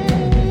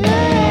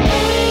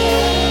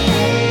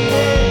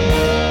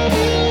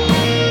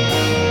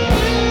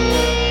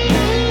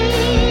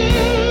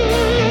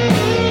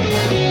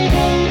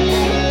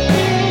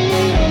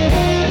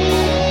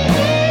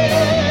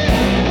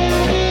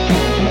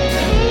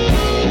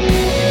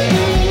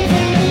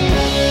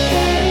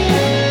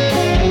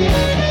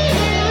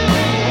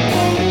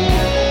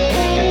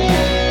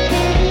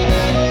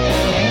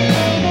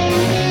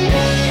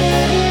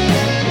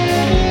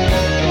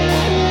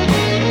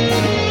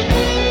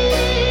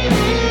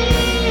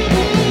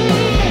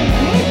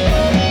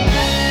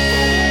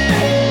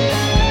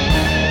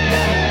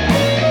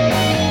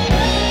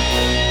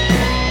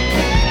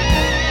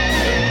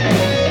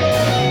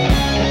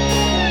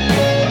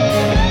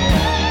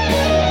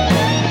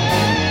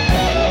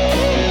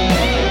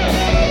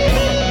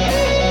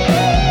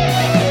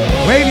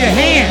 Wave your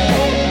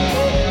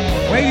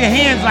hands. Wave your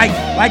hands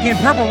like in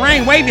Purple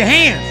Rain. Wave your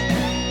hands.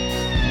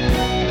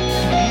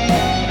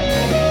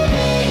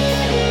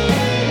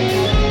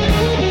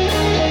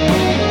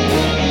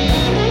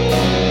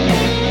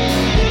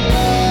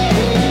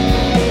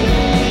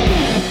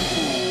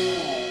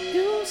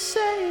 you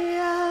say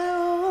I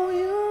owe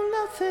you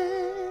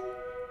nothing.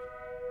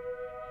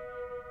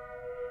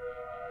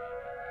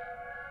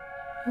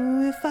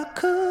 If I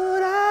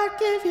could, I'd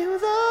give you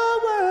the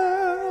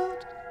world.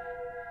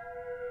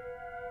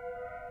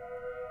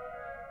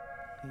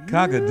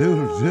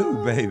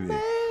 Cock-a-doodle-doo, baby.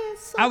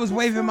 I was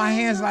waving my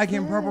hands like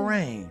in Purple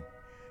Rain.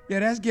 Yeah,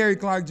 that's Gary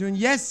Clark Jr.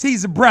 Yes,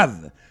 he's a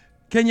brother.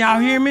 Can y'all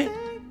hear me?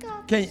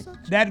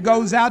 That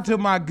goes out to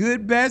my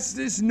good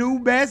bestest, new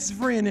best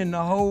friend in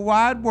the whole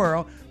wide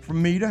world,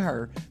 from me to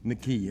her,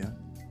 Nakiya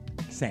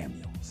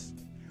Samuels.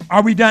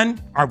 Are we done?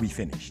 Are we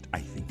finished? I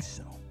think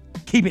so.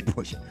 Keep it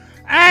pushing.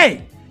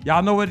 Hey,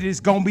 y'all know what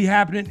is going to be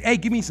happening? Hey,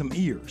 give me some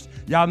ears.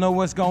 Y'all know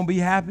what's going to be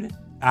happening?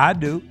 I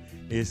do.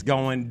 It's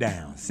going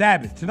down.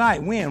 Sabbath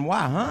tonight. When?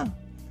 Why, huh?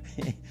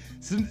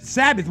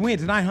 Sabbath when?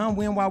 Tonight, huh?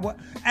 When? Why? What?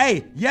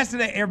 Hey,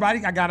 yesterday,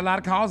 everybody, I got a lot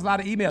of calls, a lot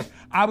of emails.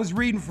 I was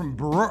reading from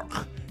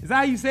Burke. Is that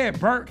how you say it?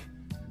 Burke?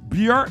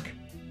 Bjork?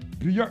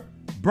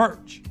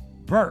 Birch.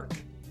 Burke.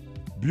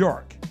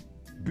 Bjork.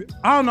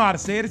 I don't know how to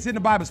say it. It's in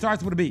the Bible. It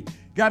starts with a B.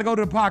 Got to go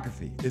to the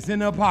Apocryphy. It's in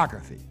the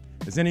Apocryphy.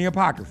 It's in the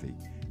Apocryphy.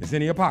 It's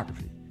in the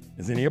Apocryphy.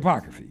 It's in the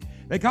Apocryphy.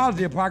 They call it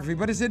the Apocryphy,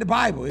 but it's in the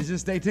Bible. It's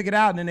just they took it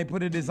out and then they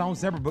put it in its own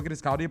separate book and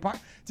it's called the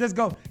Apocryphy. Just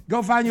go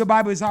find your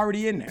Bible. It's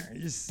already in there.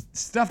 It's just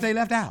stuff they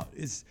left out.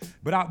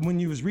 When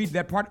you was reading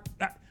that part,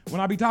 when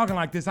I be talking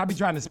like this, I be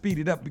trying to speed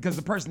it up because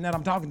the person that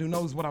I'm talking to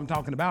knows what I'm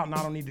talking about and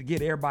I don't need to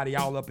get everybody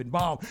all up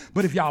involved.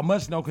 But if y'all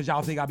must know because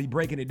y'all think I be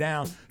breaking it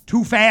down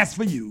too fast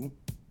for you,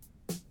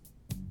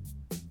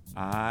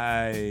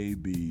 I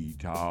be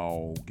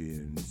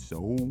talking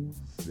so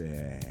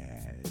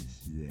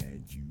fast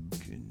that you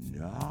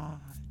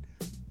cannot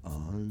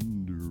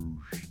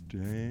understand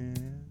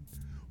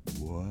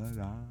what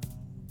I'm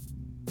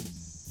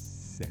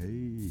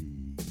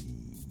saying.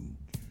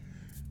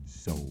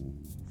 So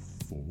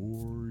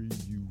for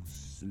you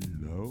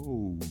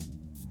slow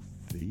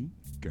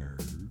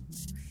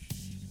thinkers,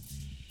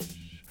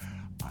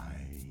 I'm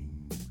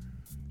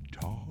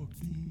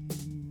talking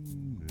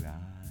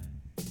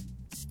like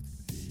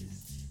this is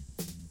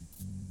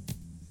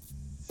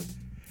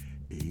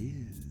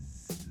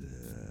the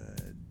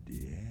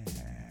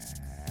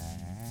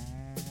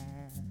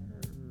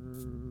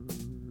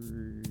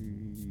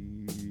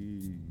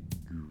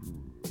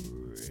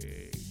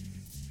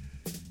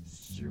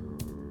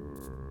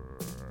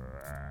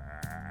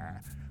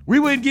we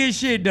wouldn't get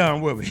shit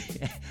done, would we?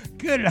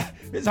 Good.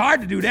 It's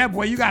hard to do that,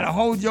 boy. You got to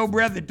hold your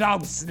breath and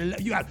talk.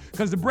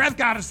 Because the breath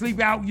got to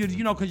sleep out,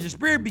 because your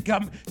spirit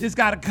it's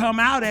got to come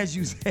out, as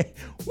you say.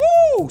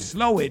 Woo!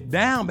 Slow it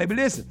down, baby.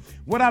 Listen,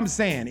 what I'm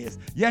saying is,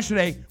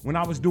 yesterday when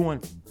I was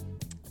doing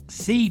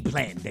seed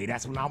planting day,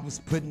 that's when I was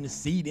putting the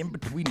seed in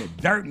between the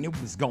dirt and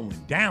it was going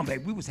down,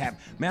 baby. We was having,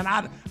 man,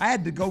 I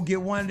had to go get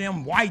one of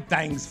them white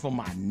things for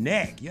my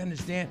neck. You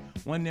understand?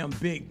 One of them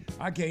big,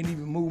 I can't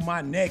even move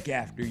my neck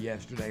after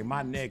yesterday.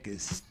 My neck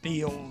is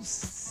still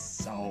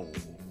so.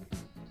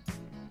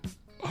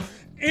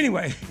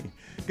 Anyway,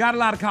 got a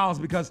lot of calls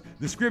because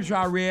the scripture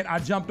I read, I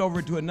jumped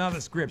over to another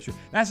scripture.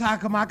 That's how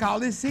come I call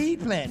this seed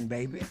planting,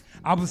 baby.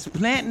 I was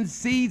planting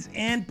seeds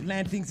and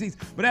planting seeds.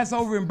 But that's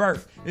over in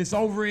Burke. It's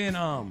over in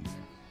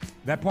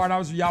that part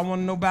y'all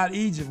want to know about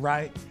Egypt,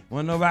 right?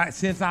 Want to know about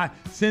since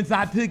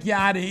I took you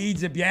out of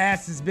Egypt, your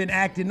ass has been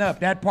acting up.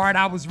 That part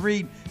I was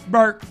reading,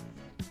 Burke.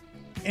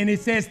 And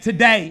it says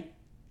today.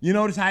 You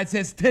notice how it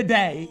says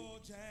today.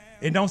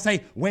 It don't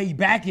say way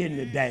back in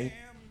the day.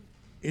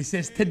 It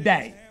says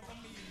today.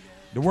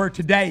 The word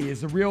today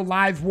is a real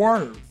live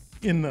word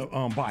in the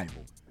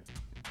Bible.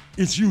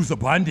 It's used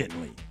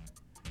abundantly.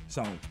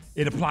 So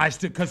it applies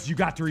to, because you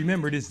got to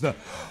remember it is the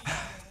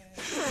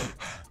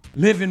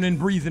living and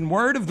breathing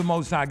word of the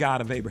Most High God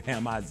of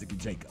Abraham, Isaac,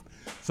 and Jacob.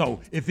 So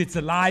if it's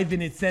alive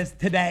and it says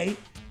today,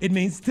 it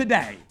means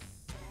today.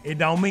 It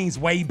don't mean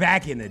way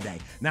back in the day.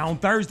 Now on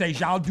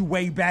Thursdays, y'all do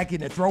way back in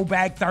the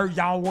throwback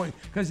Thursday. Y'all want,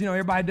 because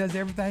everybody does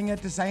everything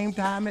at the same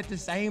time, at the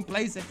same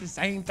place, at the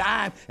same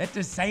time, at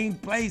the same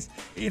place.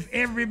 If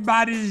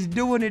everybody's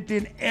doing it,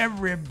 then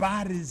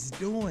everybody's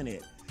doing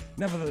it.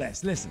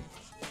 Nevertheless, listen.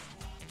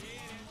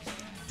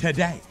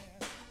 Today,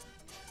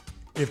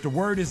 if the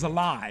word is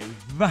alive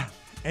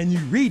and you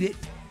read it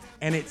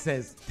and it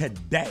says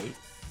today,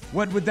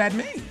 what would that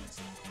mean?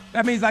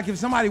 That means like if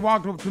somebody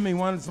walked up to me,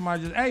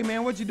 somebody just, hey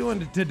man, what you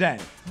doing today?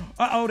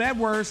 Uh-oh, that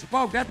word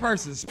spoke, that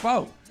person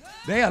spoke.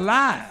 They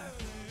alive.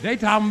 They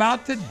talking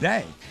about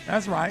today.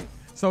 That's right.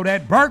 So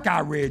that Burke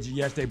I read you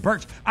yesterday,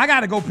 Birch, I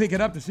got to go pick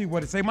it up to see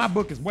what it say. My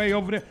book is way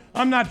over there.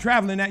 I'm not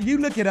traveling that. You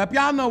look it up.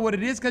 Y'all know what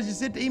it is because you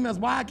sent the emails.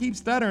 Why I keep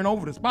stuttering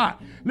over the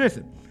spot.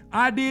 Listen,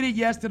 I did it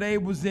yesterday.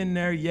 It was in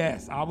there,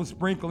 yes. I was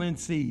sprinkling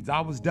seeds.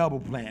 I was double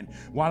planting.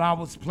 While I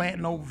was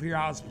planting over here,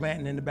 I was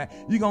planting in the back.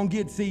 You're going to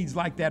get seeds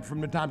like that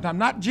from the time to time.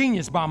 Not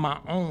genius by my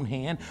own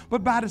hand,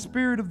 but by the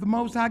spirit of the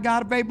Most High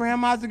God of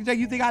Abraham, Isaac, and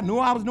Jacob. You think I knew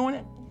I was doing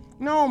it?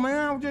 No,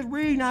 man. I was just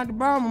reading out the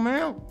Bible,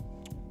 man.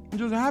 It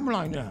just happened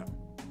like that.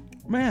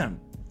 Man,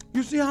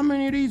 you see how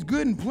many of these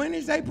good and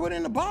plenties they put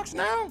in the box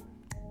now?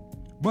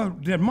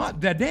 But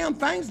that damn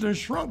things done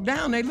shrunk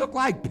down. They look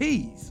like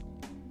peas.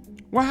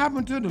 What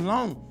happened to the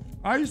long?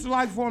 I used to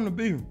like for them to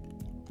be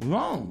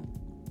long.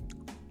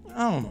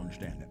 I don't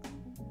understand that.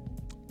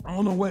 I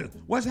don't know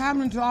what's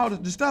happening to all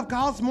the stuff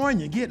costs more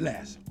and you get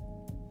less.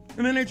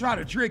 And then they try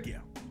to trick you.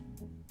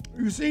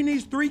 You seen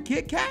these 3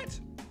 Kit Kats?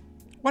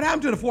 What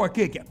happened to the 4th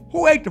Kit Kat?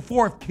 Who ate the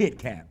 4th Kit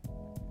Kat?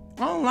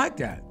 I don't like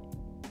that.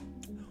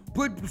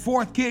 Put the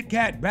 4th Kit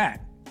Kat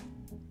back.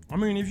 I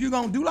mean, if you're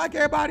going to do like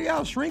everybody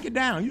else, shrink it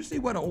down. You see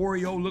what an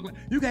Oreo look like?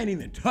 You can't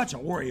even touch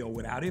an Oreo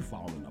without it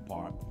falling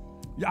apart.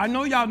 I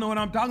know y'all know what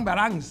I'm talking about.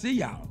 I can see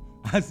y'all.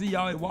 I see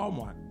y'all at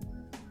Walmart.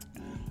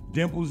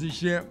 Dimples and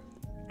shit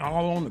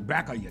all on the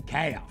back of your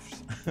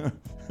calves. You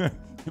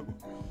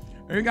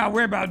ain't got to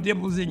worry about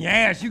dimples in your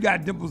ass. You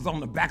got dimples on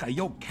the back of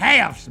your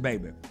calves,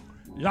 baby.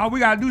 Y'all, we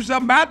got to do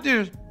something about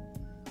this.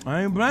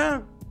 I ain't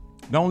playing.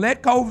 Don't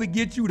let COVID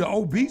get you to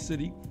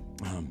obesity.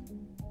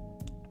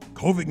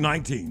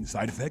 COVID-19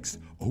 side effects,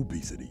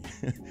 obesity.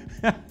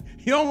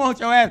 You don't want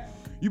your ass.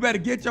 You better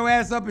get your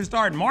ass up and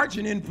start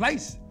marching in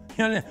place.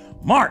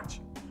 March.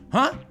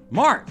 Huh?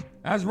 March.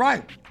 That's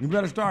right. You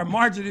better start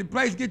marching in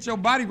place. Get your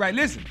body right.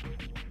 Listen.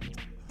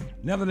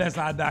 Nevertheless,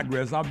 I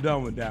digress. I'm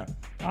done with that.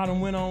 I done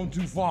went on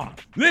too far.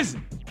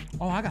 Listen.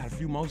 Oh, I got a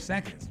few more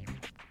seconds.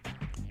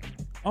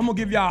 I'm going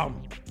to give y'all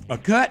a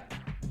cut.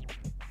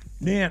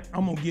 Then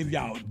I'm going to give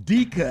y'all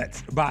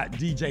D-cuts by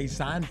DJ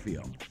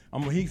Seinfeld.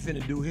 He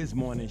finna do his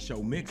morning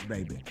show mix,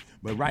 baby.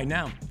 But right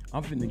now,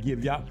 I'm finna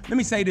give y'all, let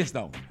me say this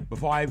though,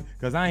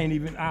 because I ain't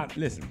even,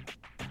 listen.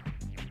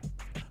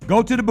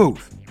 Go to the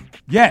booth.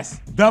 Yes,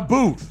 the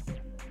booth.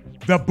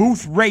 The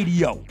Booth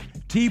Radio,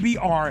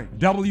 tbrww.com.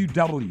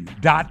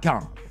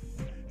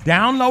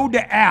 Download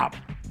the app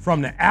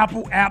from the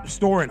Apple App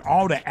Store and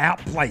all the app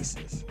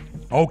places.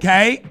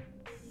 Okay?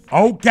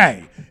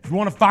 Okay. If you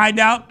want to find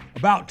out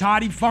about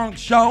Toddy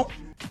Funk's show,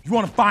 if you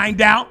want to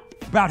find out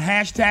about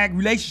hashtag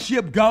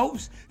relationship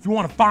goals, if you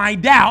want to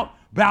find out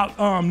about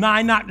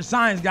Nine Not the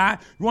Science Guy,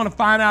 you want to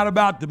find out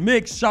about the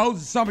mix shows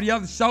and some of the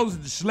other shows,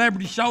 the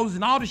celebrity shows,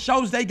 and all the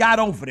shows they got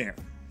over there,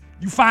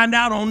 you find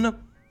out on the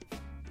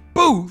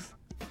Booth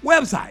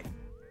website.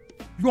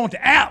 If you want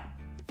the app,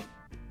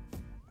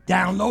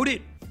 download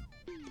it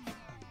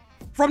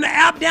from the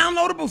app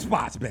downloadable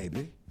spots,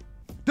 baby.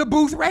 The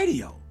Booth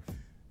Radio.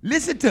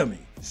 Listen to me.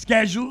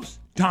 Schedules,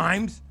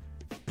 times,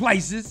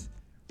 places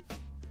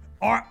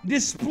are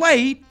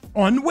displayed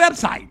on the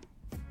website.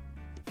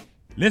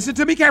 Listen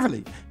to me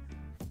carefully.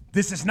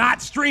 This is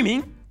not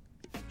streaming.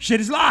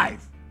 Shit is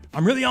live.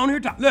 I'm really on here.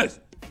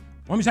 Listen,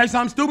 want me to say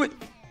something stupid?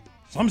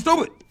 Something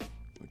stupid.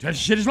 This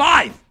shit is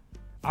live.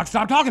 I'll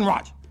stop talking,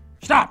 Raj.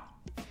 Stop.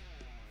 I'm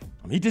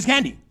gonna eat this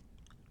candy.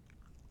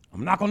 I'm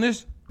gonna knock on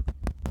this.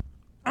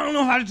 I don't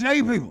know how to tell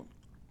you people.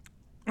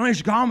 I you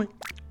should call me.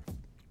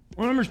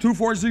 My number is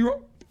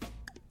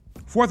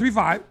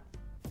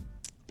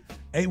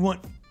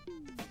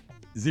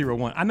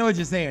 240-435-8101. I know what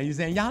you're saying. You're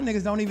saying, y'all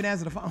niggas don't even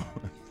answer the phone.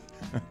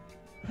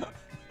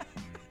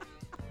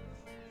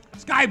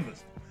 Skype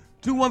us.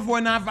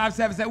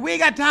 214-9577. We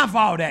ain't got time for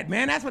all that,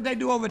 man. That's what they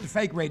do over at the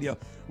fake radio.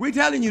 We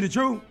telling you the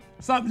truth.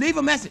 So leave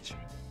a message.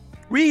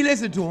 We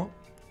listen to them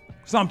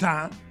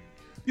sometime.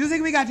 You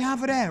think we got time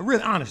for that?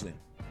 Really, honestly.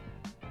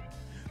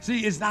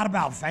 See, it's not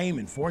about fame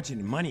and fortune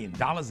and money and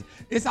dollars.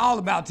 It's all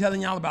about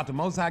telling y'all about the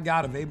Most High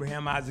God of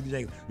Abraham, Isaac, and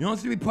Jacob. You don't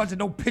see me punching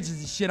no pictures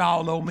and shit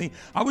all over me.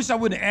 I wish I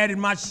wouldn't have added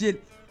my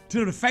shit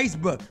to the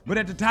Facebook. But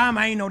at the time,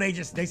 I ain't know they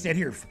said,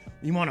 here,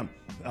 you want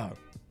a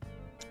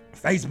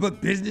Facebook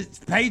business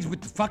page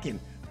with the fucking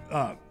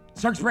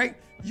search spray?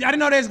 I didn't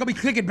know they was going to be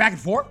clicking back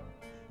and forth.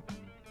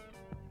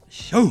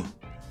 Sure.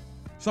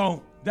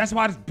 So that's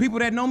why the people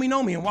that know me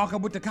and walk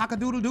up with the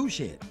cock-a-doodle-doo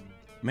shit,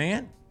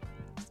 man.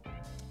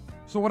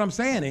 So what I'm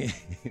saying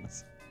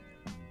is,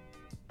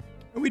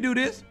 we do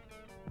this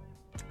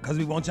because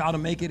we want y'all to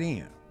make it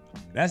in.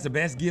 That's the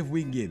best gift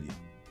we can give you.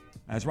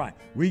 That's right.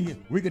 We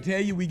could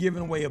tell you we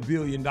giving away $1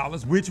 billion,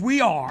 which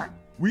we are.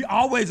 We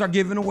always are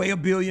giving away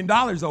 $1 billion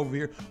over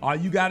here. All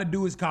you got to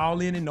do is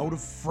call in and know the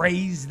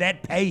phrase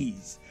that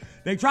pays.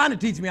 They're trying to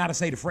teach me how to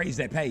say the phrase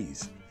that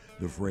pays.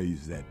 The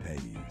phrase that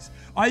pays.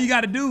 All you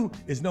got to do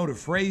is know the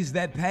phrase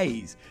that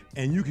pays,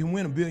 and you can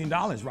win $1 billion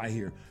right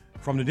here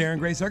from the Darren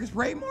Gray Circus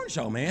Parade Morning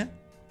Show, man.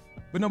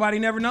 But nobody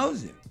never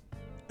knows it.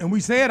 And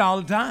we say it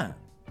all the time.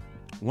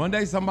 One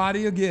day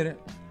somebody will get it.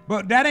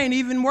 But that ain't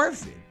even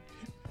worth it.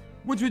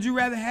 Which would you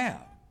rather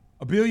have?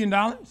 $1 billion?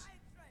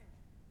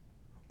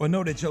 Or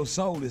know that your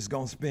soul is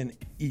going to spend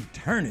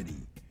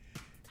eternity,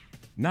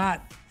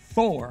 not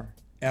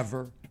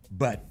forever,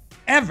 but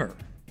ever,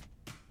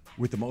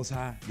 with the Most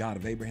High God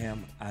of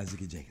Abraham,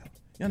 Isaac, and Jacob.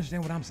 You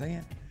understand what I'm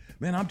saying?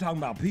 Man, I'm talking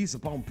about peace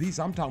upon peace.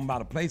 I'm talking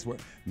about a place where,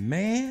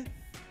 man,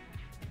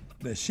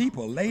 the sheep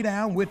will lay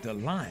down with the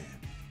lion.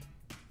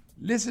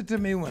 Listen to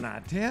me when I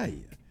tell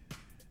you.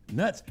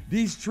 Nuts,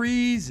 these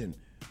trees and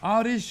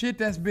all this shit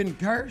that's been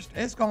cursed,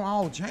 it's gonna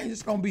all change.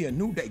 It's gonna be a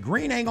new day.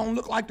 Green ain't gonna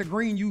look like the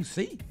green you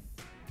see.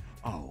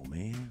 Oh,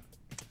 man.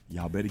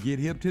 Y'all better get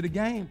hip to the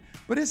game.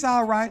 But it's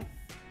all right.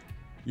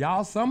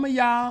 Y'all, some of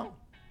y'all,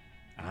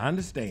 I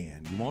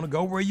understand. You want to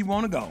go where you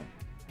want to go.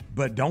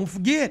 But don't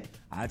forget,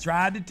 I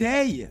tried to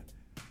tell you.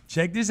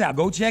 Check this out.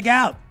 Go check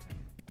out.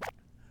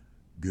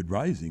 Good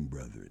rising,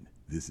 brethren.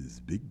 This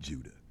is Big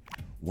Judah.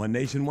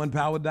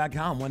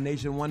 OneNationOnePower.com,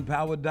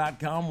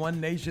 OneNationOnePower.com,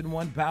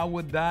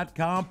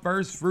 OneNationOnePower.com.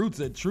 First fruits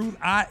of truth.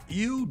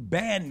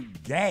 Ben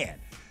Gad.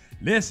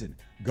 Listen,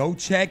 go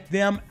check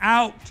them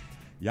out.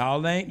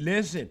 Y'all ain't,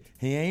 listen,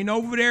 he ain't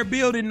over there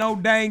building no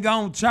dang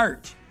on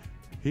church.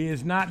 He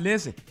is not,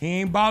 listen, he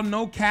ain't bought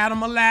no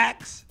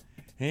Cadillacs.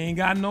 He ain't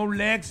got no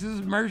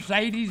Lexus,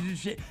 Mercedes and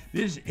shit.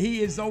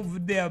 He is over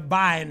there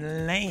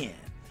buying land.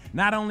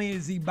 Not only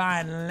is he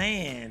buying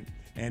land,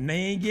 and they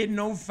ain't getting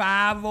no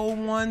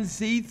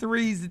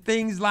 501c3s and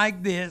things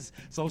like this,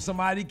 so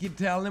somebody can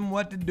tell him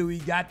what to do. He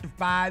got the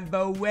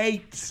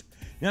 508s.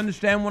 You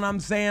understand what I'm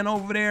saying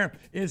over there?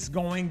 It's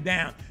going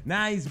down.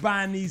 Now he's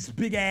buying these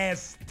big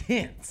ass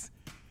tents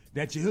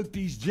that you hook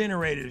these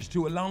generators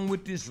to, along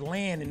with this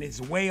land and this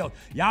well.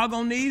 Y'all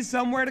gonna need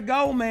somewhere to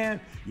go, man.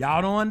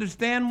 Y'all don't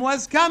understand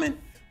what's coming,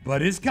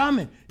 but it's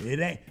coming.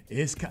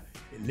 Listen,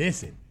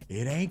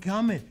 it ain't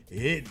coming.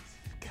 It's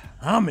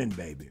coming,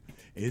 baby.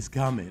 It's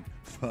coming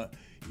for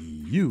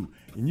you.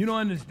 And you don't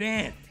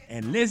understand.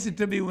 And listen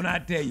to me when I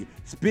tell you,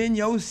 spend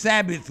your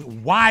Sabbath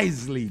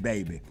wisely,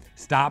 baby.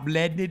 Stop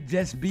letting it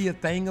just be a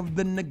thing of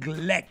the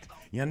neglect.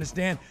 You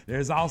understand?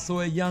 There's also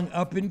a young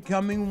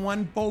up-and-coming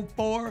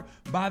 144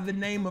 by the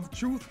name of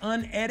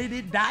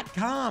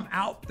truthunedited.com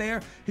out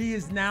there. He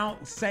is now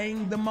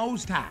saying the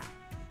Most High.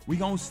 We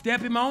gonna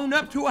step him on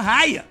up to a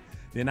higher.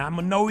 Then I'm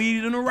gonna know he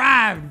done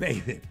arrived,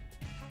 baby.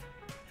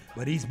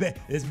 But it's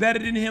better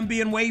than him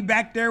being way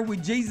back there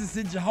with Jesus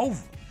and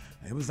Jehovah.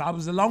 I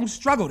was a long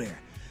struggle there.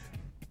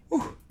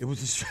 Whew, it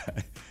was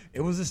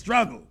a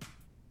struggle.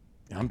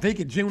 I'm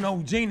thinking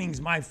Juno Jennings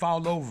might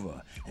fall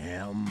over.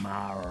 Am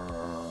I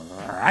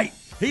right?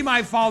 He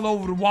might fall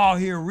over the wall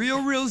here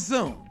real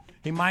soon.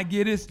 He might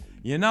get his,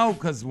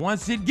 because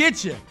once it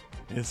gets you,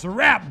 it's a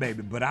wrap,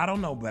 baby. But I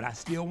don't know, but I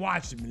still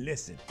watch him and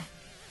listen.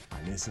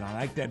 I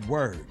like that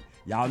word.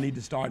 Y'all need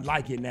to start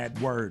liking that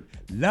word,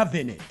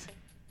 loving it.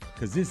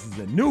 Because this is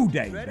a new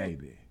day,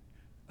 baby.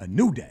 A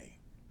new day.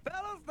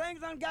 Fellas,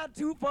 things done got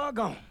too far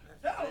gone.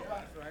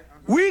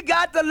 We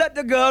got to let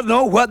the girls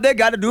know what they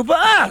got to do for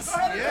us.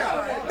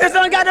 It's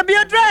done got to be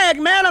a drag,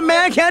 man. A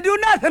man can't do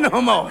nothing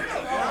no more.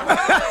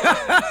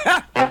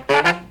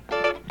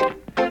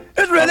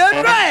 It's really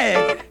a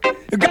drag.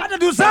 You got to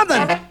do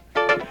something.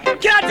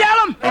 Can I tell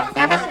them?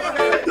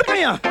 Look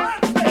here.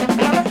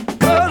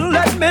 Girl,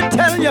 let me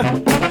tell you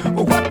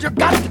what you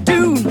got to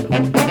do.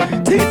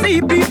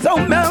 TC be so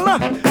mellow,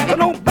 so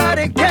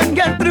nobody can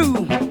get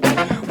through.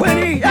 When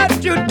he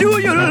asks you, do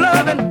you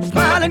love him?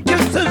 Smile and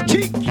kiss his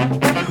cheek.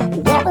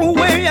 Walk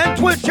away and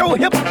twist your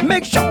hip.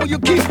 Make sure you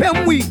keep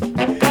him weak.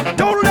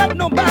 Don't let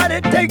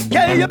nobody take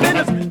care of your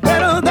business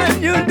better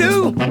than you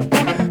do.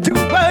 Do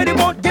what he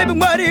wants, give him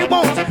what he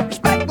wants.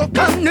 Respect will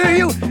come to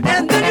you,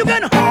 and then you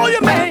can hold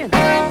your man.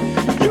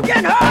 You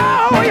can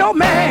hold your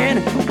man.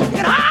 You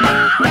can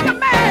hold your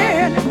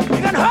man. You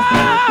can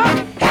hold.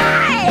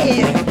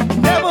 Hey!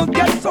 Never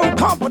get so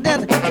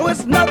confident, so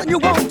it's nothing you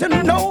want to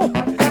know.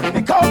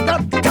 Because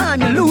that's the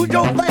time you lose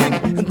your thing,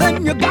 and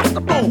then you got to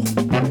blow.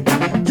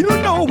 You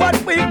know what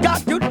we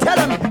got to tell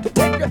him to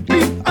take your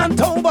beef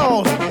untold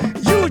balls.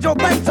 Use your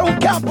thing so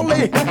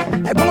carefully,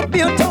 it won't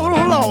be a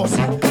total loss.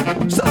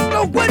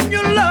 Sister, when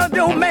you love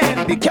your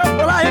man, be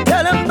careful how you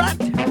tell him that.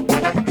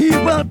 He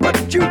will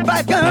put you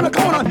back in the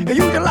corner and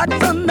use you like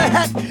sun the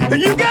hat.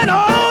 And you can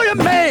hold your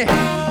man.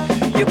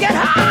 You can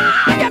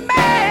hold your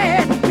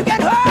man. You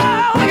can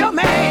hold your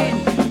man.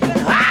 You can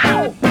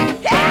hold.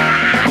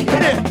 Yeah!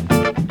 Hit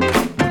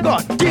it.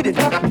 God, get it.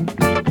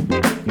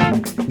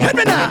 Hit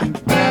me now.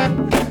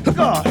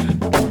 God.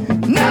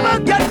 Never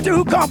get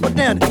too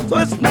confident, so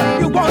it's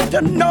nothing you want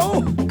to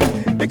know.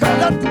 Because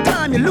at the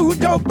time you lose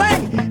your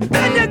thing,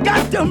 then you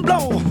got to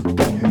blow.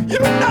 You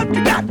know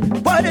you got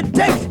what it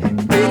takes,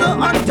 be the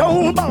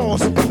untold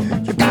boss.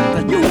 You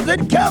got to use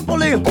it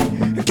carefully.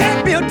 You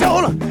can't be a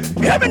total.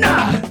 Hear me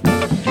now.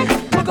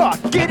 God,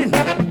 get it.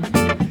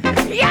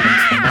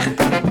 Yeah!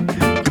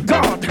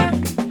 God.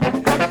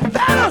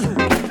 Fellas,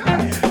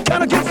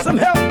 can I get some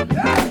help?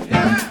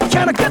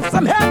 Can I get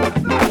some help?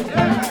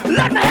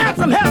 Let me have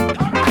some help.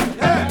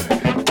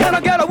 Can I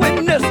get a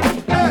witness?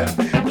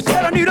 I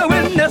said I need a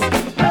witness.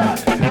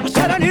 I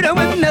said I need a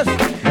witness.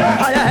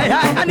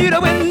 I need a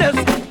witness.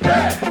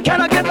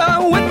 Can I get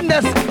a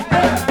witness?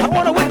 I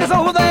want a witness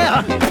over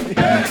there.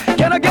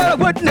 Can I get a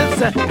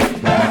witness?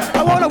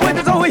 I want a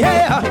witness over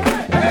here.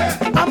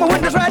 I'm a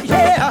witness right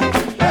here.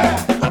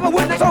 I'm a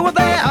witness over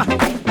there.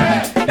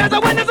 There's a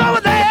witness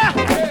over there.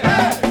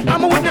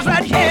 I'm a witness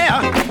right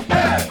here.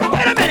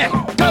 Wait a minute.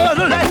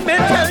 Girl, let me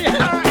tell you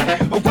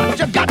what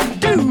you got to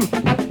do.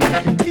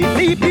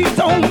 TCP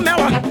so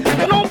mellow,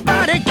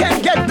 nobody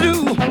can get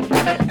through.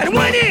 And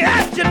when he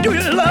asks you, do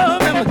you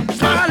love him?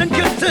 Smile and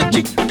kiss his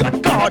cheek.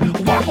 Good God,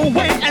 walk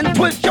away and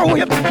twist your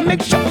hip.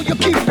 Make sure you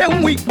keep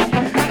him weak.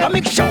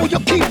 Make sure you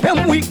keep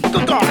him weak.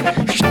 Good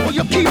God, sure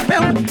you keep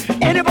him.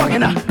 Any bucket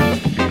now.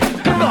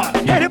 Good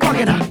God, any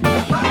bucket now.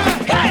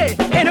 Hey,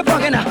 any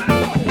bucket now.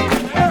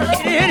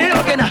 Any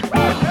bucket now.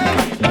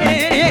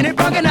 Any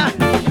bucket now.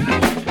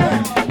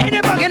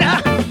 Any bucket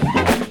now.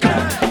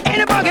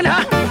 Any bucket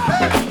now.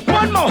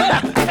 One more.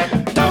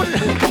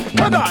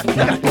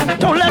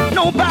 Don't let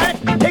nobody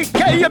take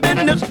care of your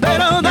business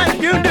better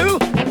than you do.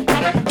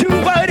 Do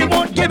what he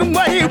wants, give him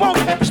what he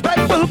wants.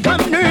 Respect will come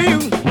to you.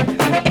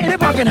 Any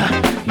bucket now.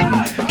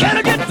 Can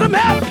I get some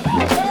help?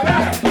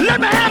 Let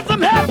me have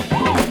some help.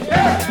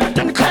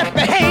 Then clap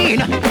your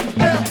hand.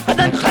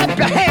 Then clap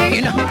your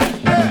hand.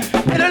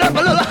 Bend it up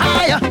a little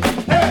higher.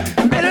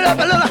 Bend it up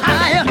a little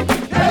higher.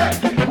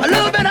 A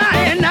little bit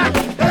higher now.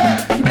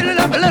 Bend it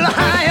up a little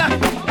higher.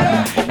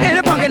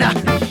 Any bucket now.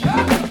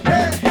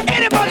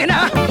 Any bucket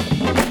now.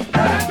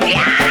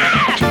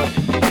 Yeah!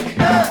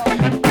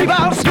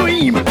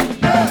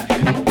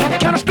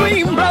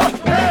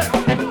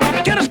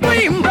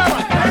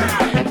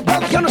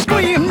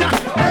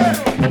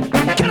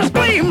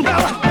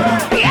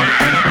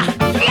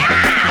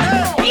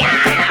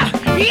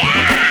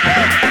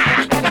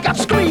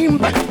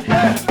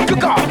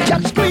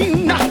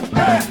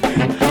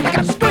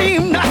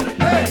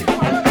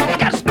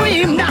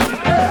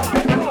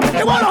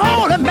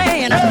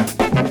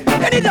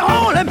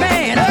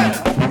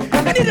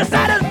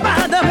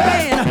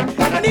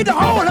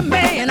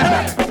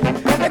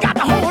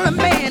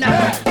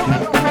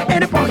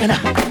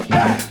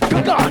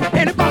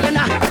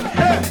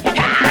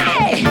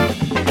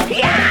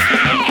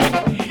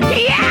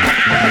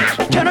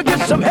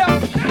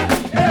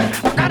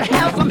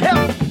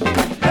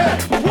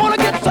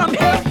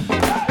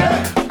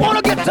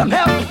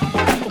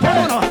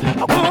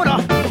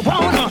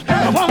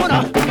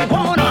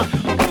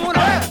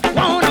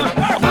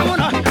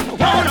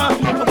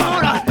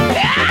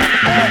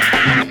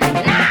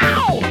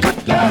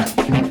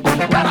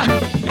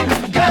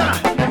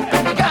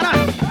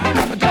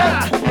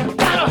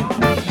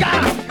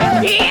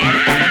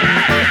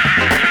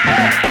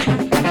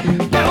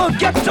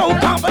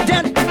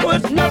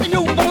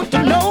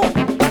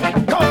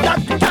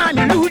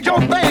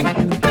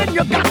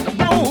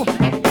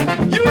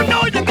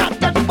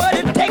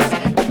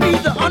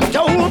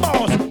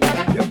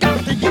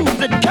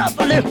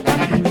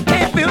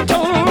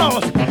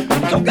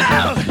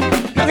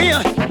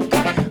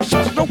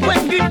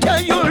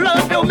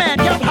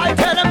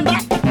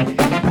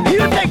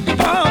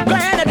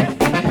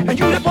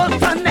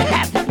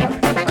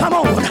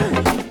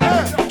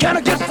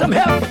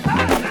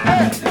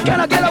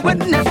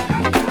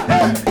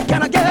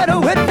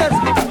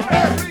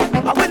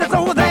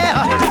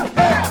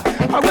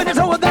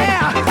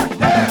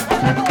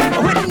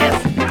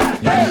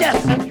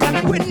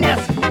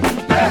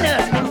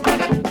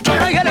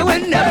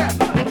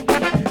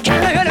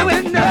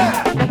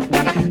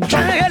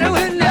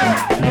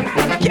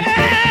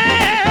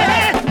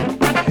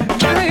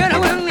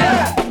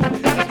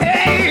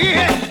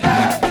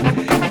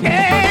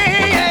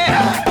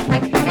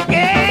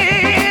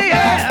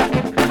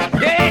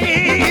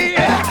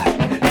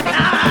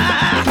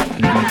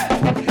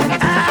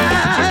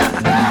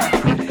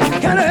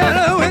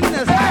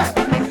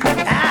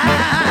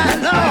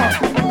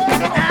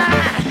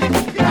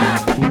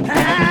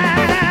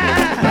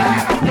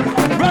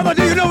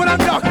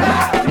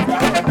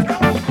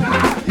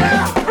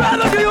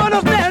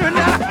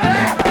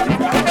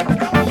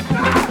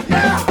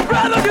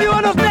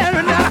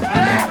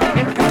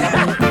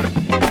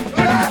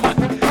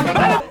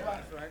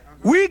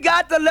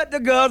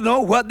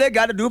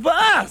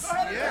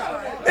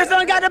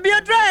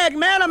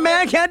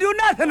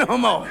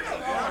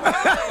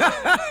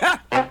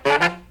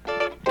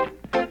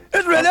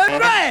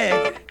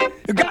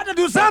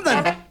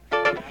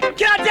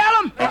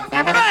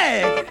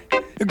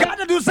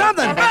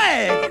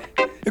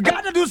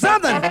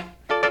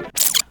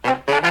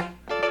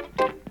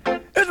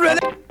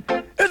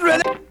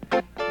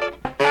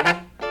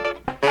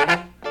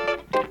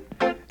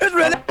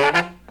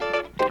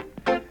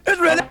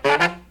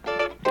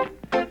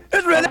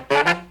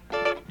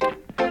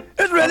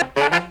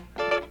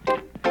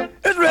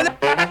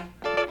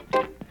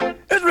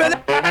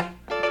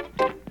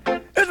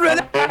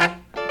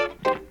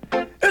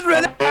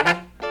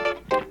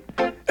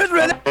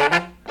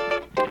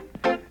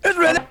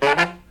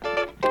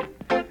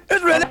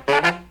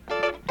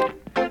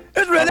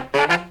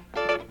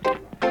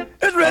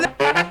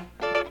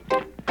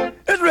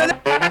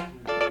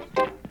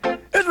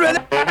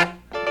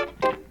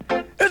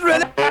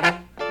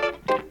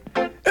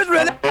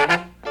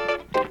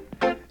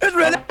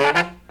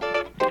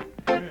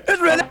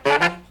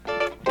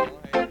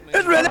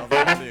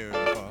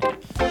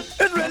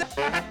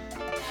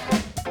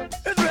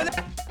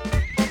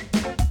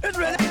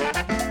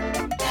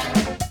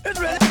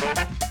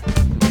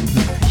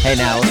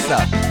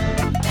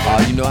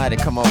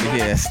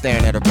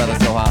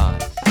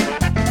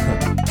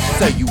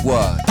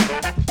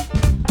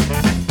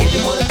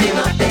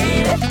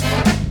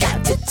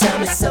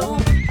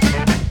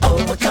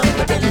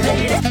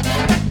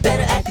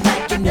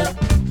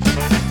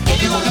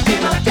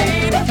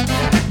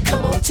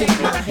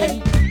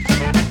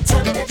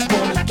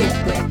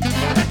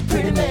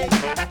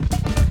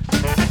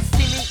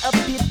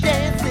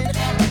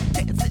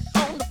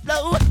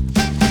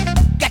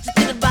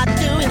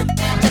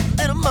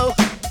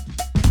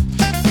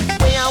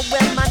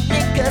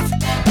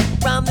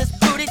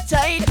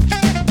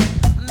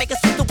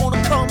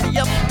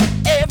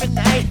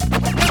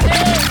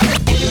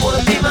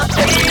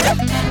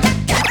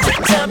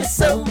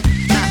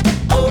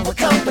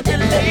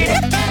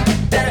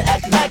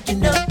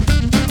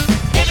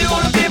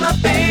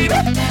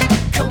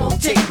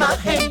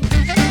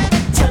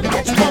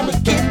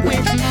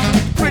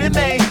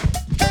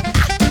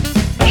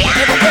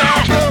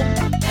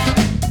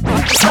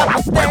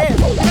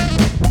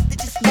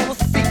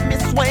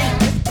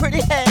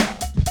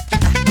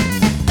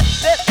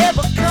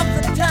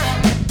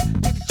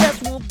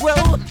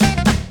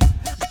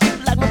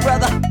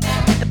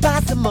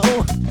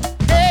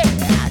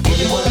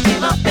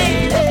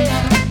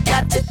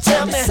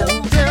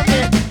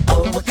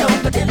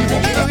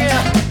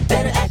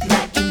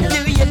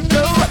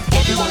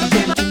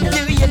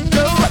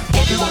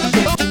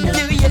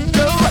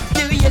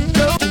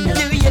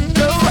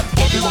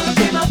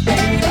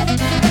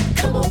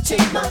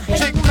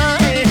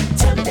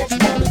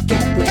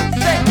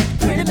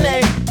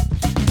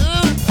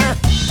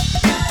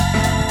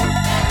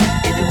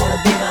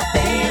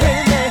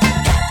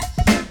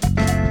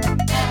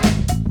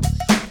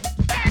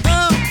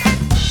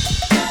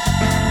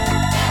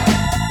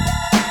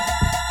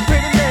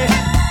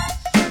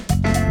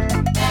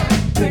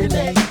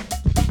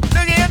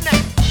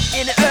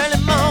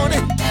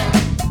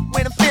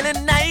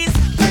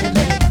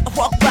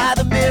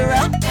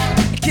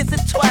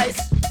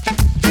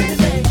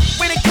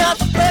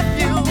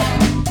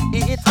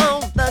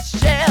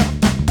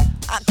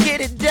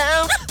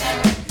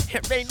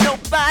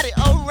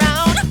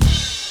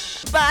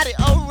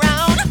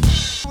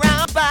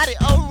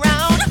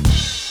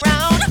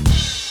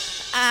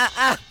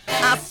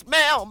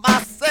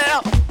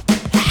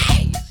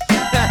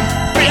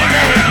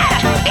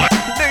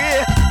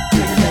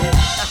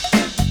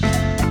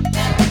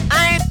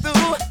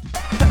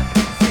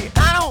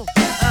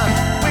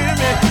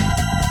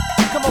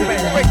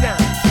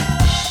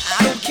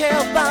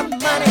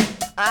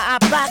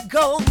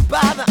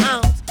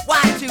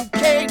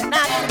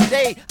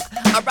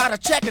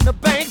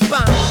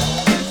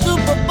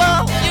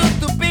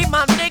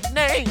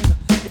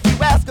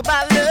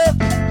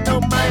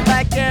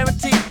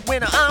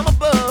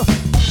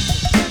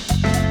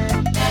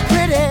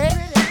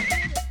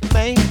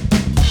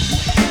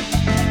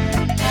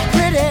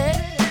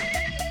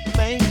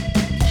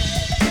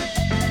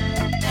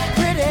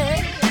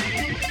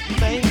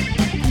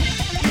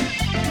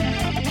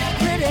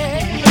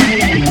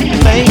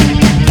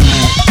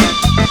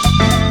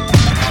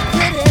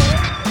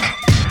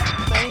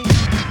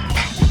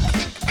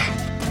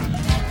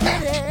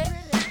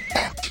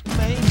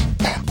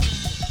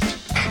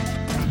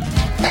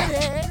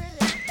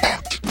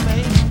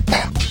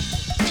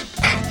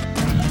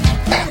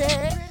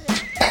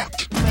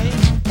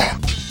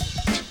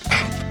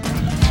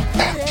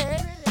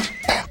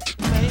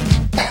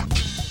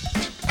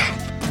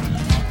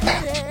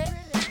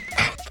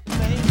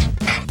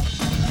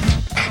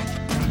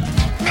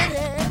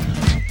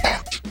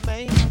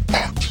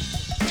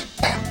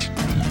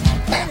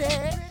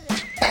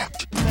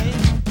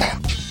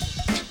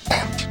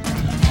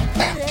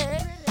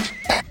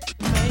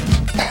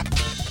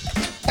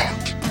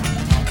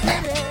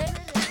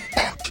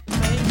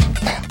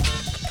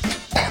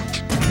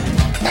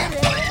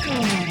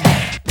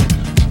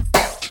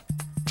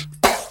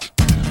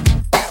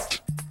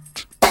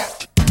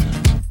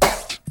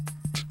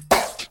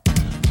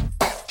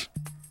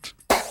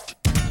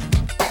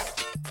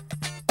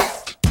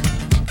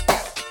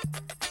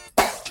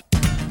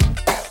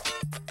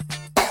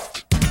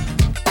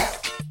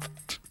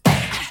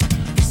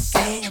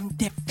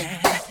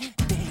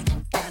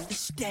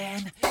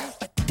 understand,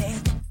 but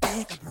there's a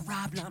bigger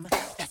problem.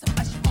 There's a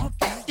much more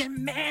in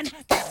demand.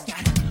 You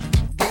got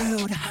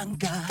world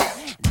hunger,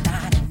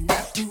 not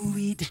enough to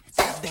eat,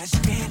 so there's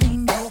really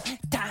no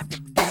time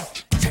to be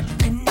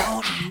tripping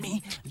on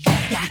me. You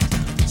got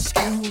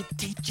school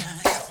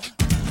teachers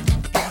who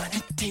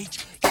wanna teach.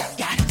 You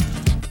got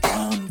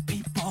grown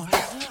people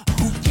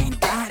who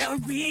can't write or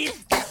read.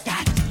 You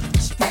got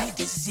stray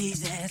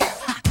diseases,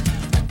 but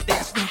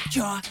there's no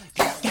cure.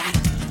 You got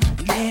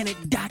many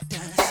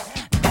doctors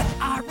that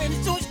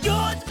aren't so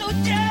sure. So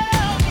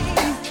tell me,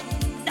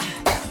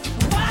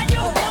 why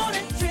you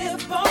wanna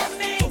trip on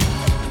me?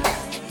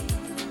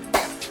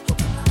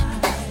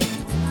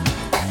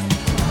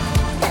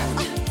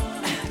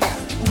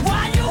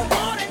 Why you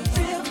wanna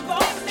trip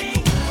on me?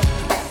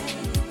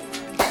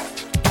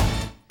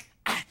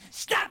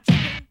 Stop!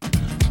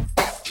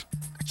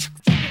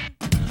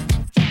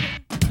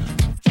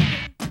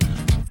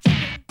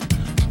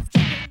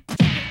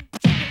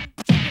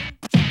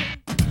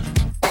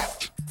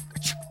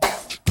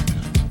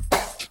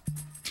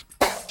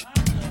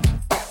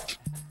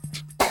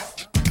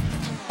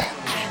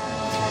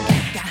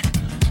 Got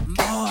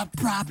more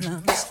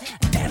problems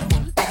than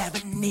we'll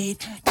ever need.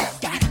 You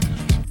got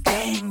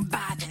gang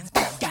violence.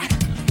 You got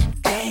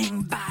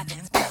gang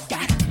violence. You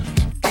got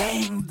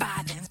gang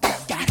violence. You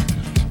got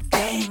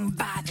gang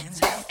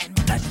violence and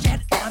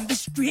bloodshed on the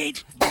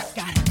street. You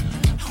got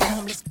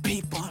homeless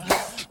people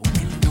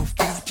with no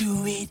food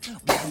to eat,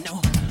 with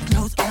no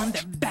clothes on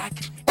their back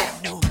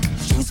and no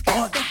shoes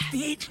for their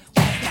feet.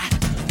 We got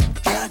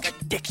drug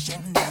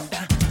addiction in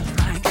the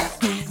mind of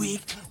the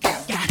weak. We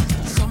got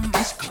so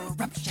much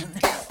corruption,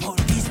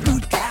 police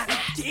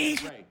brutality.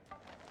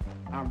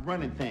 I'm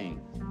running things.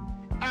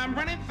 I'm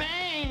running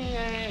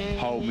things.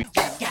 Hold me.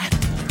 We got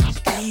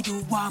speed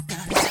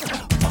walkers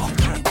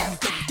walking in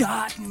the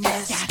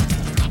darkness.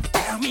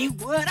 Tell me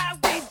what I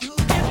will do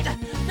if the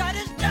night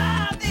is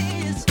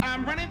darkness.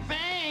 I'm running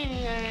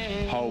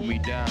things. Hold me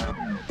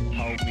down,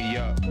 hold me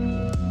up,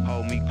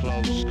 hold me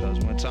close, cause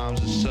when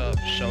times are tough,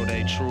 show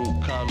they true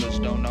colors,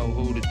 don't know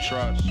who to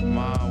trust.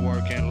 Mine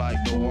working like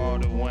the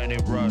water when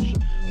it rush,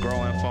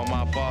 growing from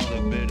my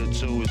father, bitter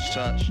to his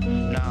touch.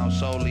 Now I'm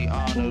solely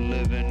honored,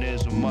 living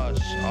is a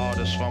must. All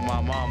this from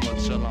my mama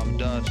till I'm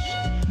dust.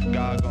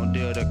 God gon'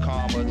 deal the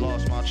karma,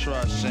 lost my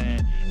trust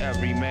in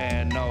every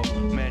man, no,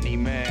 many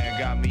man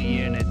got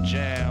me in a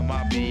jam.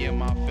 I be in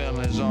my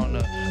feelings, on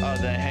the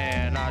other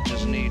hand, I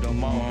just need a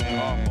moment.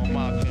 Off of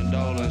my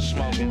condolence,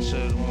 smoking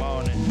till the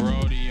morning.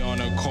 Brody on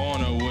the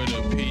corner with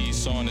a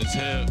piece on his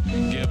hip.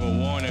 Give a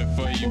warning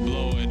for you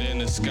blow it in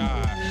the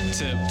sky.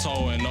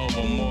 Tiptoeing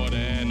over mortar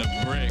and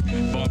a brick.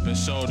 Bumping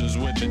shoulders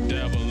with the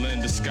devil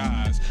in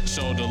disguise.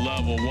 Shoulder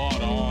level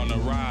water on the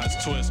rise.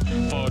 Twist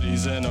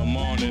 40s in the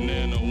morning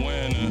in the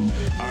winter.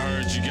 I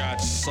heard you got your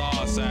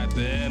sauce at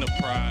the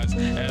Enterprise.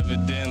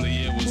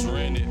 Evidently it was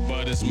rented,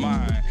 but it's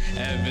mine.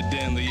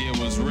 Evidently it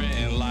was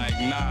written like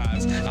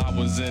Nas. I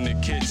was in the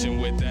kitchen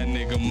with that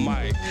nigga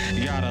Mike.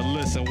 You gotta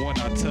listen when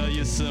I tell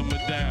you simmer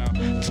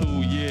down.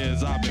 2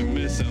 years I've been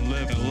missing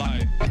living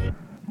life.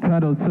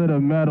 Pedal to the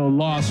metal,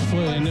 lost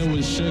foot, and it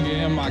was sugar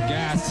in my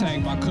gas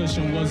tank. My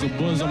cushion was a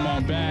bosom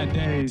on bad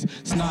days.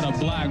 It's not a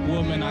black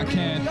woman I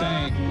can't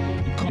thank.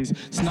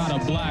 It's not a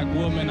black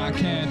woman I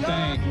can't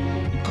thank.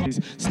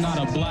 It's not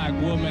a black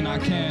woman I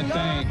can't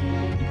thank.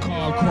 You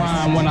called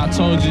crime when I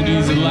told you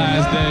these are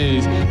last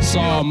days.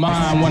 Saw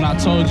mine when I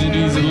told you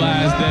these are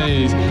last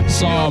days.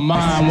 Saw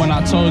mine when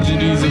I told you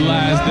these are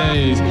last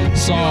days.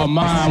 Saw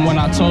mine when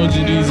I told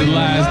you these are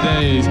last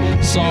days.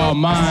 Saw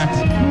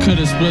mine,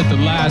 could've split the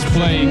last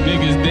play.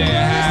 Niggas didn't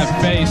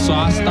have faith, so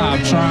I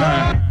stopped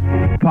trying.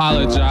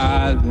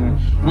 Apologize.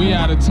 We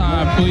out of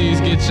time, please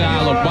get your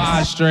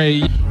alibi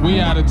straight. We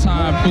out of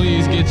time,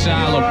 please get your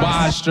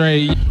alibi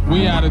straight.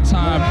 We out of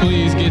time,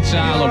 please get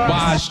your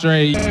alibi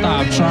straight.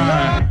 Stop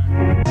trying.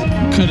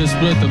 Could've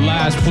split the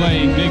last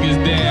play.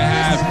 Niggas didn't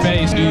have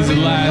face, these are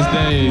last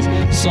days.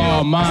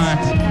 Saw mine,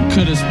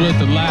 could've split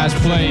the last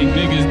play.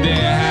 Niggas didn't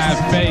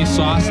have face,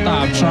 so I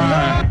stopped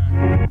trying.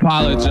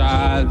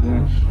 Apologize.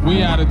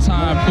 We out of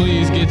time,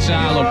 please get your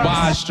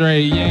alibi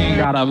straight. You ain't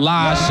gotta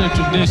lie, shit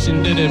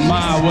tradition did it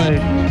my way.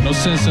 No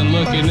sense in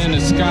looking in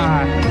the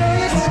sky.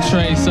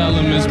 Trace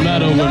elements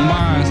metal with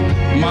mines.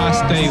 My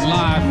state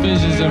live,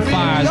 fissions and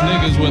fires.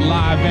 Niggas with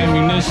live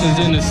ammunitions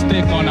in the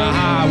stick on the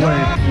highway.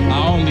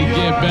 I only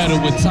get better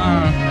with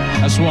time.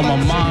 That's what my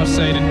mom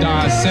say to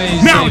Don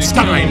Sage. Now it's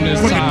time this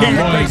for the time.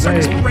 Derek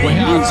Circus Parade.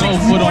 Well, how go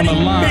foot on the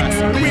line.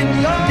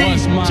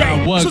 What's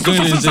mine? What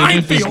good is it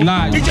if it's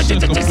not? You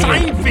shook a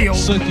bit.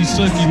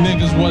 Sookie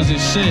niggas wasn't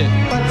shit.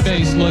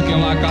 Face looking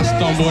like I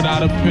stumbled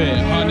out of pit.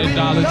 $100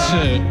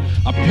 chip.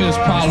 I pissed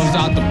problems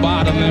out the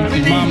bottle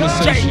empty. Mama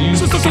said she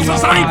used to see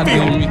my body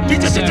in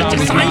me. Said I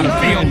was not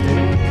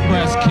offended.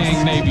 Press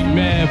King, Navy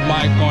Med,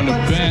 Mike on the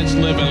bench,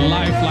 living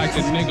life like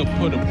a nigga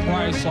put a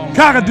price on.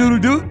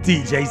 Cock-a-doodle-doo,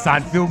 DJ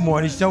Seinfeld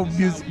Morning Show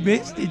Music,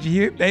 bitch. Did you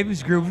hear it, baby?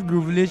 It's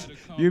groovy-licious.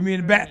 You hear me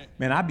in the back?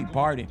 Man, I be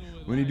partying.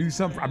 When they do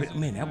something, I be,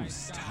 man, that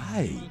was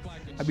tight.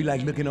 I be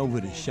like looking over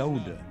the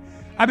shoulder.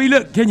 I be,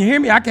 look, can you hear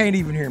me? I can't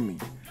even hear me.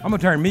 I'm gonna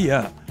turn me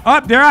up.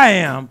 Up, there I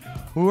am.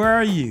 Who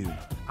are you?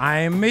 I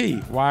am me.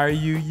 Why are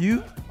you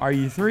you? Are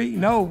you three?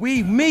 No,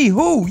 we, me,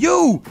 who,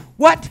 you,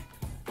 what?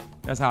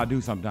 That's how I do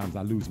sometimes.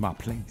 I lose my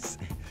place.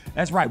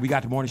 That's right, we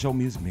got the morning show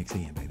music mix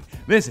in, baby.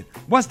 Listen,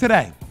 what's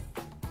today?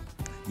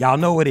 Y'all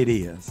know what it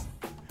is.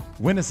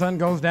 When the sun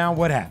goes down,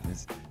 what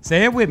happens?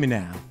 Say it with me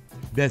now.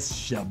 The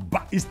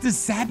Shabbat. It's the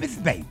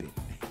Sabbath, baby.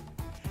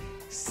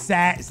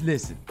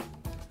 Listen.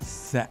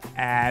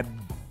 Sabbath.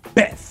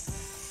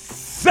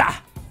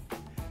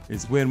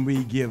 It's when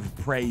we give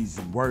praise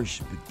and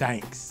worship and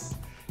thanks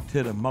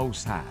to the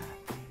Most High.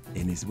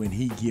 And it's when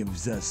he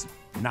gives us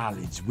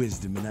knowledge,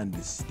 wisdom, and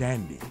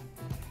understanding.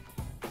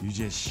 You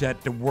just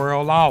shut the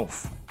world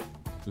off.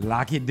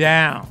 Lock it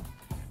down.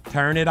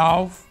 Turn it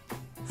off.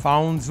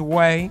 Phones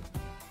away.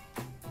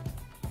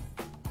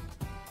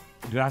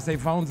 Did I say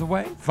phones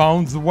away?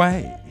 Phones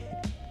away.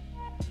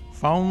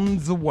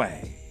 Phones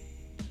away.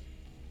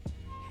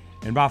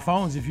 And by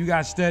phones, if you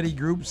got study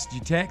groups, you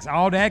text,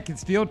 all that can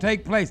still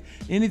take place.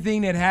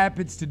 Anything that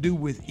happens to do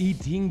with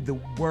eating the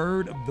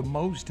word of the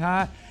Most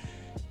High,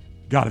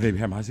 God of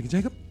Abraham, Isaac, and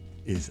Jacob,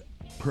 is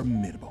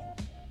permittable.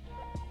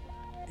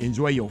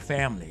 Enjoy your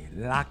family.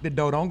 Lock the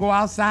door. Don't go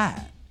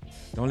outside.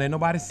 Don't let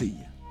nobody see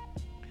you.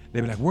 They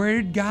be like,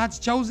 where did God's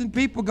chosen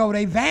people go?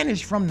 They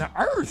vanished from the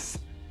earth.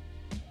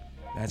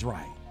 That's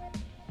right.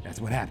 That's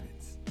what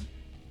happens.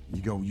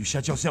 You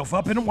shut yourself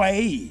up and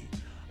away.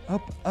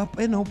 Up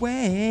and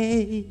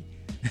away.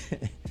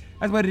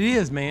 That's what it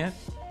is, man.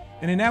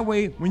 And in that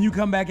way, when you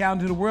come back out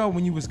into the world,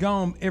 when you was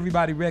gone,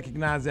 everybody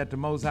recognized that the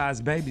Most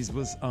High's babies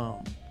was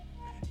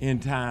in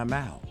time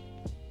out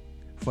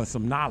for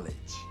some knowledge.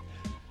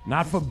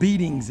 Not for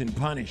beatings and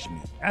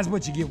punishment. That's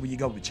what you get when you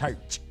go to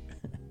church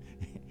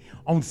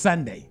on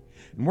Sunday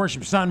and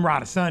worship Sun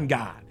Ra, the sun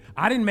god.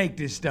 I didn't make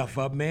this stuff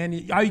up,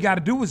 man. All you got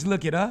to do is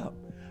look it up.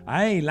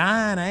 I ain't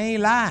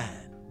lying.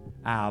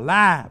 I'll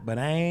lie, but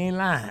I ain't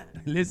lying.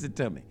 Listen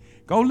to me.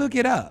 Go look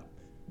it up.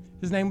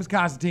 His name was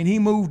Constantine. He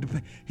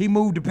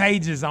moved the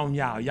pages on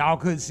y'all. Y'all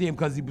couldn't see him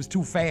because he was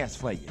too fast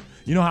for you.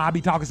 You know how I be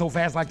talking so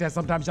fast like that?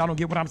 Sometimes y'all don't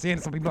get what I'm saying.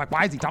 Some people are like,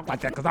 why is he talking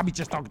like that? Because I be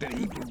just talking to the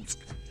Hebrews.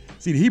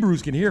 See, the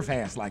Hebrews can hear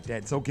fast like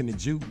that. So can the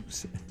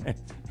Jews.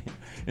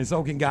 And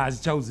so can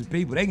God's chosen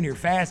people. They can hear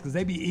fast because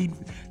they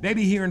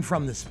be hearing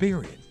from the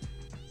Spirit.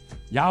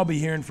 Y'all be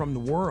hearing from the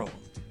world.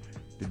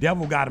 The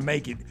devil got to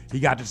make it. He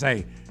got to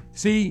say,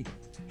 see,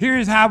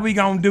 here's how we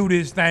gonna do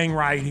this thing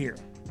right here.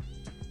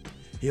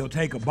 He'll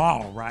take a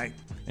ball, right?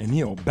 And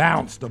he'll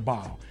bounce the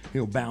ball.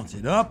 He'll bounce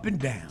it up and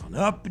down,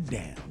 up and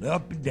down,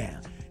 up and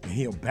down. And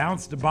he'll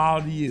bounce the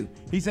ball to you.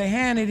 He say,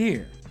 hand it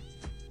here.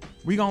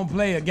 We gonna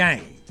play a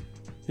game.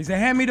 He say,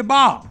 hand me the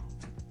ball.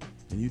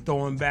 And you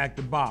throw him back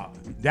the ball.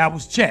 That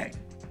was check.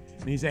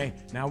 And he say,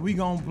 now we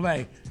gonna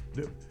play.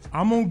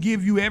 I'm gonna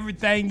give you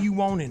everything you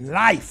want in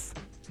life.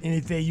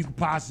 Anything you could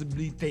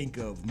possibly think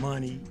of.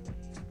 Money,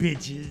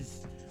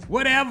 bitches,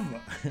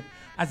 whatever.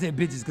 I said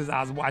bitches because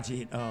I was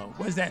watching,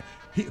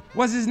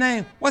 what's his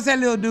name? What's that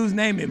little dude's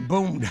name in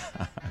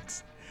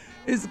Boondocks?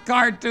 It's a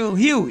cartoon,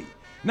 Huey.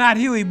 Not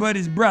Huey, but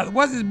his brother.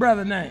 What's his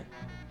brother's name?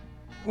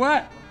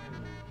 What?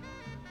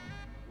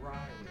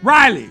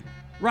 Riley.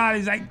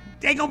 Riley's like,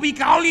 they gonna be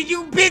calling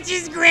you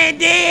bitches,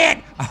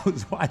 granddad. I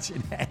was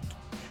watching that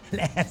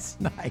last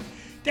night.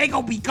 They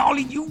gonna be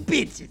calling you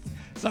bitches.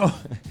 So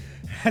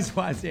that's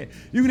why I said,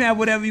 you can have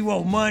whatever you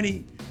want,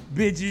 money,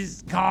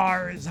 bitches,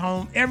 cars,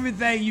 home,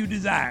 everything you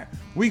desire.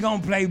 We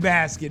gonna play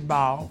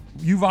basketball.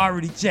 You've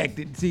already checked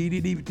it. See, he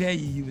didn't even tell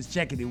you was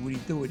checking it when he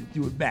threw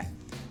it back.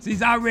 So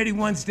he's already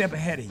one step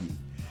ahead of you.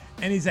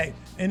 And he's like,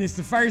 and it's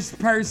the first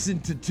person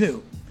to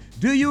two.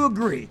 Do you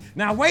agree?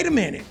 Now, wait a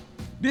minute.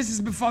 This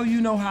is before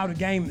you know how the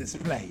game is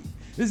played.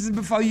 This is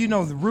before you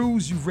know the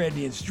rules, you've read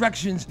the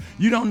instructions,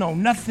 you don't know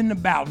nothing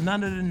about,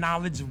 none of the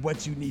knowledge of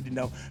what you need to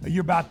know.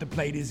 You're about to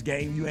play this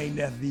game you ain't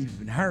never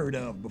even heard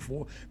of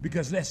before,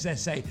 because let's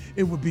just say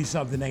it would be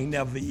something ain't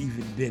never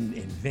even been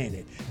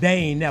invented. They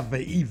ain't never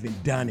even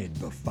done it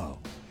before.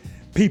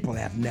 People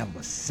have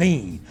never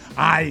seen,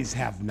 eyes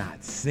have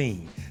not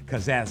seen,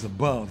 because as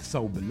above,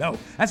 so below.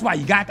 That's why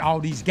you got all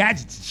these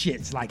gadgets and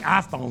shits like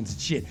iPhones and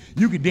shit.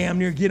 You could damn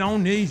near get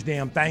on these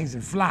damn things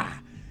and fly.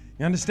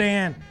 You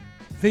understand?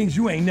 Things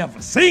you ain't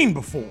never seen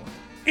before.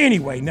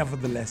 Anyway,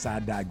 nevertheless, I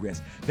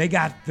digress. They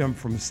got them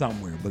from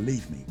somewhere,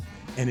 believe me.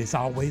 And it's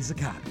always a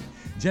copy.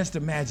 Just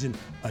imagine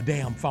a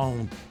damn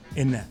phone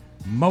in the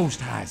Most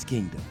High's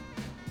kingdom.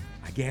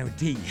 I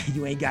guarantee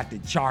you ain't got to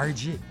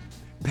charge it,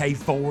 pay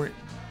for it,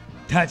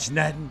 touch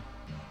nothing.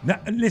 No,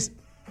 listen,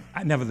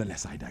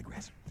 nevertheless, I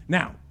digress.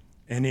 Now,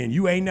 and then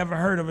you ain't never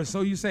heard of it,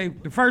 so you say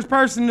the first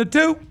person to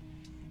two,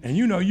 and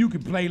you know you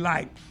could play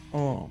like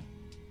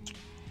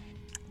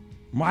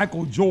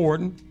Michael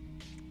Jordan,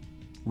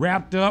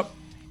 wrapped up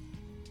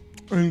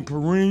in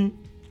Kareem,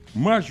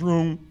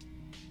 Mushroom,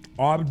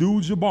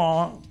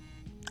 Abdul-Jabbar,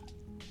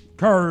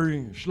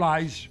 Curry,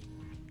 Slice,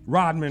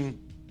 Rodman,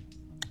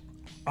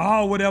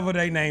 all whatever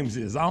their names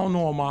is. I don't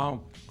know them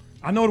all.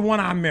 I know the one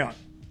I met.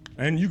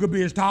 And you could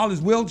be as tall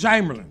as Will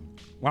Chamberlain.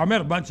 Well, I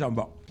met a bunch of them,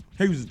 but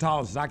he was the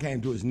tallest. I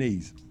came to his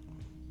knees.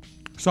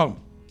 So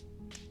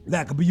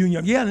that could be you and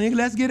your, yeah, nigga,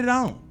 let's get it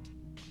on.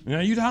 You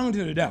know, you talking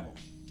to the devil.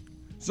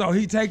 So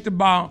he take the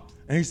ball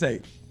and he say,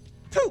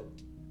 2,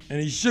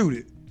 and he shoot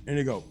it, and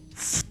he go,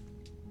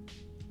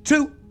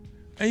 2,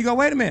 and you go,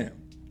 wait a minute,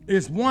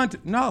 it's 1, 2.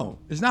 No,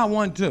 it's not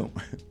 1, 2.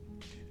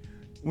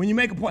 When you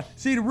make a point,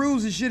 see, the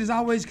rules and shit is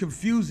always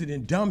confusing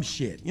and dumb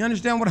shit. You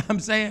understand what I'm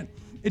saying?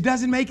 It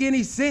doesn't make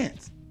any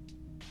sense.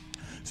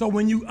 So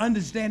when you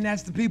understand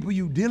that's the people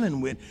you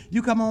dealing with,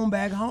 you come on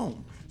back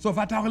home. So if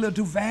I talk a little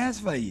too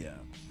fast for you,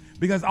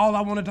 because all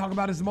I want to talk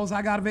about is the Most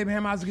High God of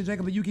Abraham, Isaac, and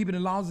Jacob, and you keeping the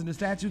laws and the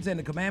statutes and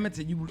the commandments,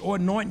 and you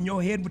anointing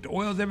your head with the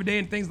oils every day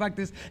and things like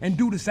this, and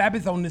do the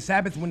Sabbath on the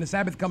Sabbath when the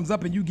Sabbath comes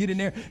up, and you get in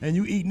there and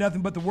you eat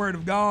nothing but the word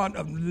of God,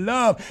 of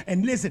love.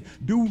 And listen,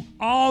 do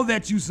all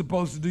that you're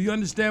supposed to do. You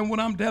understand what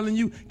I'm telling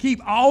you?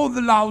 Keep all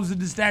the laws and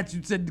the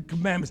statutes and the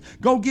commandments.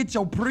 Go get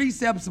your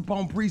precepts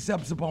upon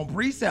precepts upon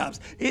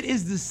precepts. It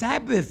is the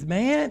Sabbath,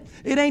 man.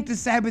 It ain't the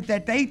Sabbath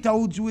that they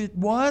told you it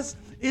was.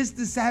 It's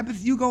the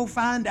Sabbath. You go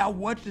find out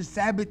what the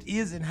Sabbath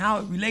is and how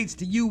it relates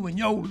to you and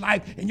your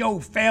life and your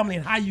family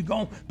and how you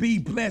going to be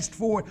blessed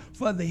for it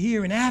for the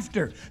here and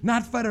after,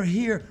 not for the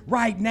here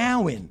right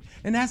now. And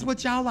that's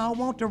what y'all all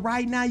want, the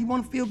right now. You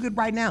want to feel good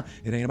right now.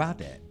 It ain't about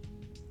that.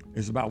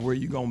 It's about where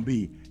you going to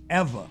be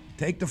ever.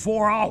 Take the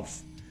 4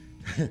 off.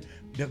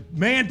 The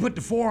man put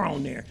the 4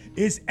 on there.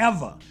 It's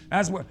ever.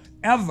 That's where,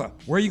 ever.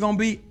 Where you going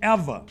to be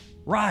ever.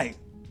 Right.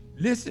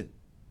 Listen.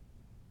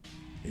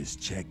 It's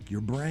check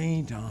your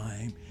brain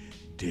time.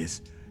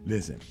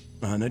 Listen,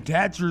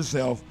 unattach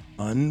yourself,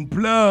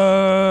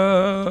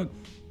 unplug.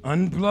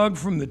 Unplug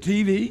from the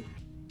TV,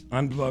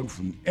 unplug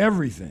from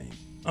everything.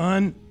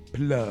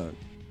 Unplug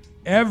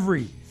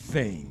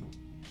everything.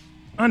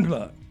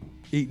 Unplug.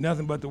 Eat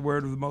nothing but the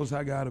word of the Most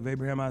High God of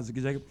Abraham, Isaac,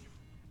 and Jacob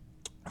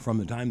from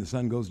the time the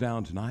sun goes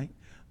down tonight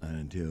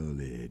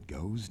until it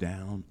goes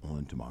down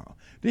on tomorrow.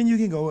 Then you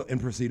can go and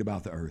proceed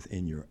about the earth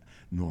in your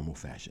normal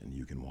fashion.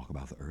 You can walk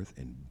about the earth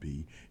and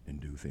be and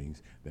do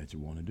things that you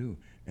want to do,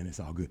 and it's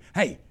all good.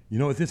 Hey, you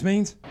know what this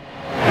means?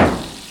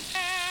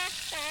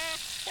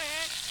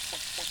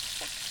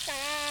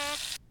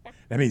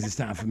 That means it's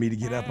time for me to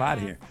get up out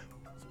of here.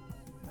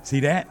 See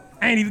that?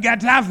 I ain't even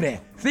got time for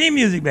that. Theme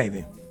music,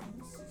 baby.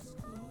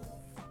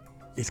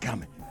 It's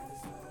coming.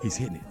 He's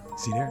hitting it.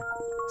 See there?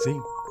 See?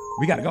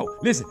 We got to go.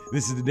 Listen,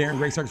 this is the Darren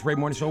Gray Circus Parade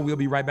Morning Show. We'll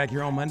be right back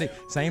here on Monday.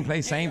 Same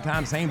place, same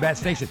time, same bat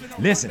station.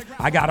 Listen,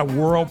 I got a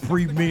world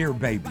premiere,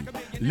 baby.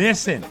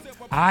 Listen,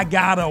 I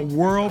got a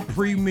world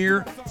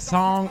premiere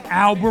song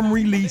album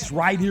release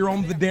right here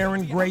on the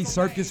Darren Gray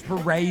Circus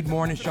Parade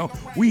Morning Show.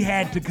 We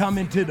had to come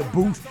into the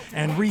booth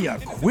and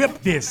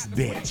re-equip this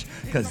bitch,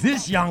 because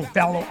this young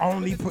fellow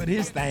only put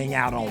his thing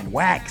out on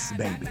wax,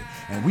 baby.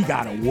 And we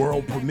got a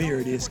world premiere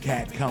of this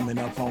cat coming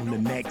up on the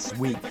next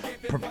week.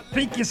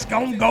 Think it's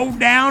gonna go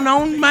down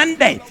on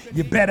Monday.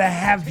 You better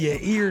have your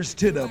ears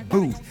to the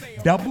booth.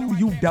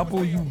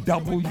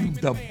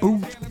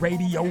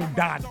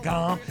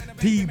 www.theboothradio.com,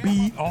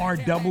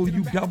 tbrww.com.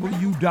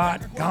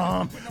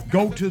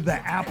 Go to the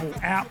Apple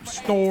App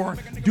Store.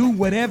 Do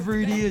whatever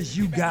it is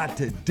you got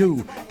to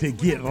do to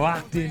get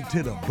locked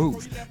into the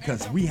booth,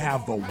 because we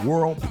have a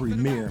world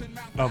premiere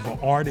of an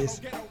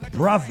artist,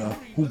 brother,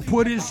 who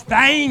put his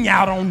thing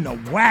out on the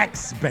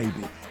wax,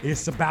 baby.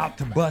 It's about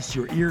to bust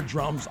your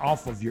eardrums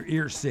off of your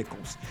ear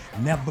sickles.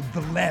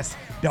 Nevertheless,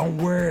 don't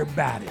worry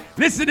about it.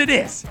 Listen to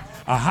this.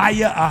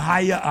 Ahaya,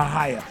 ahaya,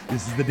 ahaya.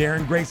 This is the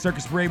Darren Gray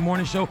Circus Parade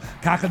Morning Show.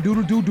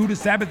 Cock-a-doodle-doo, do the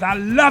Sabbath. I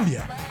love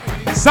you.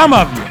 Some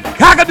of you.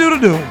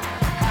 Cock-a-doodle-doo.